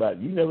just think about it.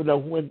 You never know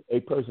when a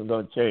person's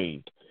going to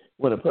change,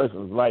 when a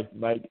person's life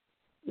might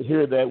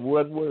hear that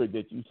one word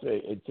that you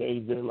say and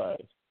change their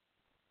life.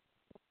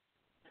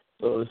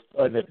 So it's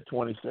starting at the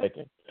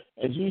 22nd.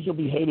 And you shall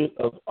be hated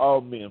of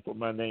all men for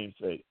my name's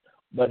sake,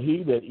 but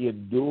he that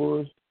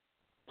endures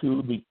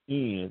to the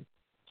end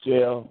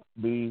shall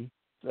be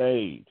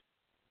saved.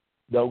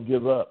 Don't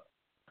give up.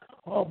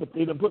 Oh, but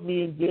they done put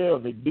me in jail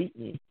and they beat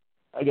me.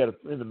 I got a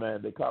friend of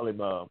mine, they call him,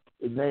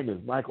 his name is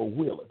Michael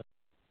Wheeler.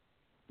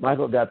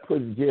 Michael got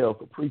put in jail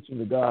for preaching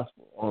the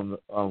gospel on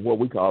what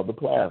we call the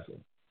plaza.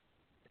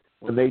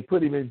 When they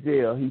put him in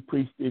jail, he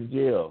preached in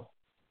jail.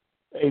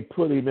 They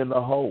put him in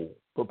the hole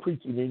for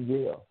preaching in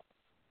jail.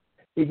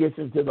 He gets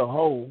into the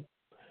hole,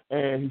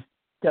 and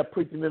kept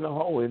preaching in the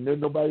hallway, and there's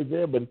nobody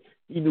there, but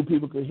he knew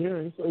people could hear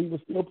him, so he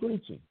was still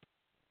preaching.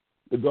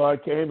 The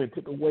guard came and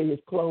took away his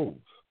clothes.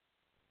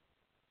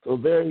 So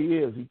there he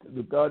is.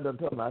 The guard done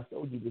told him, I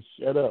told you to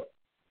shut up.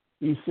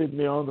 He's sitting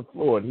there on the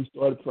floor, and he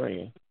started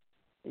praying.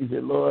 He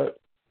said, Lord,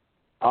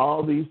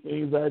 all these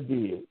things I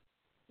did,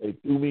 they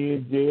threw me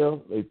in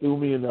jail. They threw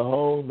me in the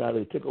hole. Now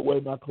they took away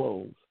my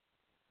clothes.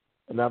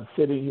 And I'm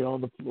sitting here on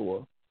the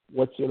floor.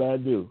 What should I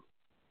do?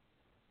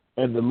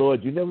 And the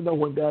Lord, you never know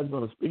when God's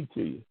going to speak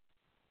to you.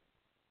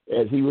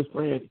 As he was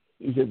praying,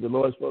 he said, the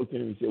Lord spoke to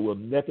him. He said, will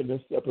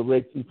nakedness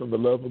separate you from the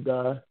love of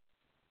God?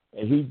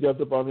 And he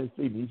jumped up on his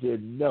feet, and he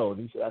said, no. And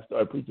he said, I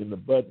started preaching the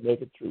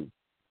butt-naked truth.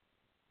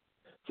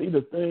 See,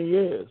 the thing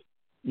is,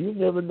 you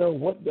never know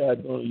what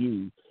God's going to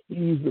use. He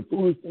used the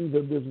foolish things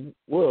of this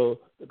world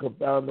to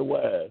confound the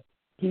wise.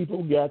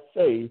 People got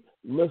saved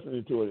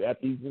listening to it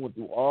after he went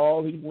through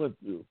all he went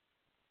through.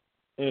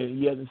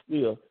 And yet and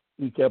still,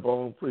 he kept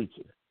on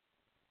preaching.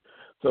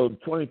 So the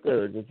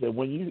 23rd, it said,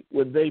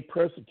 when they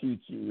persecute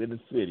you in the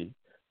city,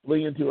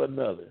 flee into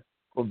another.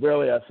 For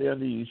verily I say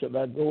unto you, you shall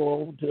not go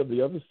on to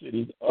the other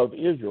cities of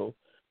Israel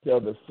till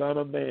the Son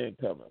of Man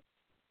cometh.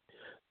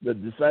 The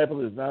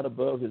disciple is not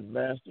above his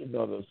master,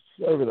 nor the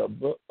servant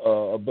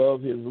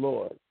above his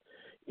Lord.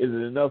 Is it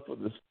enough for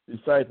the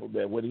disciple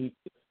that when he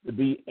to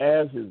be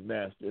as his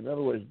master? In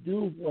other words,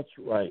 do what's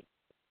right.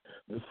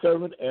 The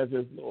servant as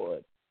his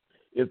Lord.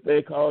 If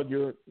they called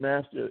your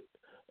master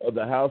of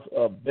the house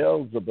of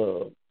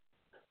Beelzebub,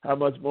 how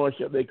much more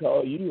shall they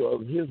call you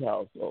of his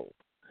household?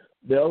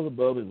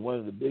 Beelzebub is one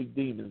of the big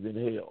demons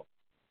in hell.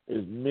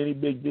 There's many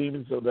big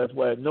demons, so that's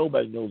why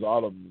nobody knows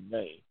all of them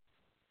name.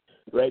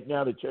 Right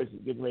now, the church is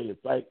getting ready to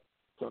fight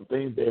some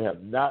things they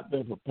have not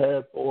been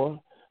prepared for.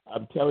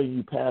 I'm telling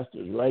you,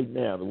 pastors, right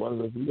now, the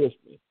ones that's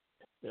listening,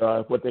 they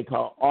are what they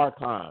call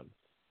archons,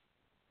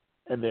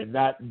 and they're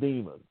not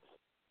demons.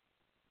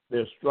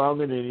 They're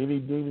stronger than any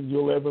demon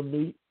you'll ever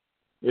meet.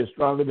 They're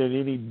stronger than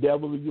any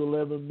devil you'll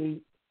ever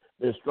meet.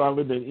 They're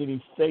stronger than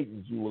any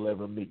Satans you will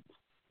ever meet.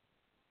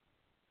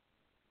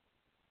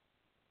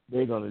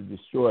 They're going to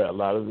destroy a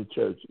lot of the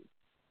churches.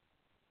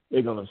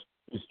 They're going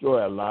to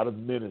destroy a lot of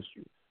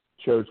ministries.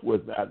 Church was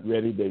not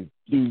ready. They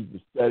refused to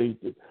study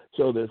to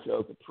show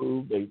themselves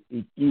approved. They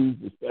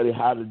refused to study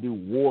how to do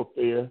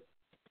warfare.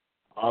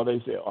 All they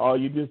say,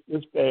 you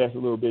just fast a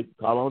little bit,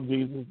 call on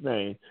Jesus'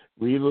 name,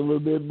 read a little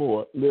bit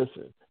more.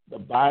 Listen, the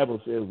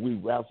Bible says we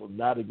wrestle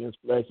not against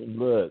flesh and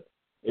blood.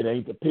 It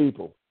ain't the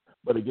people,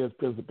 but against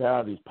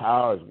principalities,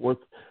 powers, work.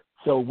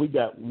 So we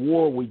got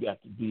war we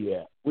got to be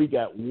at. We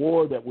got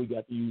war that we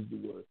got to use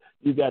the word.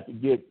 You got to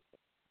get,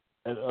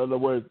 in other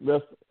words,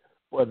 listen,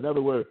 for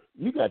another word,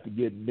 you got to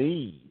get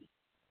mean.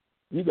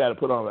 You got to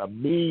put on a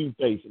mean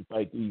face and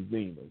fight these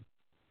demons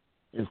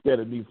instead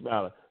of me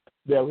smiling.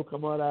 Devil,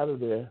 come on out of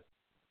there.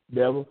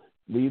 Devil,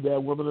 leave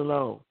that woman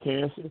alone.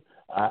 Cancer,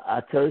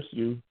 I curse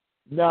you.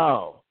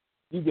 No.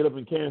 You get up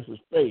in cancer's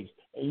face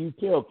and you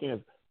tell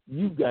cancer,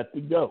 you got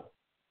to go.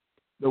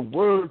 The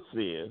word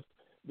says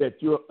that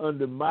you're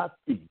under my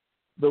feet.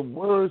 The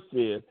word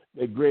says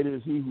that greater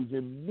is he who's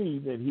in me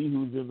than he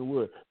who's in the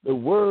word. The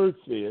word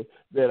says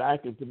that I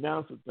can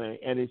pronounce a thing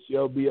and it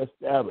shall be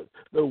established.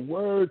 The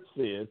word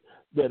says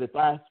that if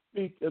I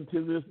speak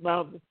unto this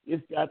mountain,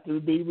 it's got to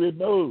be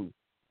removed.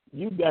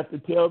 You got to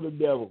tell the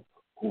devil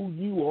who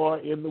you are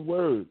in the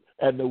word.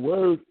 And the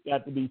word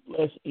got to be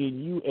flesh in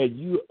you and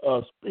you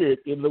are spirit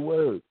in the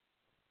word.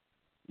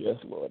 Yes,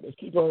 Lord. Let's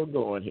keep on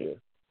going here.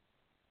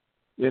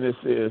 Then it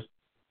says,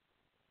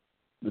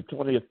 the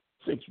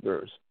 26th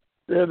verse,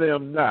 fear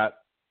them not,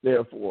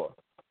 therefore,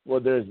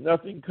 for there is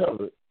nothing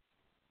covered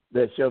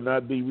that shall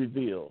not be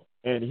revealed,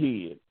 and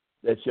hid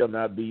that shall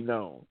not be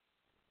known.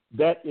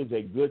 That is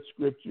a good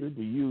scripture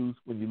to use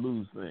when you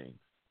lose things.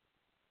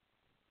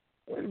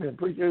 Wait a minute,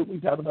 preacher, we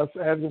talking about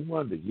signs and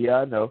wonders. Yeah,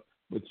 I know,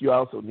 but you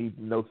also need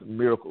to know some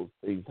miracle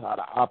things, how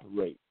to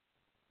operate.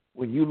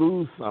 When you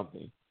lose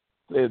something,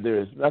 say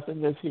there is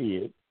nothing that's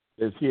hid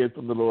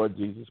from the Lord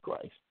Jesus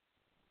Christ.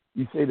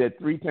 You say that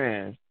 3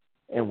 times,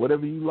 and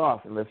whatever you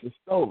lost, unless it's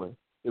stolen,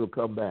 it'll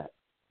come back.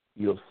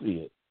 You'll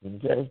see it.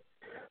 Okay?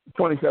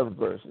 27th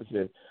verse, it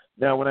says,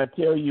 now when I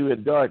tell you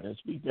in darkness,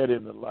 speak that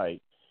in the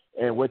light,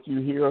 and what you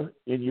hear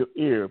in your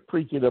ear,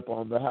 preach it up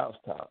on the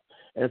housetop.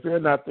 And fear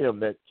not them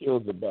that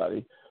kills the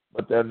body,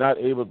 but they're not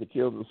able to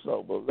kill the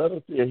soul. But let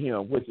us fear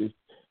him, which is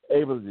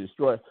able to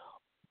destroy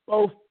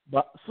both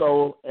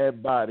soul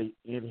and body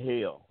in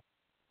hell.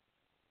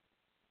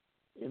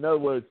 In other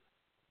words,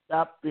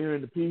 stop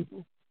fearing the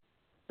people.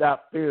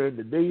 Stop fearing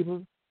the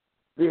demons.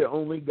 Fear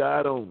only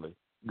God only.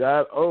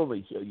 God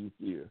only shall you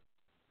fear.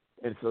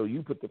 And so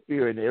you put the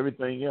fear in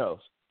everything else.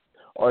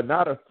 Or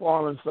not a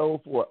fallen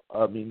soul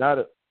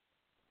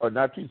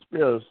not 2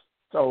 spirits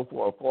soul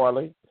for a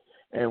falling,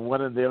 and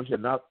one of them shall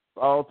not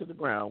fall to the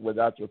ground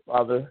without your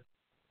Father.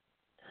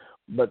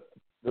 But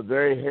the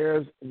very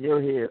hairs in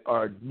your head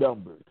are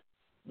numbered.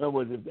 In other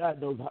words, if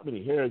God knows how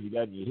many hairs you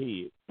got in your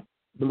head,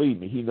 believe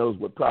me, he knows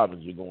what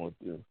problems you're going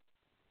through.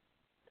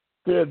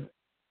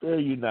 Fear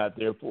you not,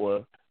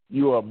 therefore,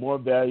 you are more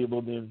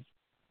valuable than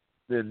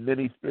than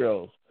many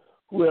sparrows.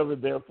 Whoever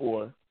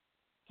therefore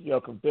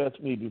shall confess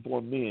me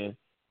before men,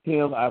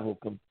 him I will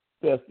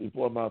confess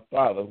before my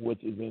Father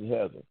which is in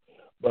heaven.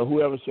 But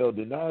whoever shall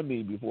deny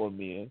me before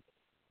men,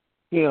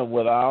 him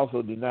will I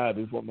also deny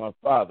before my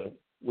Father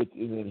which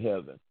is in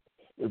heaven.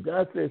 If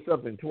God says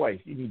something twice,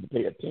 you need to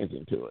pay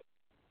attention to it.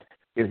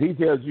 If he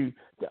tells you,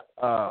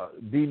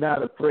 be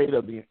not afraid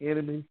of the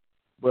enemy,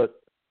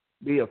 but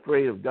be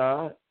afraid of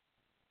God,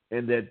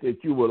 and that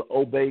you will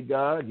obey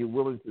God, you're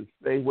willing to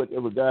say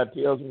whatever God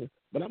tells me,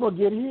 but I'm going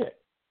to get hit.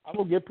 I'm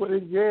going to get put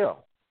in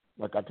jail.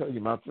 Like I told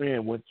you, my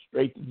friend went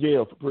straight to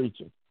jail for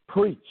preaching.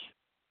 Preach,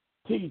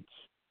 teach,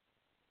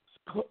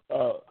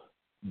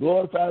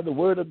 glorify the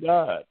word of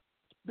God.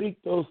 Speak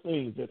those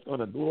things that's going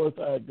to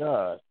glorify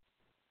God.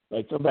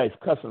 Like somebody's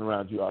cussing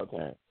around you all the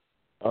time.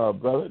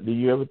 Brother, do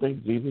you ever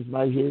think Jesus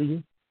might hear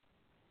you?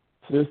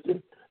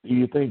 Sister, do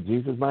you think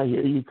Jesus might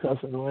hear you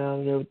cussing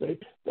around and everything?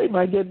 They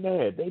might get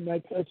mad. They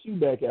might cuss you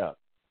back out.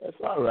 That's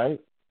all right.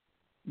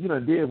 You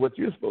done did what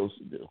you're supposed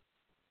to do.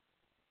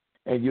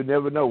 And you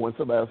never know when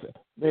somebody says,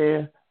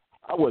 man,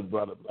 I wasn't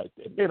brought up like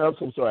that. Man, I'm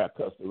so sorry I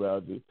cussed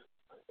around you.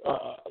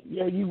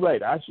 Yeah, you're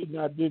right. I should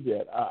not do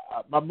that.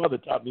 My mother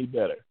taught me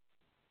better.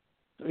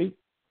 See,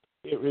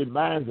 it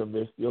reminds them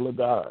they're still a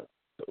God.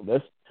 So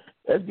let's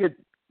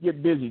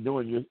get busy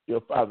doing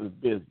your Father's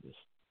business.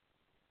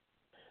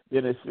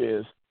 Then it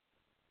says,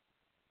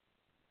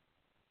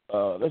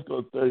 let's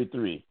go to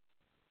 33,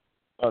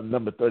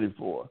 number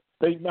 34.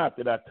 Think not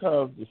that I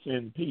come to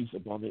send peace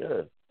upon the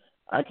earth.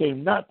 I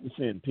came not to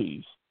send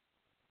peace,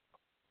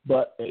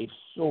 but a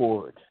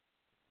sword.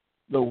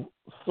 The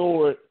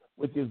sword,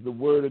 which is the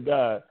word of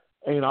God,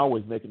 ain't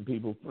always making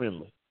people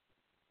friendly.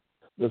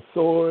 The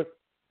sword,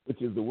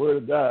 which is the word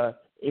of God,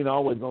 ain't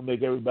always going to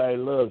make everybody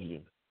love you.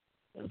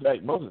 In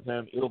fact, most of the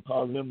time, it'll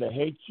cause them to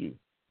hate you.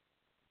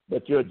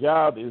 But your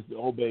job is to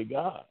obey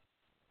God.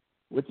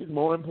 Which is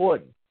more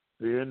important,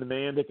 fearing the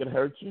man that can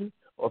hurt you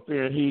or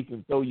fearing he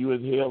can throw you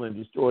in hell and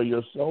destroy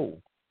your soul?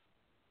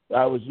 If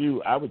I was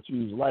you, I would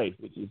choose life,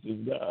 which is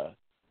in God.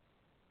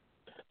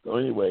 So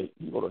anyway,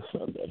 you go to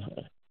Sunday,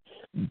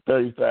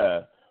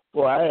 35.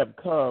 For I have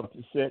come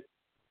to set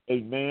a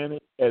man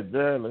at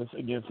variance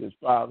against his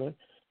father,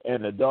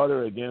 and a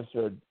daughter against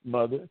her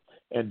mother,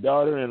 and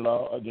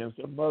daughter-in-law against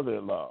her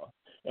mother-in-law.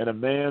 And a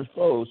man's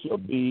foe shall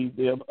be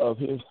them of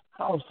his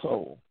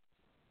household.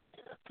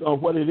 So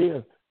what it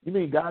is, you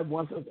mean God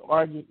wants us to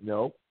argue?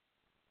 No.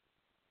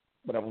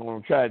 But I'm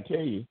going to try to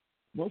tell you,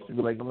 most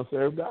people ain't going to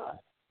serve God.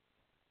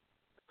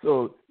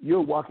 So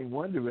you're walking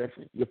one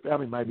direction, your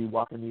family might be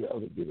walking the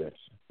other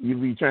direction. You'll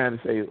be trying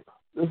to say,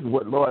 this is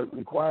what Lord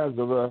requires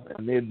of us,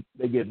 and then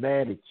they get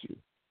mad at you.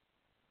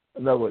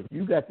 In other words,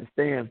 you got to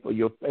stand for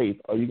your faith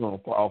or you're going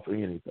to fall for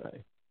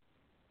anything.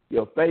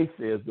 Your faith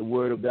says the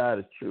word of God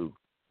is true.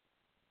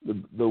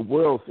 The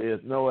world says,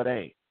 no, it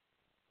ain't.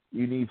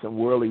 You need some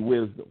worldly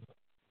wisdom.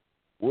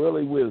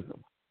 Worldly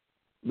wisdom.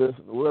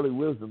 Listen, worldly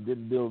wisdom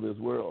didn't build this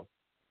world.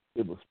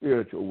 It was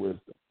spiritual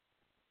wisdom.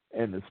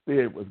 And the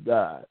spirit was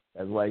God.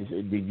 That's why he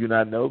said, did you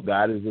not know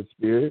God is a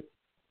spirit?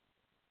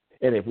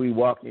 And if we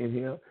walk in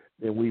him,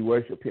 then we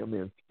worship him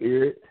in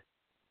spirit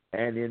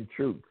and in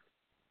truth.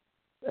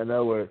 In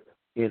other words,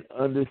 in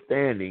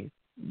understanding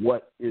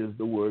what is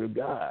the word of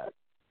God.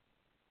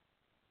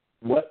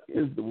 What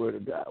is the word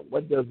of God?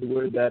 What does the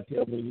word of God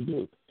tell me to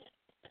do?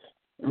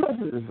 The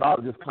rest of it is all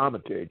just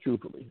commentary,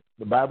 truthfully.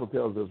 The Bible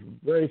tells us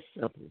very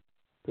simply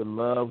to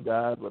love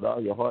God with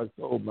all your heart,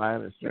 soul,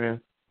 mind, and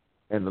strength,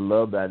 and to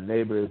love thy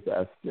neighbor as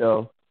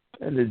thyself,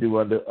 and to do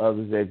unto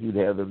others as you'd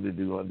have them to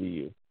do unto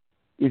you.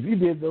 If you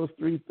did those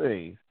three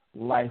things,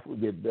 life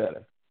would get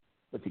better.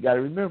 But you got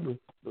to remember,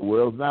 the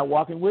world's not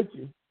walking with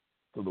you,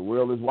 so the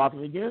world is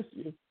walking against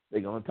you.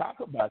 They're going to talk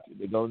about you.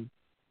 They're going to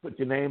put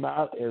your name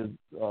out as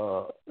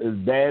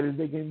bad as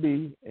they can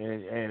be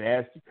and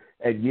ask you,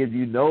 and give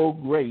you no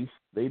grace.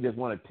 They just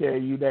want to tear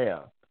you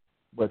down.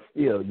 But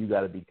still, you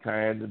got to be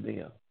kind to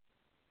them.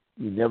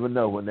 You never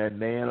know when that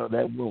man or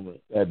that woman,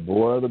 that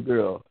boy or the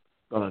girl,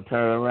 going to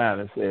turn around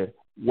and say,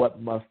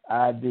 what must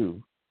I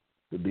do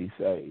to be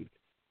saved?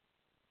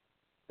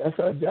 That's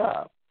our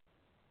job,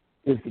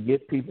 is to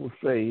get people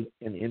saved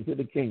and into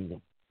the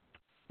kingdom,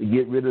 to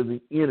get rid of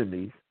the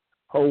enemies,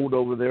 hold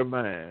over their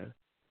mind.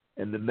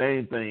 And the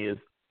main thing is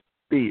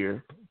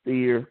fear,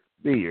 fear,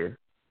 fear.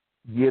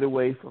 Get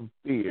away from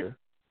fear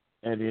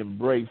and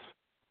embrace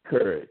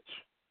courage.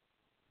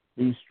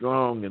 Be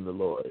strong in the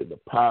Lord, in the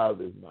power of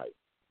his might.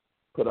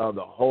 Put on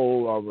the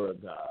whole armor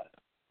of God.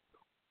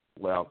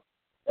 Well,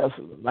 that's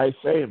a nice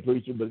saying,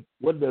 preacher, but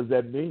what does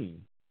that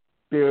mean?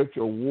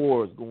 Spiritual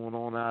war is going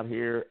on out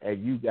here,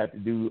 and you got to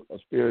do a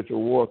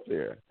spiritual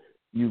warfare.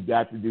 You've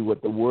got to do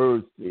what the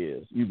word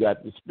says. You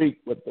got to speak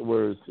what the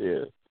word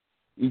says.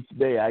 Each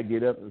day I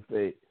get up and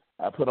say,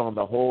 I put on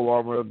the whole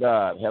armor of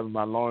God, having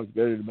my loins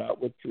girded about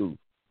with truth,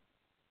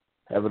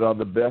 having on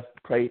the best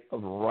plate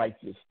of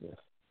righteousness,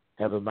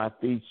 having my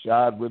feet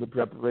shod with the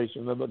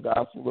preparation of the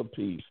gospel of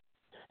peace,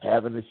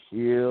 having the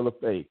shield of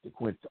faith to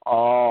quench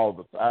all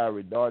the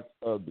fiery darts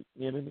of the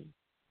enemy,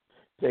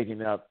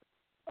 taking out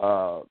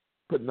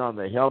putting on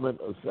the helmet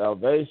of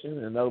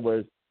salvation. In other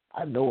words,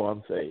 I know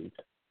I'm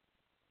saved.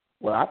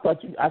 Well,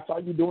 I saw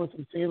you doing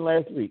some sin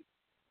last week.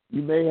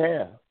 You may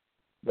have,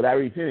 but I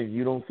repented.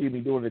 You don't see me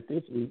doing it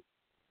this week.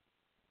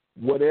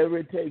 Whatever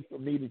it takes for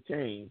me to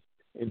change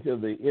into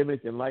the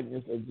image and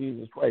likeness of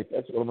Jesus Christ,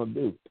 that's what I'm going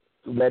to do.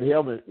 So that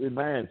helmet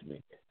reminds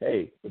me,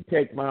 hey,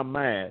 protect my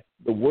mind,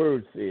 the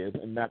word says,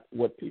 and not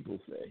what people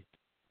say.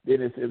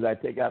 Then it says I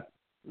take out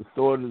the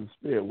sword of the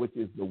Spirit, which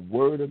is the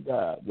word of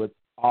God, with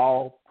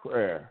all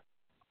prayer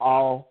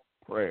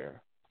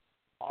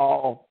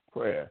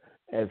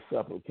and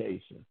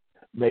supplication.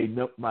 Made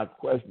my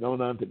quest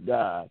known unto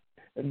God.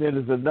 And then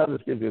there's another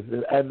scripture that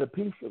says, and the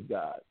peace of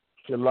God,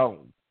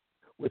 shalom,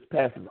 which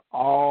passes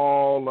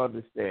all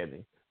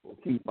understanding, will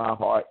keep my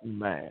heart and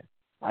mind.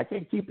 I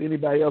can't keep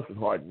anybody else's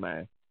heart and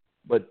mind,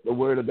 but the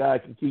word of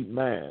God can keep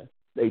mine.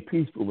 Stay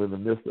peaceful in the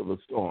midst of a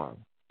storm.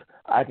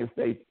 I can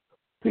stay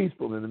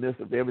peaceful in the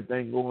midst of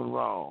everything going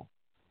wrong.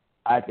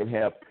 I can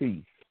have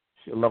peace.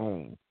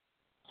 Shalom.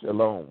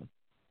 Shalom.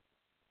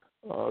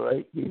 All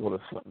right.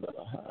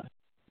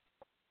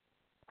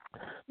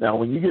 Now,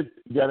 when you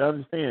got to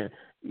understand,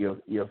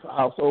 your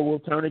household will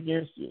turn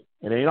against you.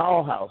 It ain't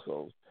all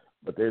households,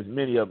 but there's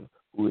many of them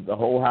who the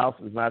whole house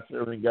is not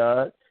serving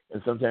God,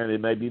 and sometimes it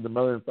may be the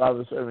mother and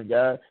father serving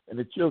God, and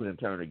the children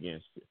turn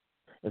against you.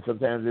 And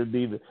sometimes it'll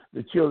be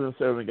the children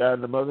serving God,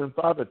 and the mother and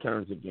father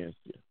turns against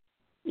you.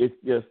 It's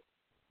just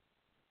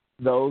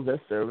those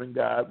that serving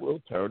God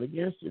will turn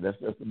against you. That's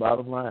just the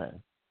bottom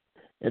line.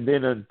 And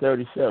then in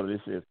 37,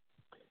 it says,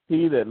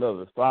 he that loves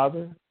his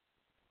father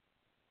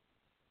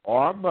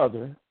or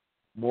mother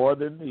more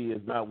than me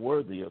is not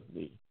worthy of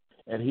me.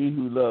 And he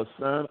who loves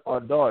son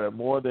or daughter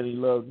more than he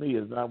loves me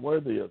is not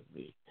worthy of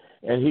me.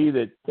 And he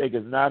that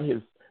taketh not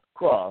his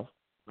cross,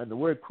 and the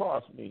word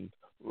cross means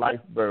life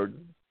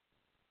burden,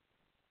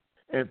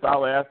 and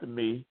follow after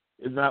me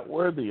is not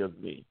worthy of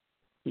me.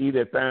 He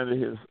that findeth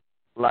his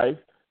life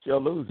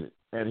shall lose it,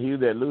 and he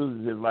that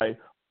loses his life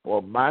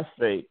for my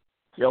sake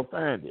shall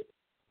find it.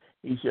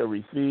 He that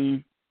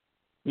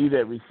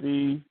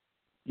receives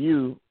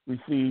you,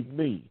 receive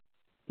me.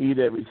 He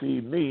that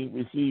receives me,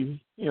 receives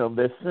him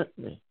that sent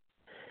me.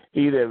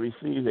 He that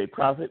receives a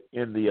prophet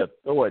in the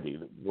authority,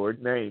 the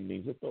word name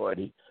means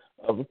authority,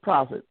 of a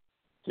prophet,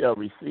 shall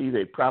receive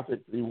a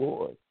prophet's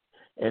reward.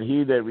 And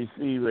he that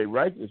receives a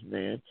righteous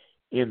man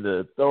in the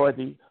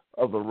authority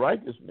of a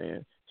righteous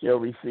man shall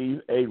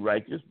receive a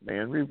righteous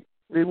man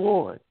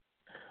reward.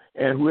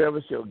 And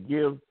whoever shall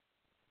give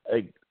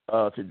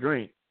to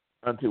drink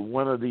unto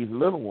one of these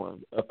little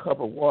ones a cup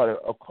of water,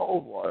 of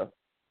cold water,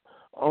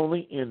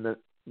 only in the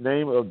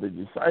name of the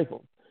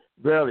disciple,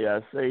 verily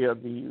I say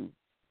unto you,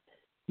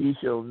 he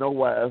shall no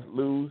wise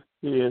lose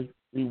his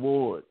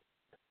reward.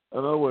 In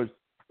other words,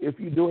 if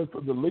you do it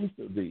for the least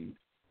of these,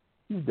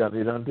 you've done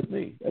it unto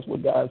me. That's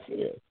what God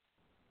says.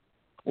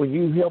 When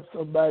you help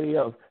somebody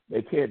else,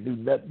 they can't do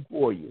nothing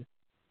for you,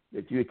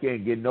 that you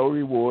can't get no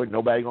reward.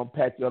 Nobody going to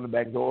pat you on the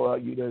back and go, oh,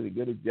 you did a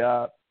good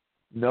job.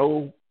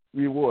 No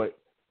reward.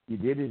 You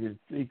did it in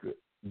secret.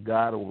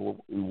 God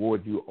will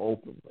reward you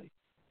openly.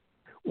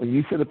 When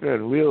you sit up there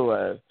and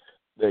realize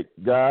that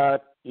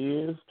God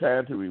is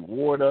trying to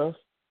reward us,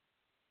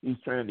 he's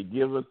trying to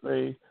give us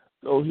things,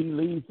 so he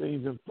leaves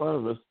things in front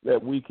of us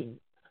that we can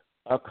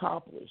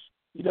accomplish.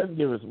 He doesn't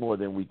give us more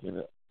than we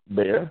can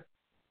bear.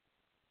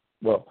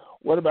 Well,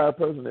 what about a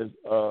person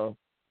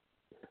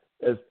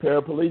that's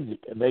paraplegic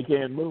and they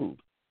can't move?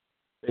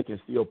 They can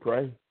still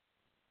pray.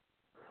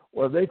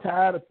 Well, they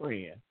tired of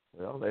praying.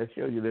 Well, that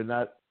shows you they're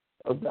not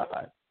of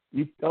God.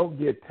 You don't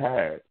get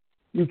tired.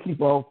 You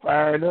keep on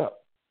firing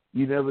up.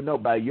 You never know.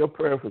 By your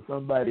prayer for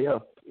somebody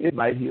else, it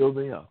might heal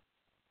them.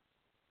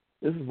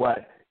 This is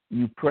why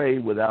you pray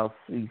without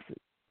ceasing.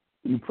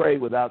 You pray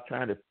without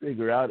trying to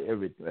figure out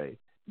everything.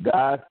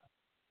 God's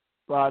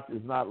thoughts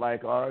is not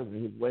like ours,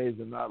 and his ways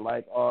are not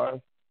like ours.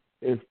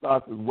 His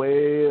thoughts is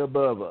way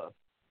above us.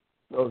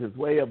 So if it's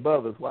way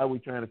above us, why are we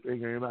trying to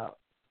figure him out?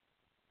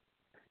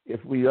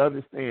 If we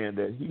understand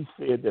that he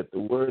said that the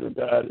word of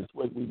God is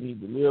what we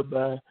need to live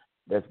by,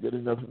 that's good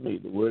enough for me.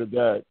 The word of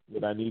God is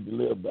what I need to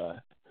live by.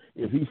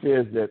 If he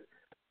says that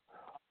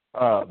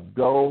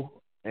go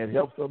and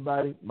help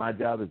somebody, my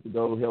job is to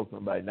go help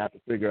somebody, not to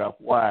figure out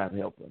why I'm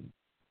helping.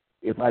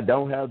 If I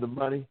don't have the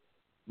money,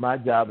 my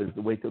job is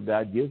to wait till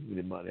God gives me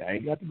the money. I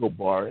ain't got to go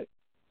borrow it.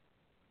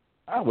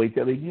 I'll wait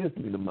till he gives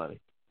me the money.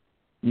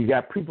 You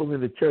got people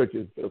in the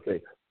churches that'll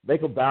say,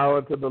 make a vow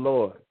unto the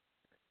Lord.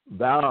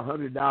 Vow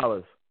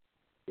 $100.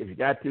 If you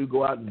got to,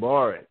 go out and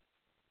borrow it.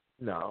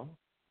 No.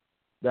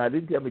 God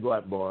didn't tell me go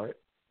out and borrow it.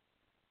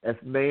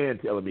 That's man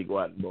telling me go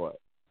out and borrow it.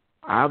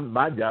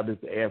 My job is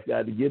to ask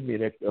God to give me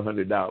an extra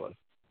 $100.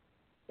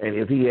 And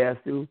if he has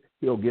to,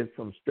 he'll get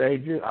some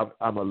stranger.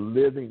 I'm a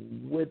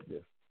living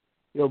witness.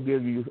 He'll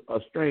give you a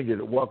stranger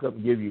to walk up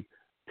and give you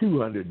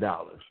 $200.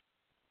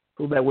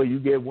 So that way you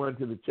get one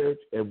to the church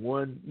and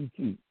one you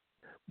keep.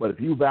 But if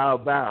you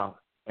vow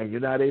and you're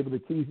not able to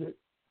keep it,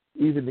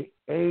 even the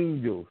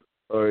angels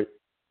are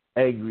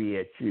angry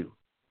at you.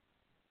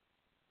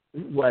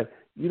 This is why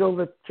You don't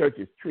let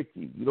churches trick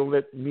you. You don't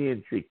let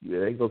men trick you.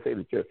 They ain't going to say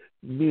the church.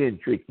 Men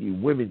trick you.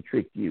 Women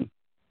trick you.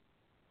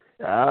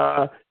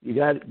 You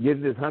got to get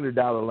in this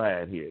 $100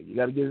 line here. You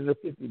got to get in the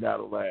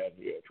 $50 line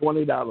here,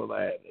 $20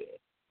 line here.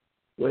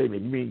 Wait a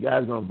minute, you mean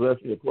God's going to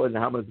bless me according to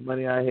how much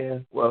money I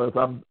have? Well, if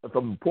I'm a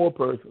poor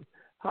person,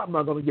 how am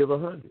I going to give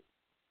 100?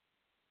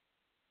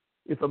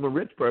 If I'm a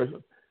rich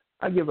person,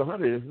 I give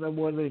 100. It's no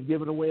more than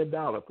giving away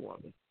 $1 for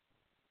me.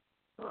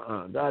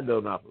 God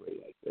don't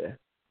operate like that.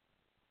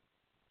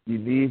 You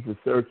need to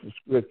search the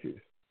scriptures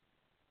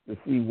to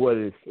see what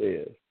it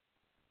says.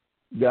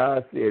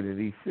 God said in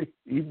these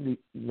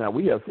now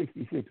we have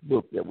 66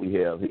 books that we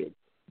have here,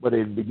 but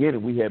in the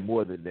beginning we had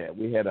more than that.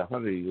 We had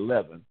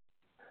 111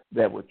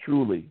 that were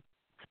truly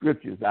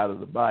scriptures out of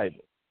the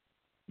Bible.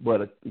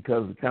 But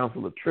because the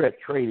Council of Trent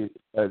traded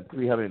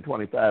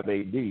 325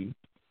 A.D.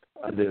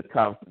 under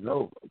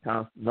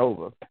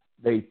Constantinople,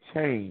 they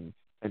changed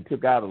and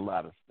took out a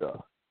lot of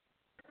stuff.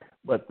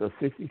 But the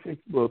 66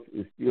 books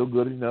is still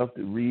good enough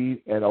to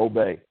read and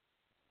obey.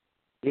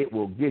 It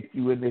will get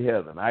you into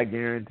heaven, I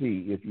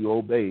guarantee, if you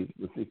obey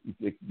the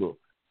 66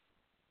 books.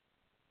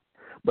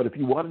 But if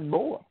you wanted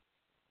more,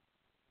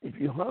 if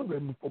you're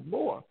hungry for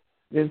more,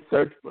 then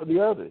search for the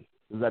others.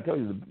 As I tell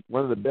you,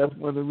 one of the best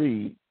ones to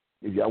read,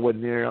 if y'all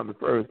wasn't there on the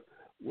first,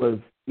 was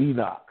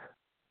Enoch.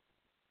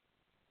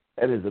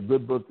 That is a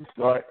good book to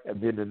start. And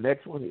then the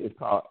next one is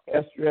called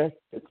Esdras.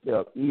 It's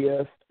spelled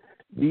Esdras.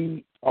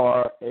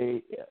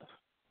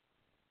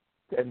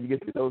 And you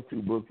get to those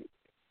two books,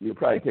 you'll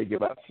probably take you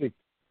about 6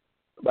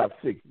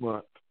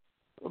 months.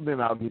 And then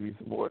I'll give you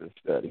some more to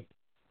study.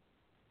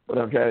 But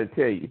I'm trying to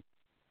tell you,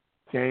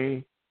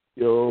 change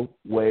your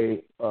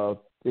way of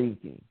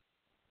thinking.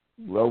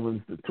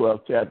 Romans, the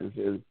 12th chapter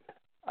says,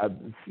 I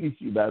beseech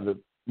you by the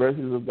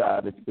mercies of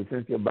God that you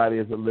present your body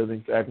as a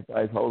living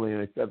sacrifice, holy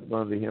and acceptable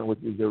unto him,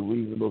 which is your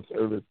reasonable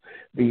service.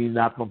 Be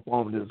not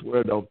conformed to this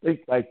world. Don't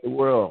think like the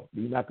world.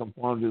 Be not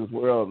conformed to this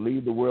world.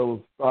 Leave the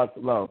world's thoughts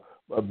alone.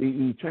 But be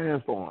ye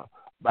transformed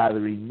by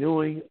the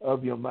renewing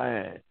of your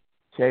mind.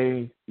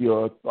 Change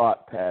your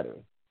thought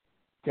pattern.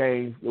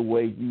 Change the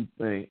way you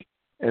think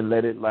and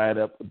let it line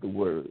up with the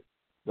word.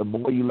 The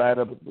more you line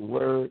up with the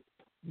word,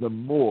 the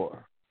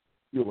more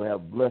you will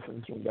have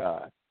blessings from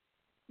God.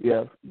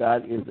 Yes,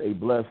 God is a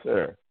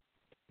blesser.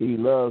 He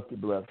loves to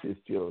bless his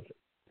children.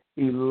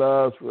 He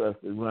loves for us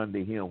to run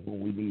to him when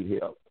we need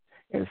help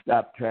and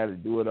stop trying to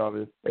do it on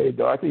his. Hey,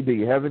 Dorothy, do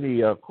you have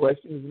any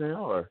questions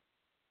now,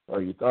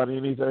 or you thought of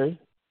anything?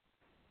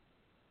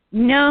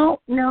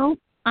 No.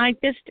 I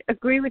just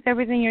agree with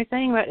everything you're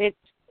saying, but it's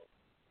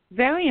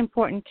very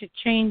important to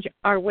change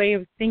our way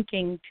of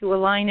thinking to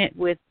align it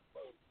with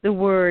the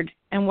Word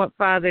and what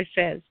Father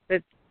says.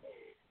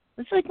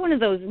 It's like one of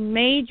those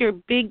major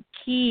big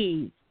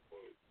keys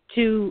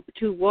to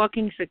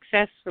walking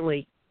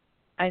successfully,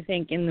 I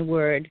think, in the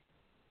Word.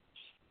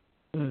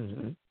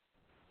 Mm-hmm.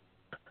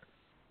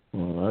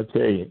 Well, I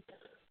tell you,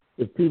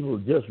 if people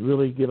just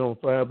really get on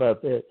fire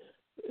about that,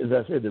 as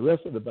I said, the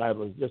rest of the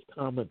Bible is just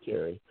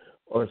commentary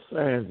or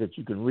signs that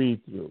you can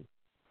read through.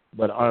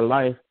 But our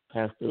life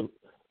has to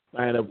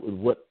line up with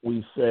what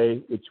we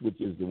say,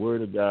 which is the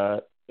Word of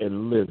God,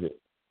 and live it.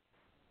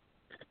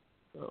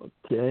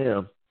 Okay,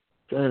 I'm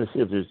trying to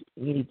see if there's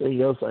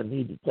anything else I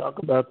need to talk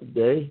about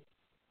today.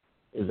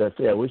 As I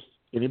say, I wish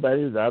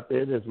anybody who's out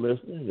there that's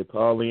listening to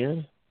call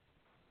in.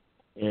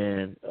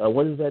 And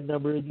what is that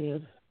number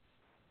again?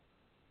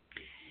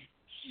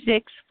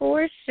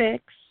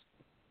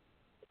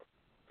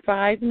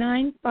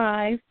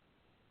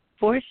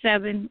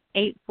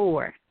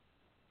 646-595-4784.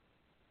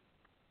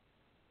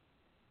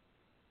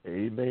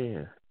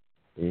 Amen.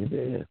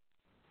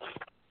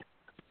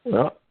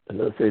 Well, as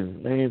I say, the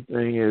main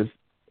thing is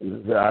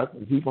that I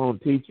can keep on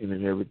teaching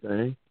and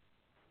everything,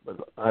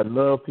 but I'd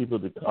love people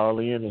to call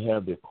in and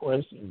have their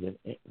questions and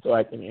so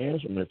I can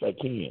answer them if I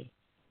can.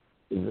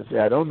 As I say,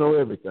 I don't know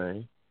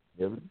everything.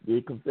 Never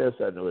did confess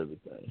I know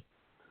everything.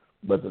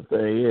 But the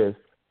thing is,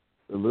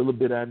 the little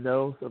bit I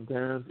know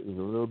sometimes is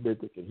a little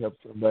bit that can help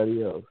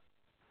somebody else.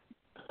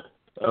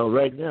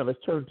 Right now,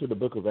 let's turn to the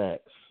book of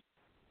Acts,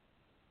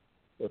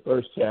 the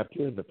first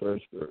chapter and the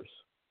first verse.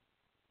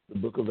 The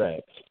book of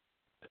Acts.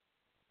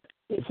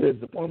 It says,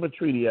 the former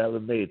treaty I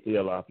have made,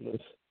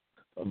 Theophilus,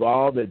 of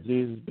all that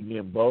Jesus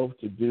began both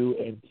to do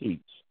and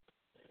teach.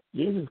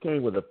 Jesus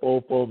came with a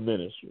fourfold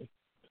ministry,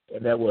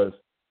 and that was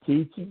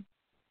teaching,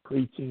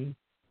 preaching,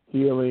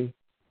 healing,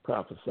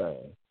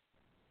 prophesying.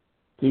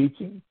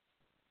 Teaching,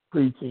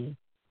 preaching,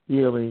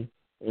 healing,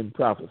 and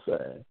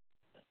prophesying.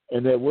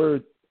 And that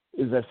word,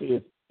 as I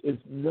say,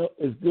 it's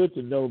good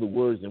to know the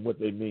words and what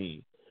they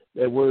mean.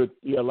 That word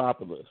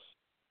Theophilus,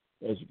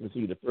 as you can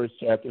see, the first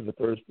chapter and the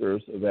first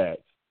verse of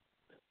Acts.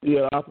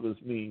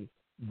 Theophilus means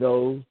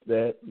those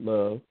that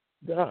love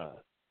God.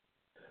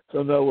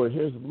 So in other words,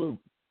 here's Luke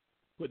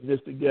putting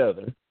this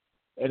together.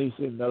 And he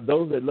said, now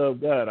those that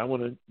love God, I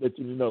want to let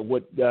you know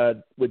what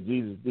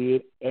Jesus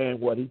did and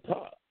what he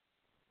taught.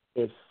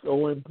 It's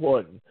so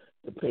important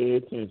to pay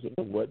attention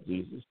to what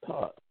Jesus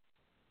taught.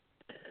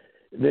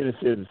 Then it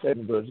says, the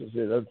second verse, it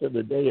says, until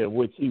the day in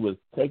which he was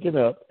taken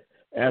up,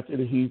 after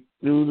he,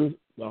 through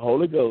the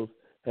Holy Ghost,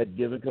 had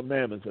given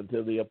commandments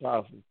unto the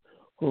apostles,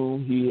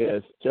 whom he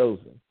has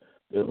chosen,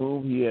 to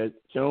whom he had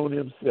shown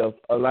himself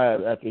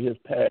alive after his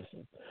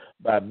passion,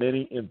 by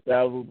many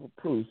infallible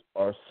proofs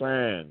or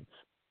signs,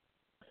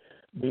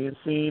 being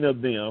seen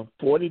of them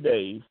 40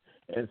 days,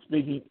 and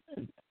speaking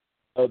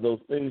of those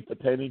things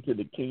pertaining to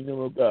the kingdom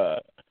of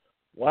God.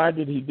 Why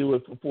did he do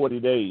it for 40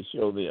 days,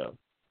 show them?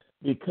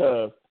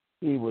 Because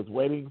he was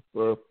waiting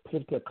for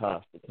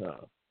Pentecost to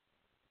come.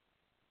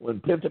 When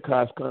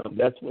Pentecost comes,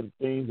 that's when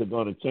things are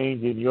going to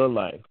change in your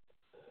life.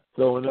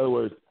 So, in other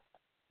words,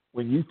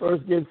 when you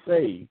first get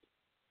saved,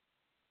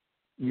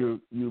 you're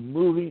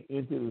moving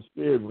into the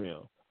spirit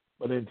realm.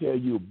 But until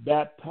you're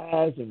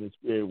baptized in the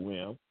spirit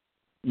realm,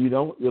 you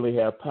don't really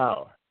have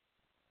power.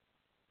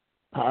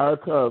 Power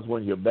comes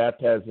when you're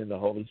baptized in the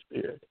Holy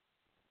Spirit.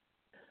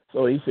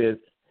 So he says,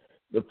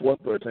 the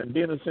fourth verse, and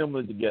being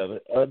assembled together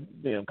of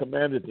them,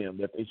 commanded them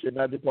that they should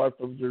not depart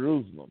from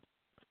Jerusalem.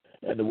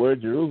 And the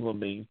word Jerusalem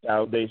means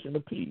foundation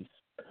of peace.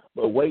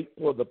 But wait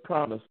for the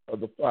promise of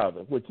the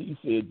Father, which he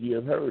said, ye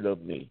have heard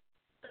of me.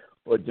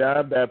 For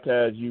John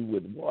baptized you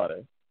with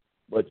water,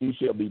 but you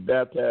shall be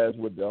baptized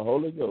with the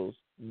Holy Ghost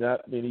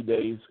not many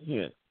days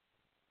hence.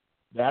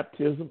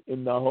 Baptism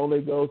in the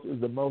Holy Ghost is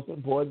the most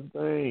important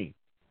thing,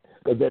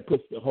 because that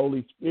puts the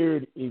Holy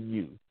Spirit in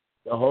you.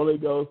 The Holy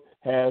Ghost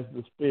has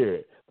the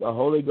Spirit. The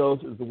Holy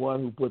Ghost is the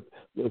one who puts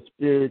the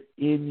Spirit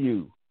in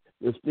you.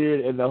 The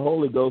Spirit and the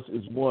Holy Ghost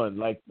is one,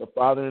 like the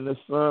Father and the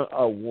Son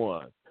are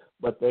one.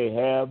 But they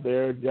have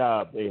their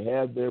job. They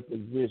have their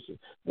position.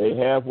 They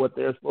have what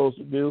they're supposed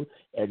to do,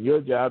 and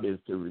your job is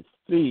to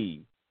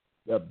receive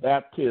the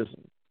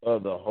baptism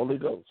of the Holy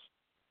Ghost.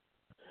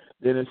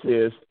 Then it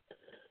says,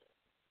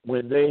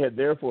 when they had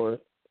therefore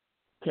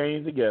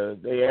came together,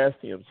 they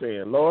asked him,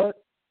 saying, Lord,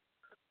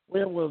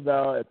 when wilt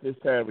thou at this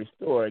time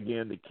restore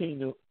again the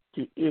kingdom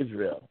to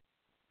Israel?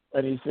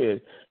 And he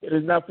said, it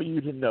is not for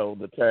you to know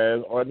the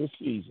time or the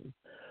season,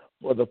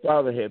 for the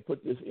Father had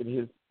put this in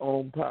his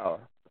own power.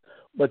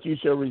 But you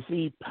shall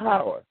receive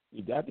power.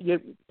 You got to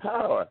get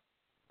power.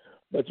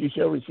 But you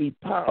shall receive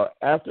power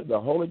after the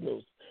Holy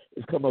Ghost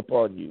is come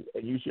upon you,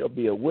 and you shall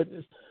be a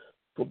witness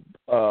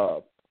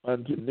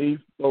unto me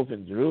both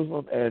in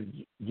Jerusalem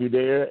and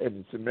Judea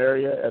and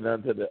Samaria and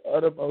unto the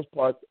uttermost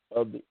parts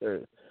of the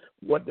earth.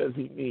 What does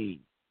he mean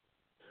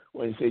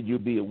when he said you'll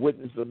be a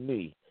witness of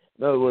me?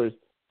 In other words,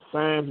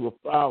 signs will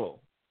follow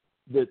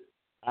that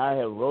I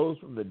have rose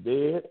from the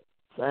dead.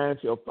 Signs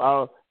shall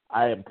follow.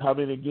 I am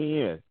coming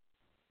again.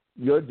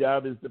 Your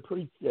job is to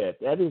preach that.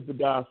 That is the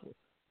gospel.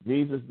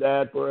 Jesus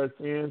died for our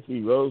sins.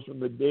 He rose from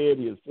the dead.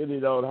 He is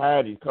seated on high.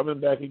 And he's coming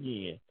back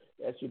again.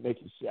 That should make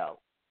you shout.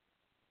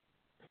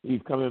 He's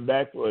coming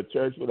back for a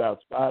church without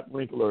spot,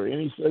 wrinkle, or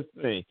any such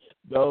thing.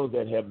 Those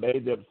that have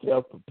made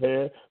themselves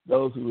prepared,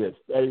 those who have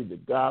studied the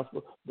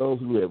gospel, those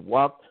who have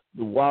walked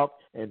the walk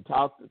and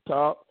talked the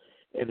talk.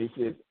 And he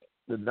says,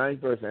 the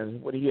 9th verse,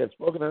 and when he had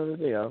spoken unto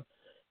them,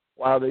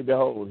 while they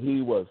behold,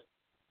 he was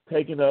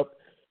taken up,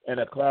 and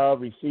a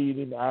cloud received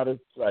him out of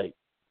sight.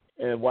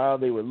 And while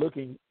they were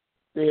looking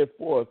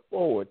therefore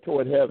forward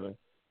toward heaven,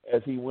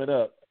 as he went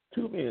up,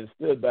 2 men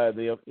stood by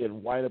them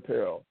in white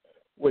apparel,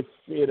 which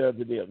said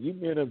unto them, you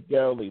men of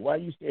Galilee, why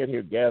you stand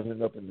here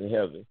gathering up in the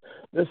heavens?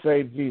 This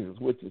same Jesus,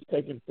 which is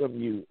taken from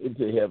you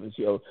into heaven,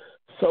 shall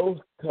so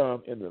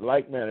come in the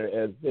like manner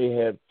as they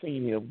have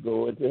seen him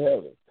go into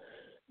heaven.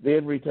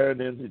 Then returned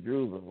them to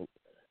Jerusalem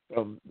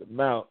from the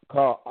mount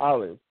called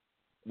Olives,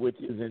 which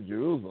is in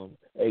Jerusalem,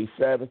 a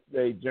Sabbath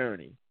day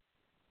journey.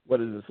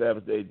 What is a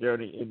Sabbath day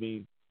journey? It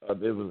means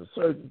there was a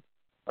certain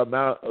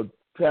amount of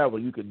travel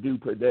you could do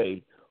per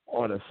day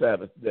on a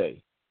Sabbath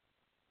day.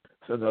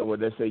 So in other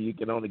words, they say you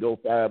can only go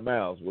 5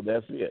 miles. Well,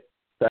 that's it.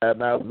 5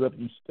 miles up,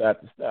 you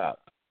got to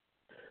stop.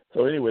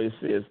 So anyway, it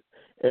says,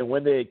 and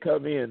when they had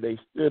come in, they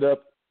stood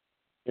up,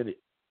 and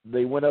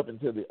they went up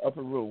into the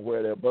upper room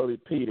where there abode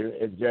Peter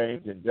and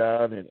James and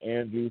John and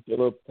Andrew,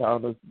 Philip,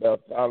 Thomas,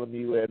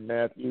 Bartholomew, and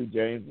Matthew,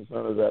 James the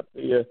son of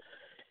Alphaeus,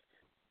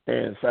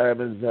 and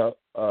Simon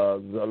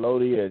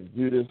Zelote, and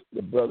Judas,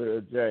 the brother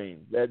of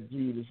James. That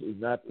Judas is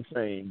not the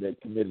same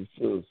that committed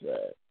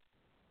suicide.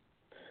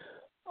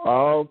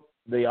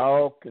 They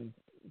all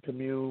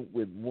commune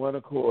with one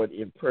accord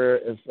in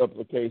prayer and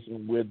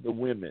supplication with the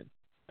women,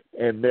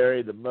 and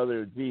Mary, the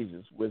mother of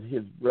Jesus, with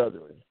his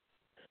brethren.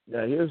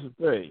 Now, here's the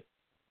thing.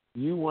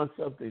 You want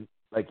something,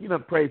 like you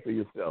don't pray for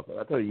yourself. And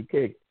I tell you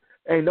can't.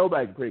 Ain't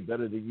nobody can pray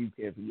better than you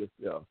can for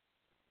yourself.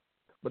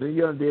 But if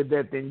you done did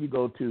that, then you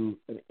go to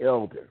an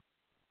elder,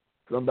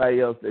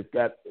 somebody else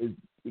that you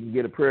can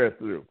get a prayer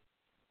through.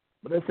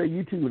 But let's say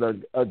you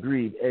two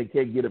agreed and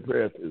can't get a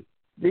prayer through.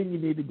 Then you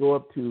need to go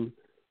up to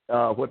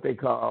what they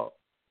call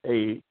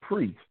a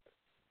priest,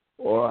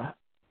 or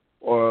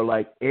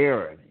like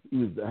Aaron. He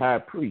was the high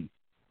priest.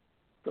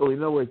 So in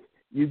other words,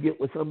 you get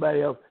with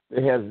somebody else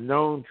that has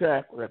known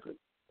track record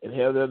and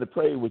have them to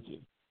pray with you.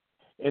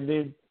 And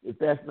then if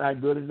that's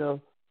not good enough,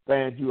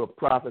 find you a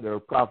prophet or a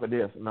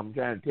prophetess. And I'm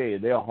trying to tell you,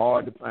 they're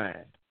hard to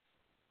find.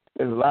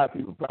 There's a lot of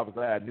people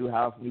prophesy a new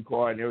house, new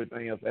car, and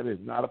everything else. That is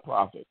not a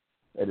prophet.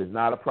 That is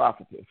not a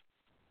prophetess.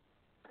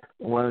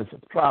 When it's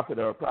a prophet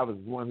or a prophet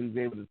is one who's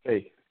able to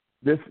say,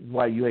 this is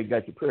why you ain't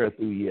got your prayer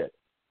through yet,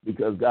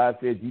 because God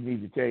said you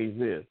need to change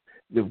this.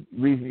 The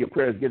reason your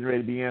prayer is getting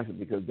ready to be answered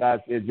because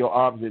God said your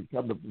arms had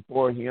come up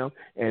before him,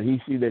 and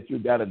he see that you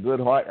got a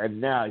good heart,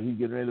 and now he's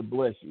getting ready to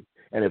bless you.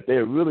 And if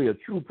they're really a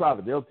true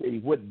prophet, they'll tell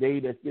you what day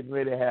that's getting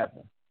ready to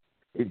happen.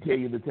 He'll tell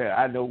you the time.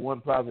 I know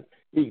one prophet,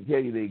 he can tell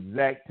you the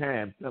exact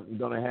time something's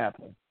going to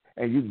happen.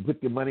 And you can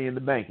put your money in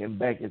the bank, and the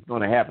bank is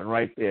going to happen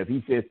right there. If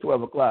he says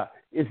 12 o'clock,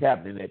 it's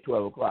happening at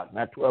 12 o'clock,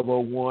 not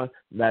 12:01,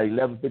 not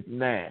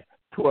 11:59.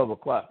 12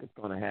 o'clock it's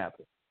going to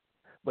happen.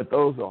 But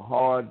those are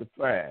hard to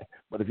find.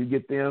 But if you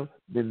get them,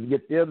 then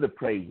get them to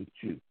pray with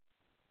you.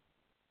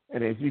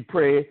 And as you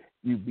pray,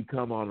 you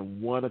become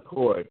on one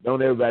accord.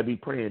 Don't everybody be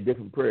praying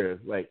different prayers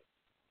like,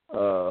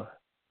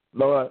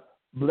 Lord,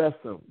 bless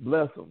them,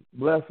 bless them,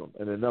 bless them.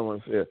 And another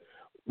one says,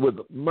 with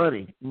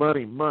money,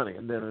 money, money.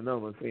 And then another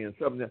one saying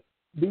something else.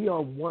 Be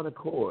on one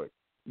accord.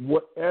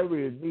 Whatever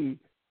you need,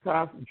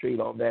 concentrate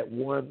on that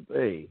one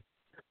thing.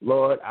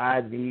 Lord,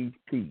 I need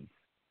peace.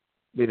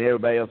 Then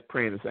everybody else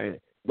praying the same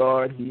thing.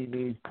 Lord, he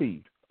needs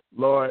peace.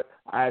 Lord,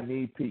 I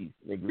need peace.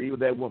 And agree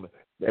with that woman.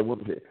 That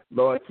woman said,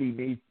 Lord, she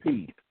needs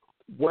peace.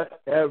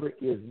 Whatever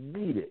is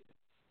needed,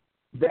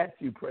 that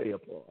you pray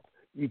upon.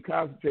 You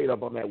concentrate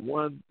upon that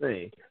one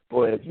thing.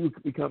 For if you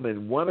become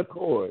in one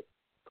accord,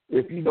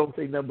 if you don't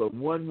say number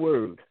one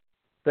word,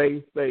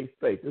 faith, faith,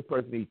 faith. This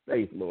person needs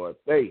faith, Lord.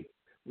 Faith.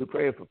 We're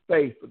praying for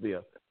faith for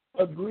them.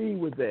 Agree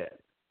with that.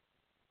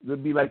 It'll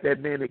be like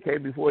that man that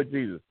came before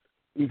Jesus.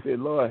 He said,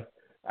 Lord,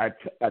 I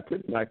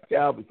took my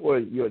child before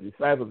your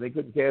disciples. They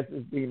couldn't cast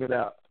this demon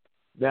out.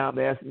 Now I'm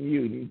asking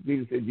you. And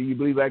Jesus said, do you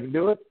believe I can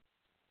do it?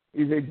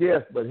 He said,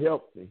 yes, but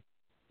help me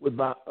with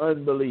my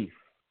unbelief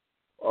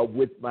or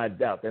with my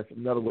doubt. That's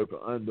another word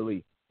for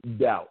unbelief,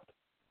 doubt.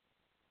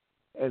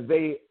 And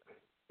they,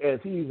 as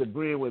he's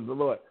agreeing with the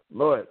Lord,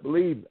 Lord,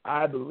 believe,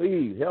 I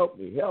believe, help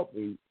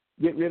me,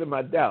 get rid of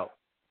my doubt.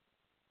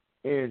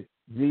 And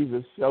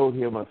Jesus showed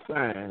him a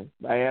sign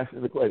by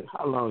asking the question,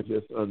 how long has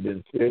your son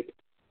been sick?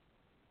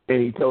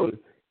 And he told him,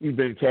 he's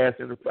been cast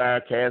in the fire,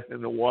 cast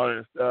in the water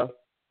and stuff.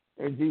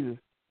 And Jesus,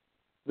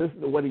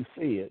 listen to what he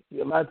said. See,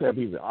 a lot of times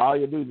people say, all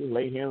you do is just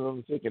lay hands on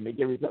the sick and they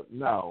give you something.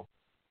 No,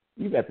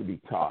 you got to be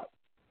taught.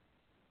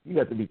 You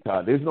got to be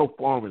taught. There's no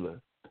formula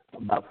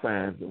about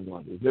signs and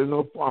wonders. There's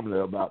no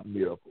formula about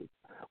miracles.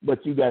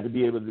 But you got to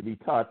be able to be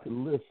taught to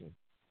listen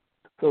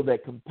so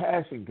that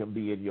compassion can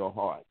be in your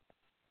heart.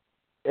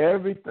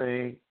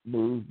 Everything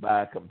moves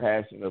by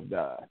compassion of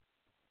God.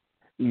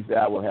 He said,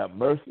 I will have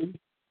mercy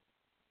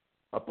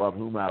upon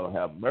whom I will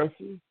have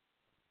mercy,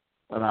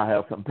 and I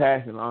have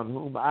compassion on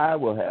whom I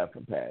will have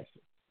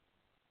compassion.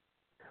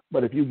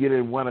 But if you get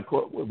in one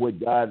accord with what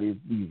God is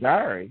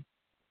desiring,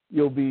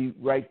 you'll be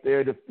right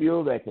there to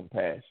feel that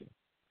compassion.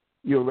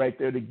 You're right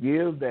there to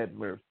give that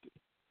mercy.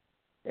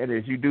 And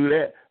as you do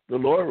that, the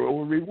Lord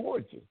will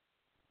reward you.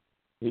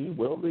 He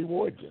will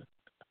reward you.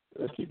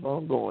 Let's keep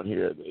on going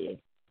here then.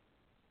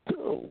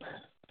 So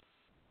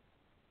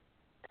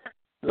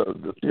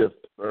the fifth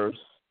verse.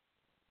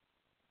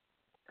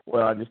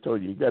 Well, I just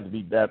told you got to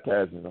be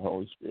baptized in the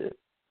Holy Spirit.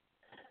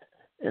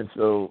 And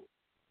so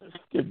let's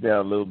skip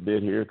down a little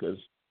bit here because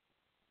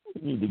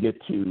we need to get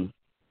to,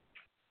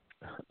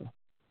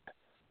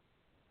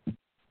 let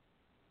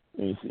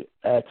me see,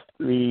 Acts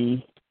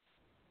 3.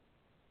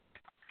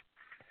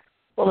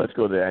 Well, let's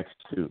go to Acts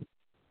 2,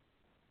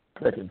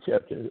 second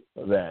chapter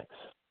of Acts.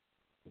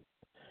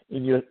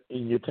 In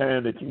your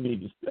time that you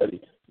need to study,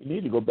 you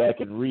need to go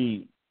back and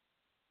read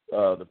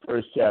the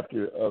first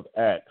chapter of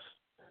Acts.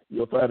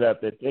 You'll find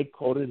out that they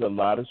quoted a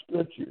lot of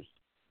scriptures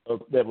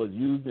that was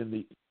used in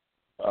the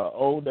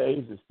old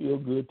days is still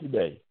good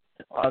today.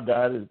 Our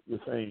God is the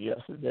same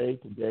yesterday,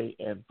 today,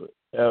 and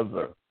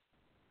forever.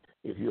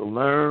 If you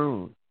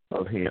learn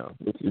of him,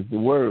 which is the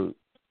word,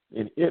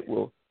 then it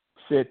will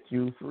set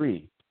you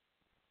free.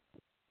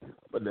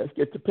 But let's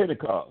get to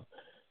Pentecost,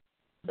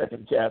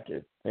 second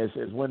chapter. And it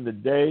says, when the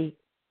day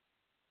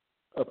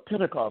of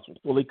Pentecost was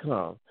fully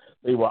come,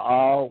 they were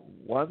all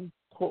one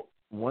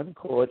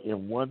court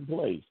in one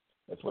place.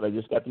 That's what I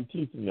just got to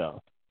teaching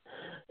y'all.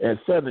 And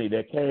suddenly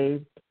there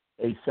came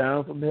a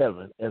sound from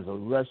heaven as a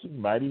rushing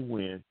mighty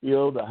wind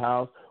filled the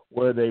house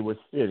where they were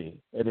sitting.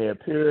 And there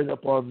appeared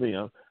upon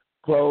them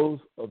clothes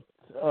of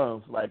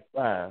tongues like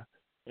fire,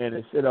 and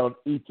it sat on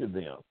each of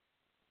them.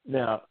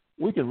 Now,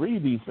 we can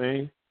read these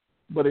things,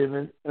 but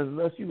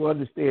unless you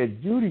understand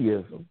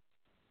Judaism,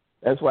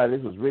 that's why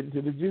this was written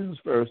to the Jews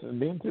first and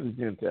then to the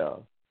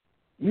Gentiles.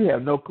 You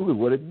have no clue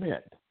what it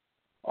meant.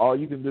 All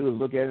you can do is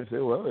look at it and say,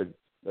 well, it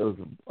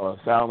was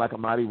sound like a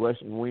mighty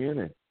rushing wind,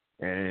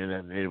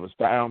 and it was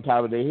fire on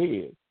top of their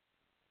head.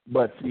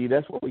 But see,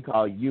 that's what we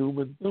call yom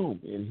and thum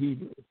in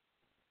Hebrew.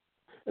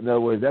 In other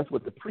words, that's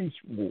what the priests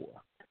wore.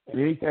 And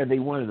anytime they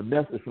wanted a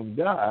message from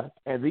God,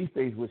 and these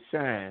things would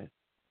shine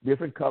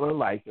different color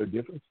lights or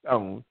different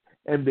stones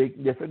and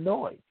make different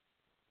noise.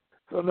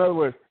 So in other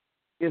words,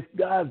 it's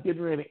God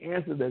getting ready to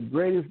answer the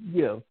greatest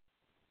gift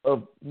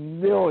of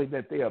knowing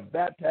that they are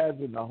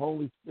baptized in the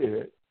Holy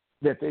Spirit,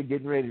 that they're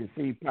getting ready to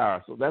receive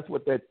power. So that's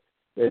what that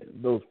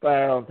those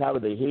fire on top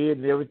of their head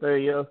and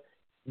everything else.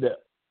 The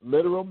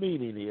literal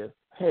meaning is,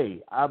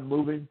 hey, I'm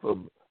moving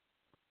from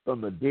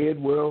the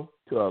dead world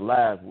to a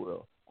live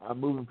world. I'm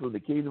moving from the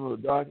kingdom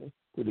of darkness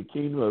to the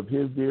kingdom of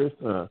his dear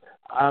Son.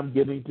 I'm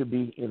getting to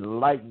be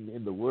enlightened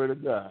in the Word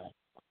of God.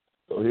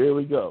 So here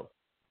we go.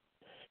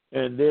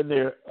 And then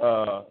they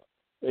are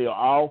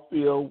all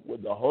filled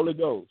with the Holy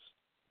Ghost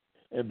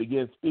and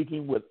begin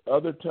speaking with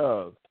other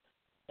tongues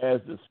as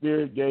the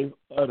Spirit gave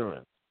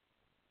utterance.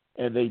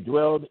 And they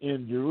dwelled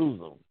in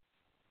Jerusalem.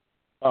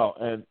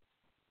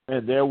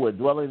 And there were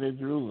dwelling in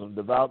Jerusalem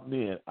devout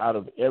men out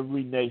of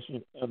every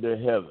nation under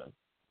heaven.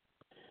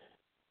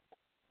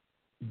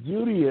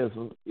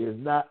 Judaism is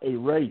not a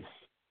race.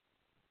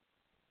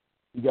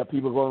 You got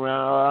people going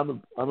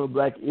around, I'm a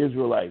black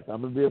Israelite,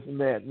 I'm a this and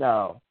that.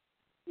 No,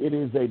 it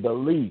is a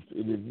belief.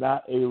 It is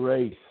not a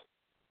race.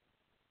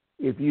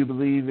 If you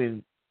believe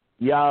in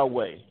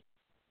Yahweh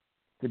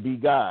to be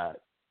God,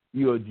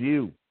 you're a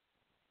Jew.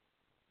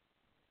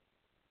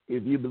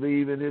 If you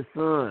believe in his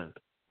Son,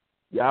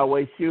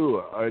 Yahweh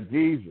Shua or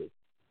Jesus,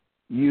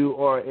 you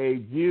are a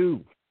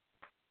Jew,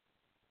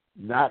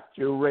 not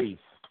your race.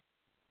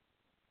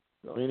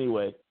 So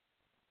anyway,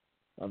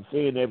 I'm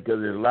saying that because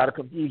there's a lot of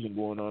confusion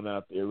going on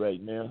out there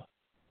right now.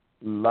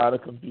 A lot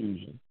of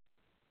confusion.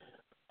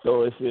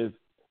 So it says,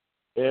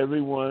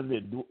 everyone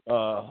that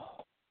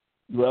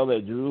dwell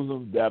at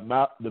Jerusalem,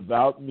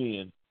 devout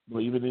men,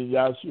 believing in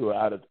Yahshua,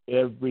 out of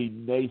every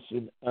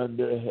nation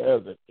under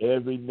heaven,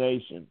 every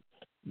nation,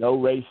 no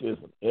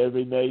racism,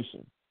 every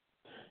nation.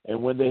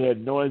 And when they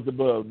had noised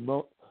above,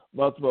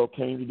 multiple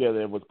came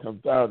together and was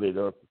confounded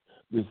or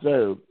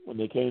reserved when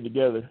they came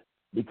together,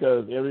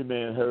 because every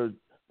man heard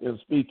them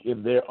speak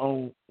in their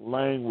own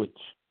language.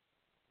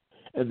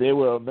 And they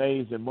were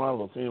amazed and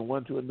marveled, saying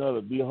one to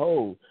another,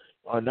 behold,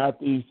 are not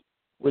these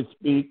which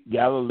speak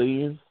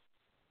Galileans?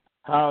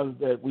 How is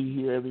that we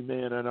hear every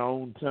man in our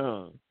own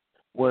tongue,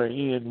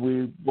 wherein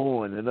we're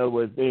born? In other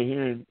words, they're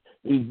hearing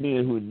these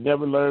men who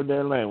never learned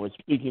their language,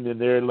 speaking in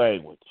their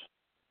language.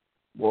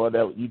 Boy,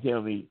 that you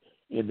tell me,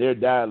 in their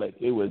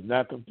dialect, it was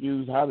not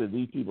confused. How did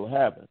these people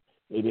happen?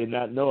 They did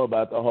not know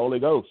about the Holy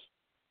Ghost.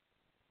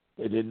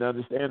 They didn't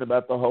understand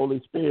about the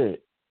Holy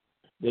Spirit.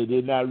 They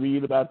did not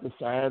read about the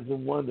signs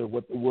and wonders,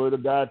 what the Word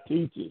of God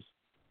teaches.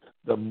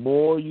 The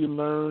more you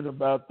learn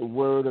about the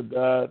Word of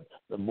God,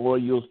 the more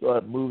you'll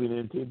start moving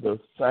into the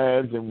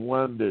signs and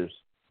wonders.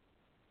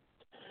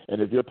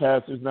 And if your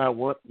pastor's not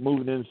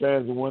moving in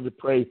signs and wonders,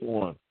 pray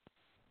for him.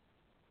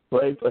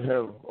 Pray for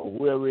her or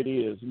whoever it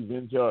is who's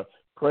in charge.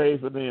 Pray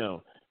for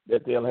them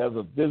that they'll have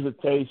a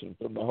visitation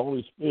from the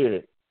Holy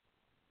Spirit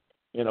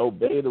and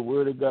obey the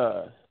Word of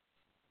God.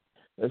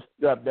 Let's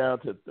drop down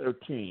to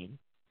 13.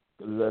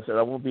 Because as I said,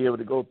 I won't be able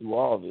to go through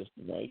all this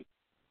tonight.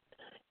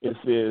 It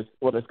says,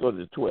 well, let's go to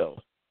the 12.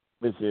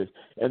 It says,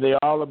 and they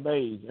all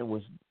amazed and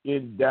was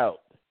in doubt,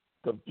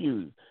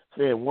 confused,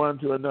 saying one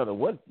to another,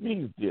 what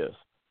means this?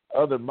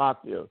 Other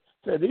mocked them,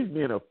 said, these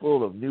men are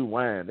full of new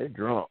wine. They're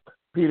drunk.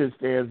 Peter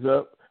stands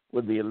up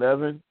with the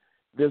 11,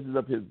 lifts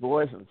up his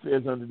voice and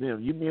says unto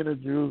them, you men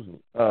of Jerusalem,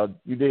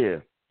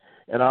 Judea,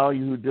 and all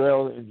you who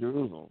dwell in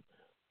Jerusalem,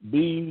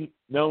 be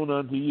known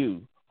unto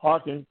you,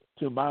 hearken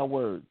to my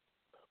words.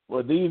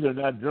 For these are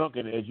not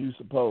drunken as you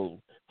suppose,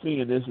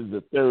 seeing this is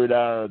the third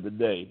hour of the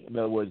day. In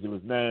other words, it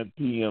was 9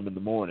 p.m. in the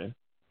morning.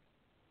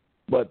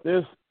 But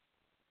this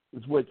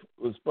is what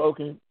was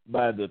spoken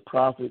by the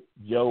prophet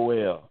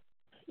Joel.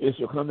 It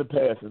shall come to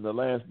pass in the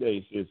last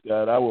days, says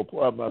God, I will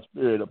pour out my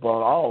spirit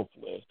upon all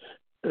flesh.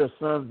 Your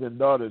sons and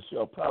daughters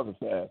shall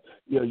prophesy.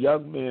 Your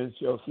young men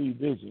shall see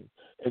visions,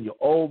 and your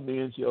old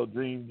men shall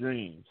dream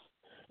dreams.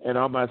 And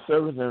on my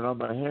servants and on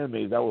my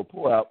handmaids I will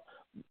pour out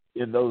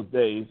in those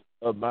days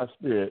of my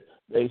spirit.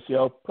 They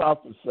shall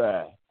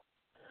prophesy.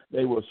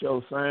 They will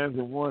show signs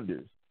and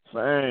wonders.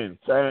 Signs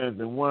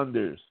and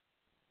wonders.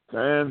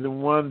 Signs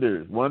and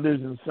wonders. Wonders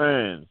and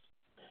signs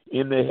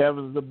in the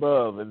heavens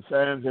above, and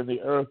signs in the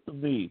earth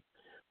beneath.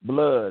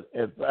 Blood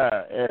and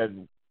fire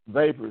and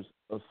vapors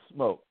of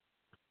smoke.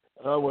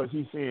 In other words,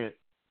 he's saying,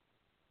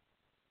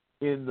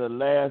 in the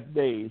last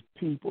days,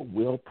 people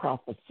will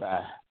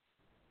prophesy.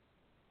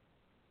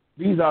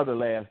 These are the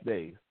last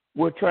days.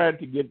 We're trying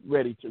to get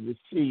ready to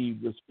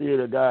receive the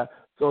Spirit of God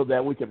so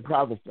that we can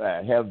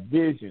prophesy, have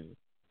visions,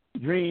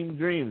 dream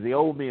dreams. The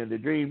old men, they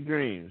dream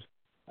dreams.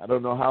 I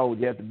don't know how old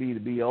you have to be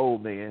an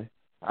old man.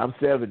 I'm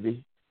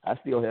 70. I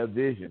still have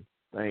vision,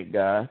 thank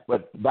God.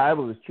 But the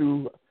Bible is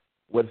true.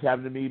 What's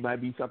happened to me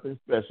might be something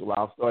special.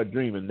 I'll start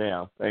dreaming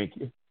now. Thank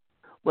you.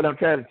 What I'm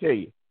trying to tell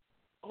you,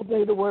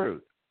 obey the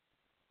Word.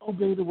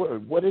 Obey the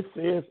Word. What it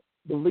says,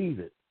 believe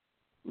it.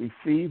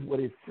 Receive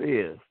what it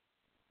says.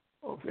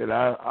 Okay,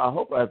 I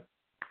hope I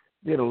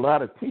did a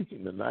lot of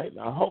teaching tonight, and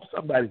I hope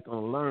somebody's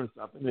going to learn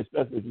something,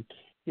 especially if you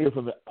hear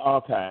from the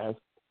archives.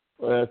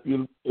 If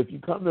you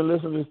come to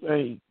listen to this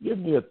thing, give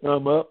me a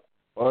thumb up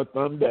or a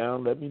thumb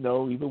down. Let me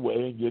know either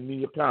way, and give me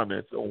your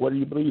comments on what do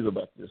you believe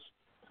about this,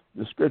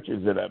 the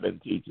scriptures that I've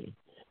been teaching.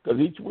 Because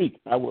each week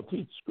I will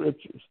teach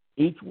scriptures.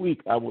 Each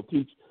week I will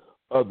teach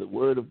of the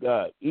Word of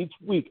God. Each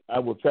week I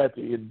will try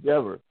to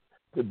endeavor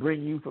to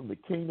bring you from the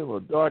kingdom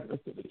of darkness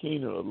to the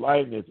kingdom of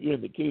light. And if you're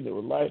in the kingdom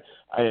of light,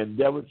 I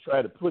endeavor to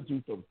try to put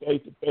you from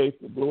faith to faith,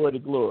 to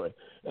glory.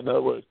 In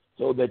other words,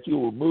 so that you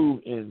will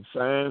move in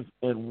signs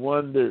and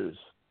wonders,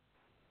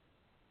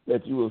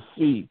 that you will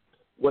see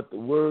what the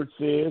Word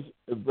says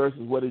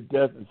versus what it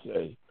doesn't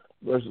say,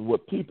 versus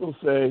what people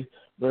say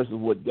versus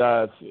what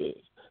God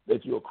says,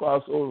 that you will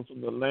cross over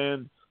from the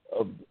land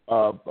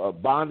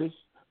of bondage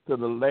to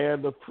the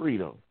land of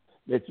freedom,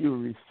 that you will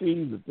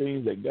receive the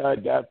things that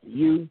God got for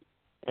you,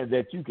 and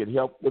that you can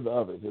help with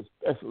others,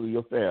 especially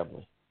your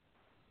family.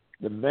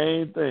 The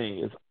main thing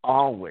is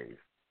always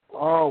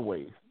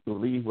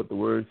believe what the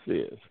Word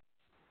says.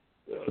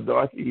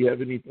 Dorothy, do you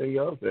have anything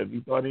else? Have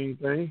you thought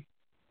anything?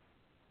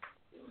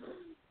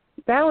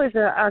 That was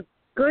a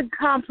good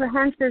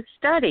comprehensive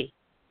study.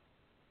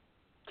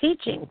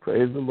 Teaching. Oh,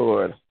 praise the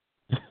Lord.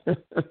 As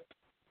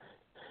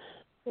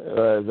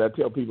I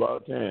tell people all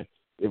the time,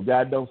 if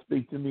God don't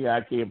speak to me,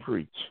 I can't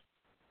preach.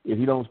 If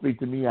he don't speak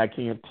to me, I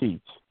can't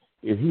teach.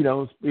 If he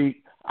don't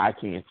speak, I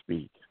can't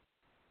speak.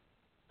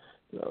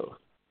 So,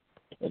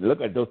 and look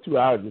at those 2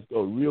 hours just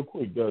go real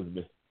quick, doesn't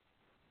it?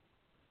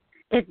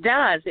 It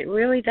does. It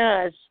really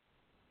does.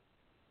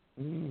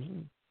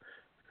 Mm-hmm.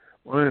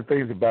 One of the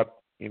things about,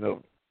 the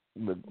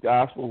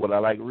gospel, what I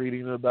like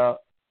reading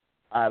about,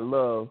 I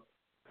love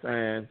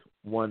signs,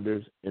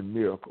 wonders, and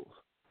miracles.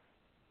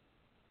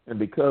 And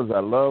because I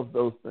love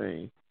those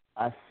things,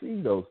 I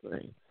see those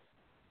things.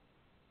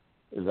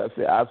 As I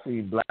said, I've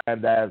seen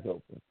blind eyes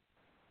open.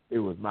 It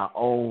was my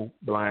own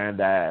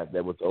blind eye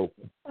that was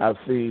open. I've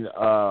seen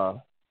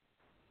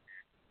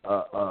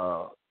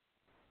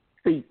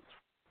feet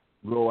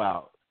grow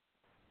out.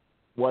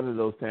 One of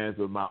those times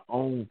was my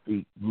own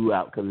feet grew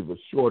out because it was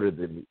shorter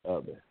than the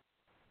other.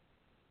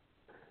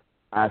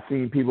 I've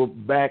seen people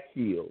back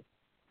healed.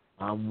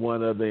 I'm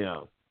one of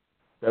them.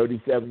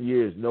 37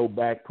 years, no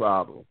back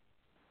problem.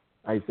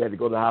 I used to have to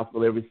go to the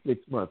hospital every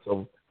 6 months,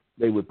 so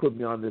they would put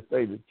me on this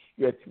thing to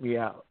stretch me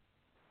out.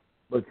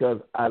 Because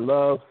I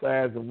love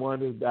signs and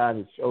wonders, God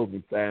has showed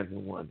me signs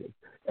and wonders.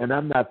 And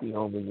I'm not the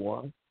only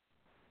one.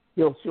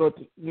 He'll show it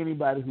to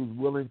anybody who's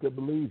willing to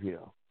believe him.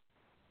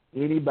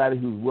 Anybody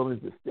who's willing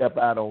to step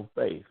out on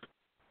faith.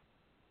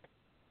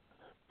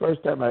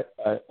 First time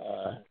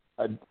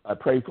I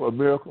prayed for a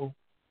miracle,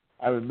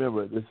 I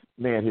remember this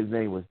man, his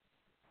name was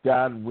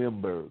John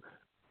Wimberg.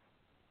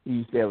 He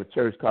used to have a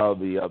church called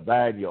the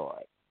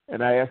Vineyard.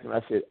 And I asked him,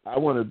 I said, I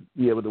want to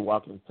be able to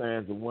walk in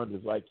signs and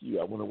wonders like you.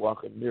 I want to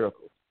walk in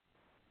miracles.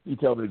 He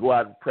told me to go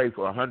out and pray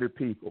for 100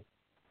 people.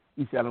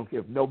 He said, I don't care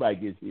if nobody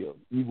gets healed.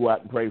 You go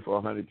out and pray for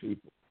 100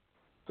 people.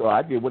 So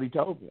I did what he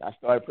told me. I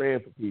started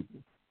praying for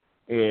people.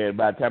 And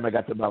by the time I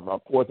got to about my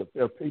fourth or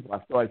fifth people,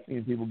 I started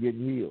seeing people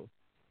getting healed,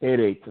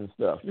 headaches and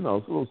stuff. It's a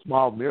little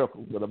small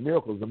miracles, but a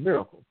miracle is a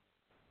miracle.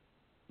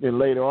 Then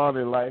later on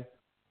in life,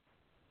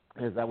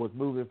 as I was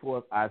moving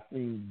forth, I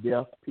seen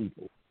deaf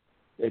people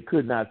that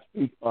could not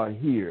speak or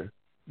hear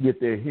get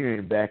their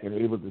hearing back and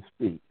able to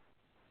speak.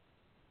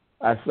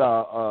 I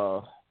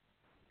saw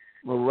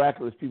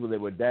miraculous people that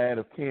were dying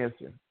of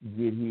cancer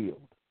get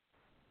healed.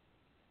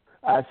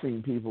 I've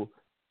seen people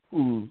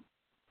who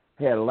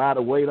had a lot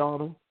of weight on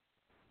them,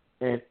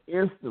 and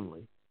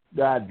instantly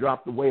God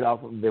dropped the weight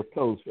off them, their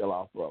clothes fell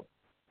off of them.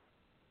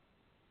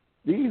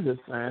 These are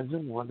signs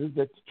and wonders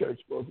that the church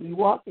is supposed to be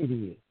walking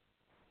in.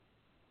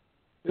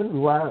 This is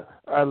why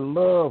I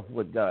love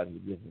what God has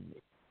given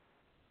me.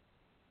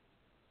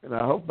 And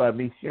I hope by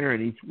me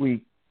sharing each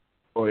week,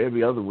 or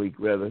every other week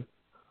rather,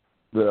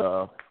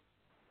 the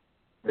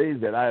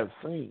things that I have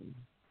seen,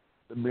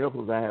 the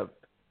miracles I have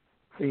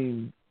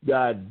seen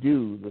God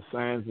do, the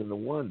signs and the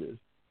wonders,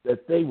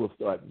 that they will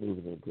start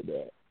moving into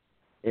that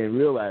and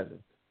realizing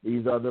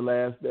these are the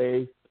last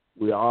days.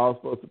 We are all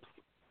supposed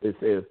to, it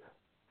says,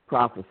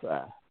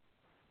 prophesy.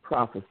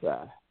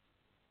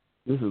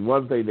 This is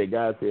one thing that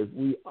God says,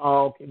 we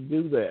all can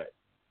do that.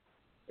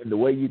 And the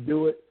way you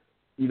do it,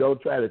 you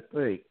don't try to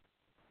think.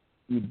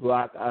 You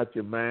block out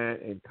your mind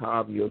and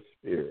calm your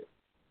spirit.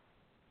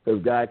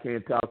 Because God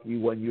can't talk to you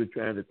when you're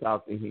trying to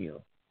talk to him.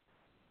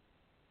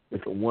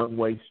 It's a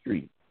one-way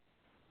street.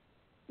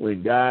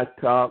 When God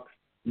talks,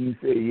 you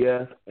say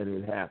yes,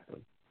 and it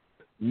happens.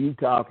 You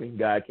talking,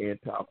 God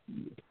can't talk to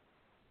you.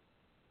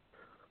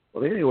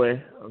 Well,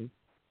 anyway,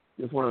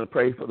 just wanted to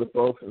pray for the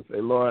folks and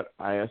say, Lord,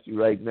 I ask you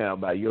right now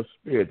by your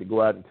spirit to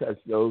go out and touch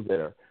those that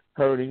are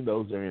hurting,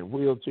 those that are in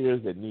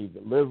wheelchairs that need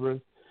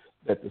deliverance,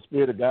 that the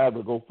Spirit of God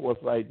will go forth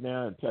right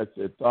now and touch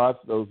their thoughts,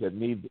 those that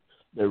need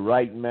their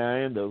right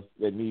mind, those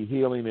that need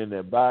healing in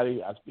their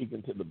body. I speak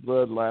into the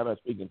bloodline. I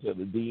speak into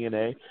the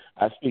DNA.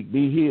 I speak,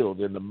 be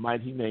healed in the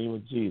mighty name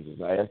of Jesus.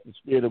 I ask the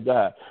Spirit of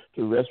God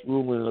to rest,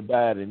 rule, and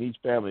abide in each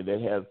family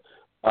that has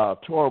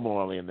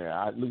turmoil in there.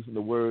 I loosen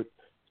the word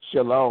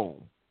shalom.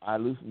 I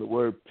loosen the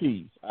word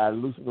peace. I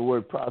loosen the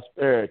word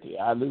prosperity.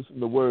 I loosen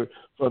the word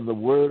from the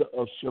word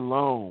of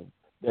shalom,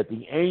 that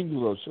the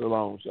angel of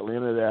shalom shall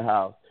enter their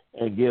house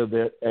and give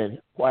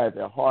and quiet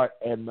their heart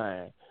and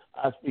mind.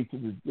 I speak to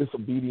the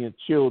disobedient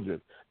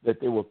children, that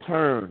they will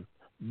turn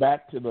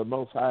back to the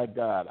Most High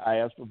God. I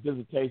ask for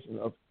visitation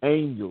of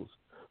angels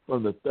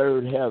from the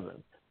third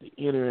heaven to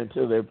enter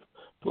into their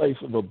place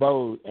of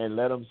abode and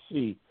let them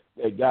see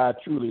that God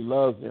truly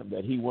loves them,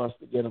 that he wants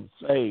to get them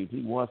saved.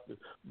 He wants to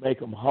make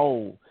them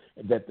whole,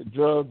 and that the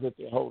drugs that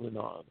they're holding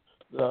on,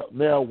 the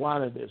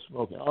marijuana they're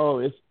smoking,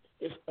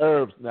 it's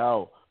herbs.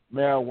 No,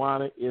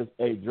 marijuana is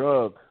a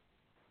drug,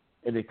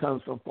 and it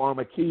comes from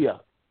pharmakia.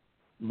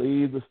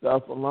 Leave the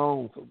stuff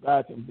alone so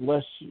God can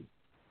bless you,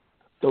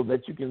 so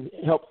that you can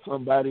help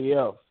somebody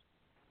else,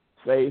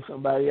 save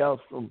somebody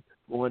else from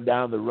going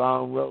down the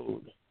wrong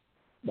road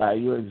by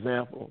your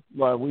example.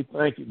 Lord, we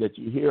thank you that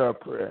you hear our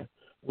prayer.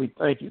 We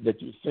thank you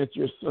that you sent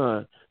your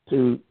Son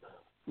to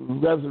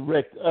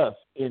resurrect us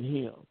in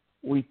him.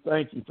 We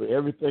thank you for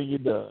everything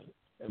you've done.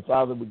 And,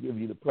 Father, we give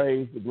you the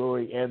praise, the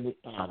glory, and the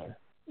honor.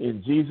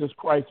 In Jesus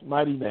Christ's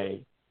mighty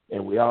name,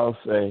 and we all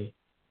say,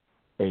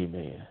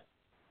 amen.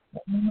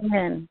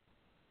 Amen.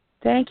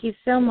 Thank you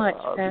so much,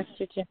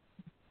 Pastor Jim.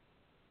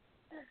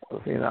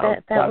 Okay,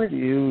 I'll talk to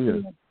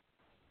you.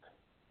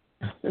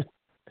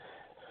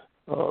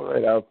 All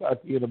right, I'll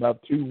talk to you in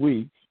about 2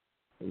 weeks.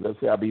 Let's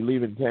say I'll be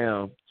leaving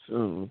town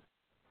soon.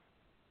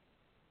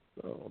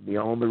 So I'll be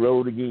on the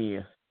road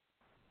again.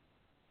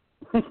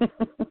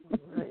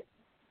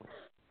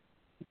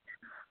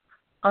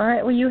 All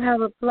right, well, you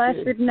have a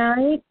blessed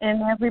night,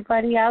 and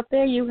everybody out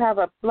there, you have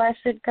a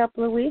blessed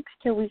couple of weeks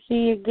till we see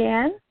you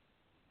again.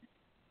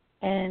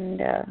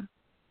 And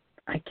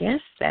I guess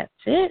that's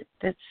it.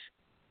 That's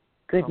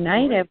good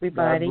night,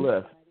 everybody. God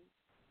bless.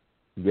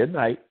 Good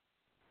night.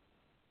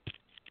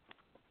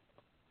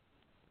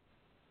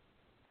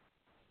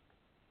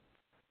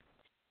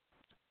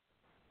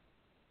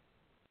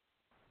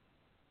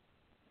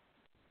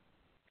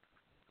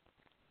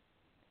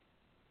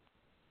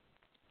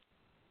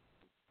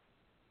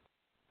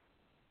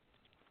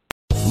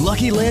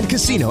 Lucky Land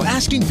Casino,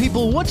 asking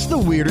people, what's the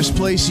weirdest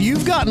place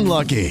you've gotten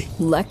lucky?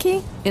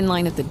 Lucky? In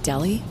line at the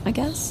deli, I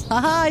guess?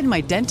 Aha, in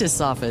my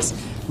dentist's office.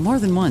 More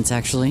than once,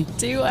 actually.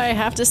 Do I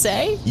have to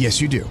say?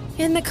 Yes, you do.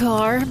 In the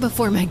car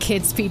before my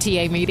kids'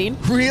 PTA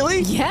meeting.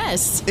 Really?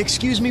 Yes.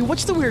 Excuse me,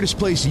 what's the weirdest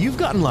place you've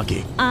gotten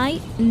lucky?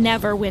 I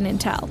never win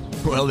and tell.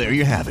 Well, there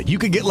you have it. You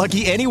can get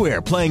lucky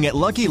anywhere, playing at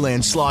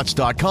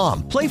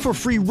LuckyLandSlots.com. Play for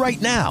free right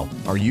now.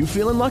 Are you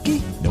feeling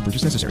lucky? No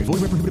purchase necessary.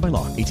 Void where prohibited by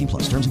law.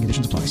 18+. Terms and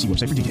conditions apply. See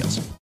website for details.